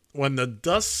when the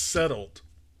dust settled,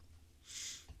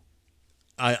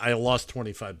 I lost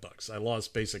 $25. I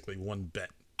lost basically one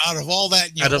bet. Out of all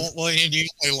that, you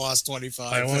only lost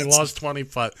 25. I only lost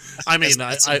 25. I mean,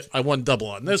 I won double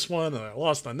on this one, and I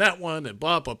lost on that one, and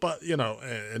blah blah blah.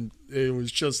 And it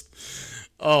was just,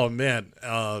 oh man.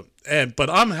 But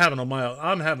I'm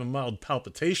having mild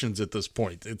palpitations at this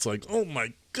point. It's like, oh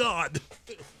my God,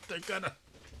 they're gonna.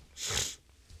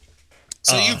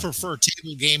 So you prefer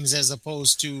table games as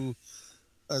opposed to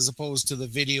the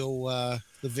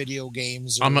video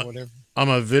games or whatever? I'm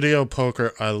a video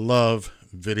poker. I love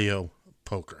video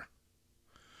poker.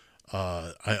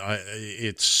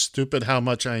 It's stupid how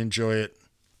much I enjoy it.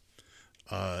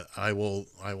 I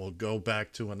will go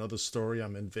back to another story.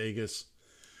 I'm in Vegas.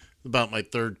 About my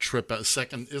third trip out.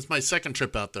 It's my second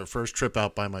trip out there. First trip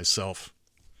out by myself.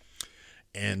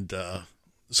 And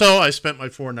so I spent my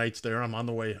 4 nights there. I'm on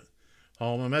the way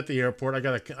home. I'm at the airport.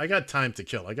 I got time to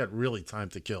kill. I got really time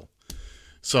to kill.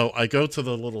 So I go to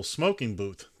the little smoking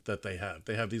booth that they have.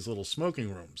 They have these little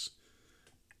smoking rooms.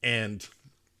 And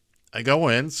I go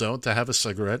in, to have a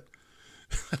cigarette.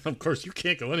 Of course, you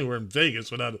can't go anywhere in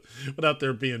Vegas without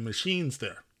there being machines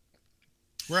there.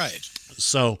 Right.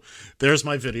 So there's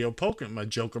my video poker, my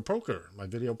Joker poker, my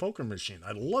video poker machine.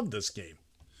 I love this game.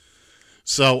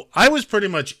 So I was pretty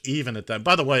much even at that.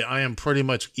 By the way, I am pretty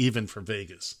much even for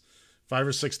Vegas. 5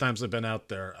 or 6 times I've been out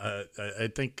there. I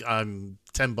think I'm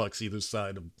 $10 either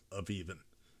side of even.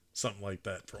 Something like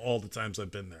that for all the times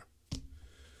I've been there.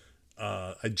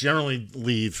 I generally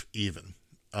leave even.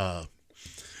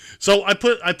 So I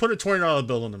put a $20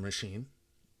 bill in the machine.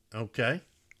 Okay.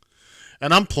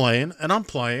 And I'm playing, and I'm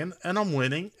playing, and I'm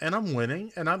winning, and I'm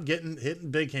winning, and I'm hitting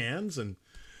big hands. And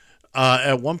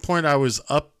at one point I was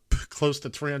up close to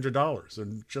 $300, or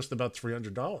just about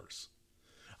 $300.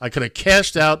 I could have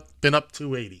cashed out, been up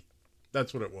 $280.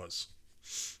 That's what it was.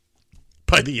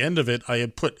 By the end of it, I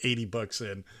had put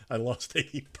 $80 in. I lost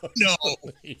 $80. No.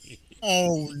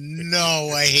 Oh, no.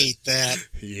 I hate that.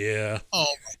 Yeah.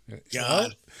 Oh, my God.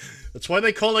 Well, that's why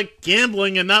they call it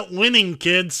gambling and not winning,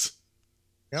 kids.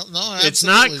 Well, no, it's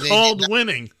not called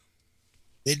winning.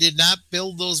 They did not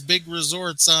build those big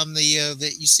resorts on the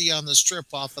that you see on the strip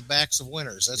off the backs of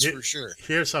winners. That's for sure.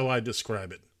 Here's how I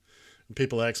describe it. When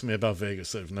people ask me about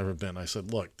Vegas, they've never been. I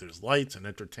said, look, there's lights and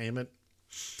entertainment,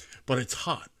 but it's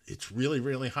hot. It's really,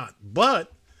 really hot.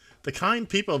 But the kind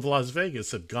people of Las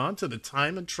Vegas have gone to the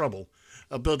time and trouble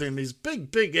of building these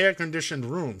big, big air-conditioned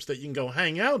rooms that you can go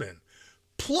hang out in.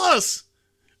 Plus,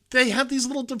 they have these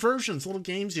little diversions, little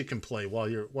games you can play while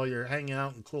you're hanging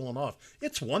out and cooling off.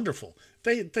 It's wonderful.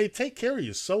 They take care of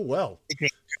you so well.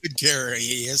 Good care of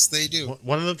you. Yes, they do.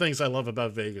 One of the things I love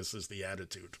about Vegas is the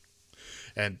attitude.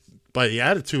 And by the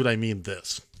attitude, I mean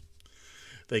this.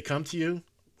 They come to you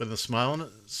with a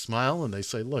smile, and they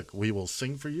say, look, we will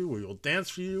sing for you, we will dance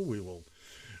for you,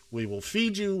 we will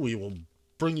feed you, we will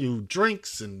bring you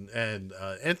drinks and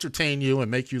entertain you and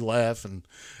make you laugh and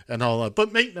all that.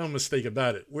 But make no mistake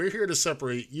about it, we're here to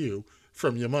separate you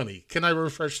from your money. Can I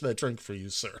refresh that drink for you,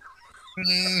 sir?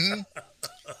 Mm-hmm.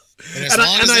 And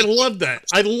I love that.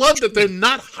 I love that they're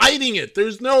not hiding it.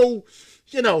 There's no,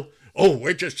 oh,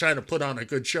 we're just trying to put on a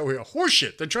good show here.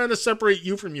 Horseshit. They're trying to separate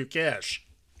you from your cash.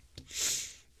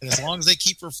 And as long as they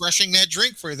keep refreshing that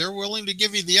drink for you, they're willing to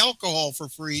give you the alcohol for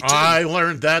free, too. I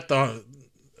learned that the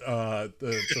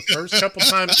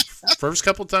first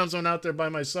couple times I went out there by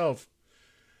myself.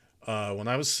 When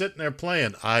I was sitting there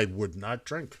playing, I would not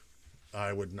drink.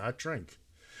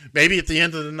 Maybe at the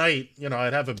end of the night,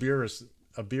 I'd have a beer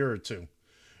or two.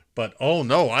 But, oh,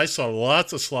 no, I saw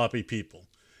lots of sloppy people.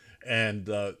 And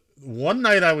one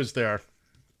night I was there,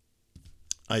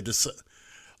 I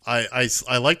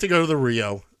like to go to the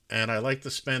Rio, and I like to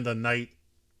spend a day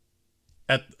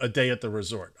at the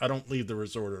resort. I don't leave the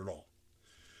resort at all.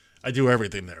 I do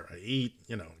everything there. I eat,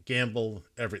 gamble,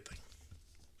 everything.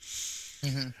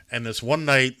 Mm-hmm. And this one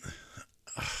night,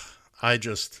 I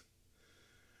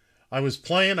was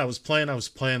playing. I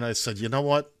said, you know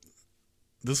what?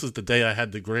 This is the day I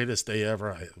had the greatest day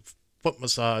ever. I had foot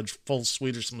massage, full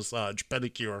Swedish massage,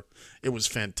 pedicure. It was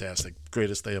fantastic.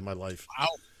 Greatest day of my life. Wow.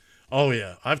 Oh,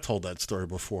 yeah. I've told that story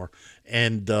before.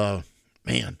 And,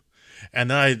 man.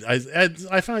 And then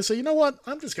I finally said, you know what?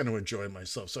 I'm just going to enjoy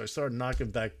myself. So I started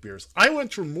knocking back beers. I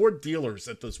went through more dealers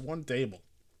at this one table.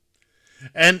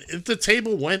 And the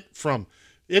table went from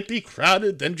it be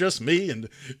crowded than just me. And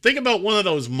think about one of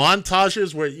those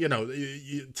montages where,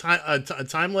 a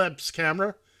time-lapse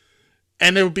camera,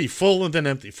 and it would be full and then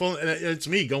empty. Full, and it's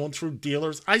me going through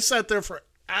dealers. I sat there for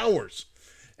hours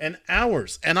and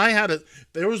hours. And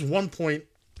there was one point,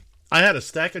 I had a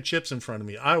stack of chips in front of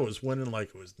me. I was winning like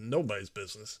it was nobody's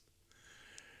business.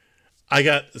 I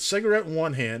got a cigarette in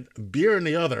one hand, beer in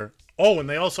the other. Oh, and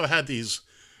they also had these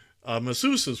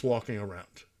masseuses walking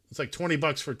around. It's like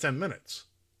 $20 for 10 minutes.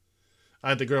 I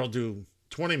had the girl do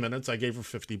 20 minutes. I gave her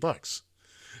 $50.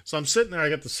 So I'm sitting there. I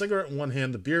got the cigarette in one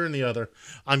hand, the beer in the other.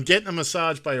 I'm getting a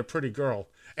massage by a pretty girl,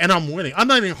 and I'm winning. I'm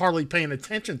not even hardly paying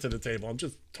attention to the table. I'm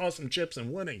just tossing chips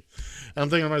and winning. And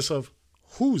I'm thinking to myself,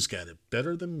 who's got it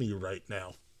better than me right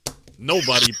now?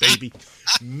 Nobody, baby.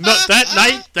 No, that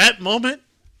night, that moment,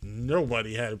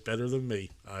 nobody had it better than me.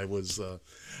 I'm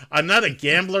not a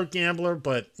gambler,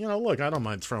 but, look, I don't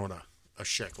mind throwing a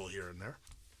shekel here and there.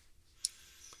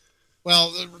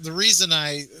 Well, the reason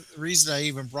I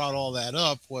even brought all that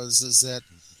up is that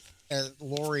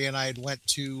Lori and I went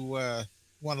to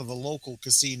one of the local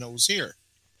casinos here,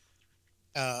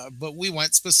 but we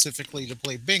went specifically to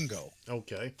play bingo.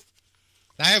 Okay.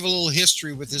 I have a little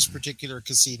history with this particular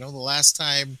casino. The last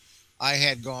time I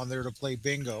had gone there to play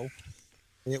bingo,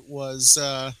 it was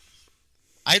I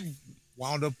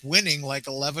wound up winning like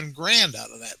 $11,000 out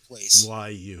of that place. Why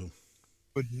you?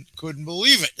 Couldn't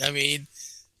believe it. I mean.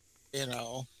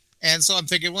 And so I'm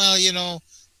thinking, well,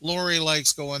 Lori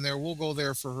likes going there. We'll go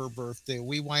there for her birthday.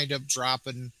 We wind up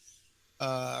dropping,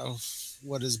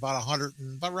 what is about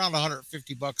around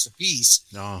 $150 a piece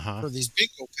for these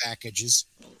bingo packages.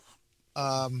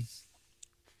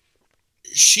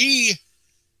 She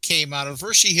came out of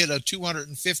first. She hit a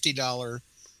 $250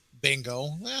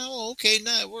 bingo. Well, okay,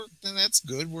 that's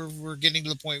good. We're getting to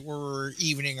the point where we're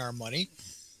evening our money.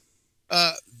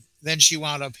 Then she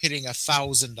wound up hitting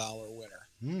 $1,000 winner.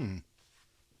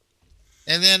 And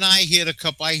then I hit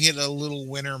a little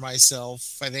winner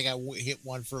myself. I think I hit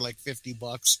one for like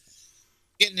 $50.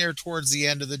 Getting there towards the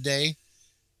end of the day,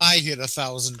 I hit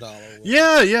 $1,000 winner.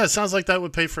 Yeah. Sounds like that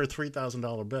would pay for a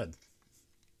 $3,000 bed.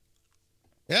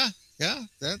 Yeah.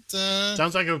 That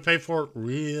sounds like it would pay for it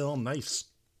real nice.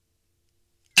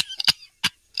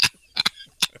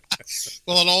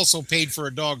 Well, it also paid for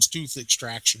a dog's tooth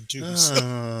extraction, too. So.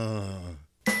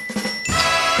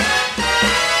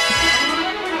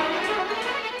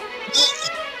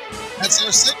 That's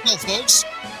our signal, folks.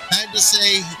 I had to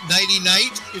say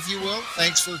nighty-night, if you will.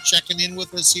 Thanks for checking in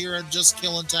with us here at Just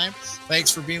Killing Time.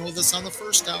 Thanks for being with us on the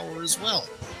first hour as well.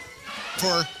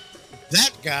 For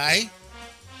that guy,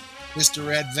 Mr.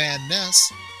 Ed Van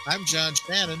Ness, I'm John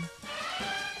Shannon.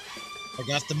 I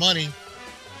got the money.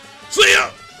 See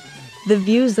ya! The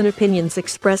views and opinions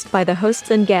expressed by the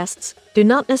hosts and guests do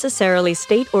not necessarily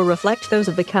state or reflect those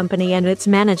of the company and its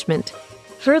management.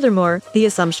 Furthermore, the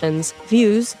assumptions,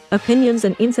 views, opinions,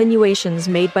 and insinuations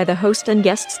made by the host and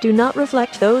guests do not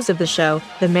reflect those of the show,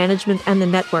 the management, and the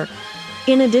network.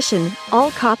 In addition,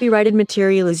 all copyrighted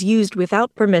material is used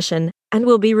without permission and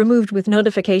will be removed with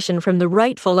notification from the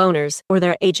rightful owners or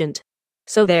their agent.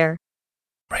 So there.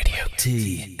 Radio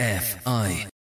TFI.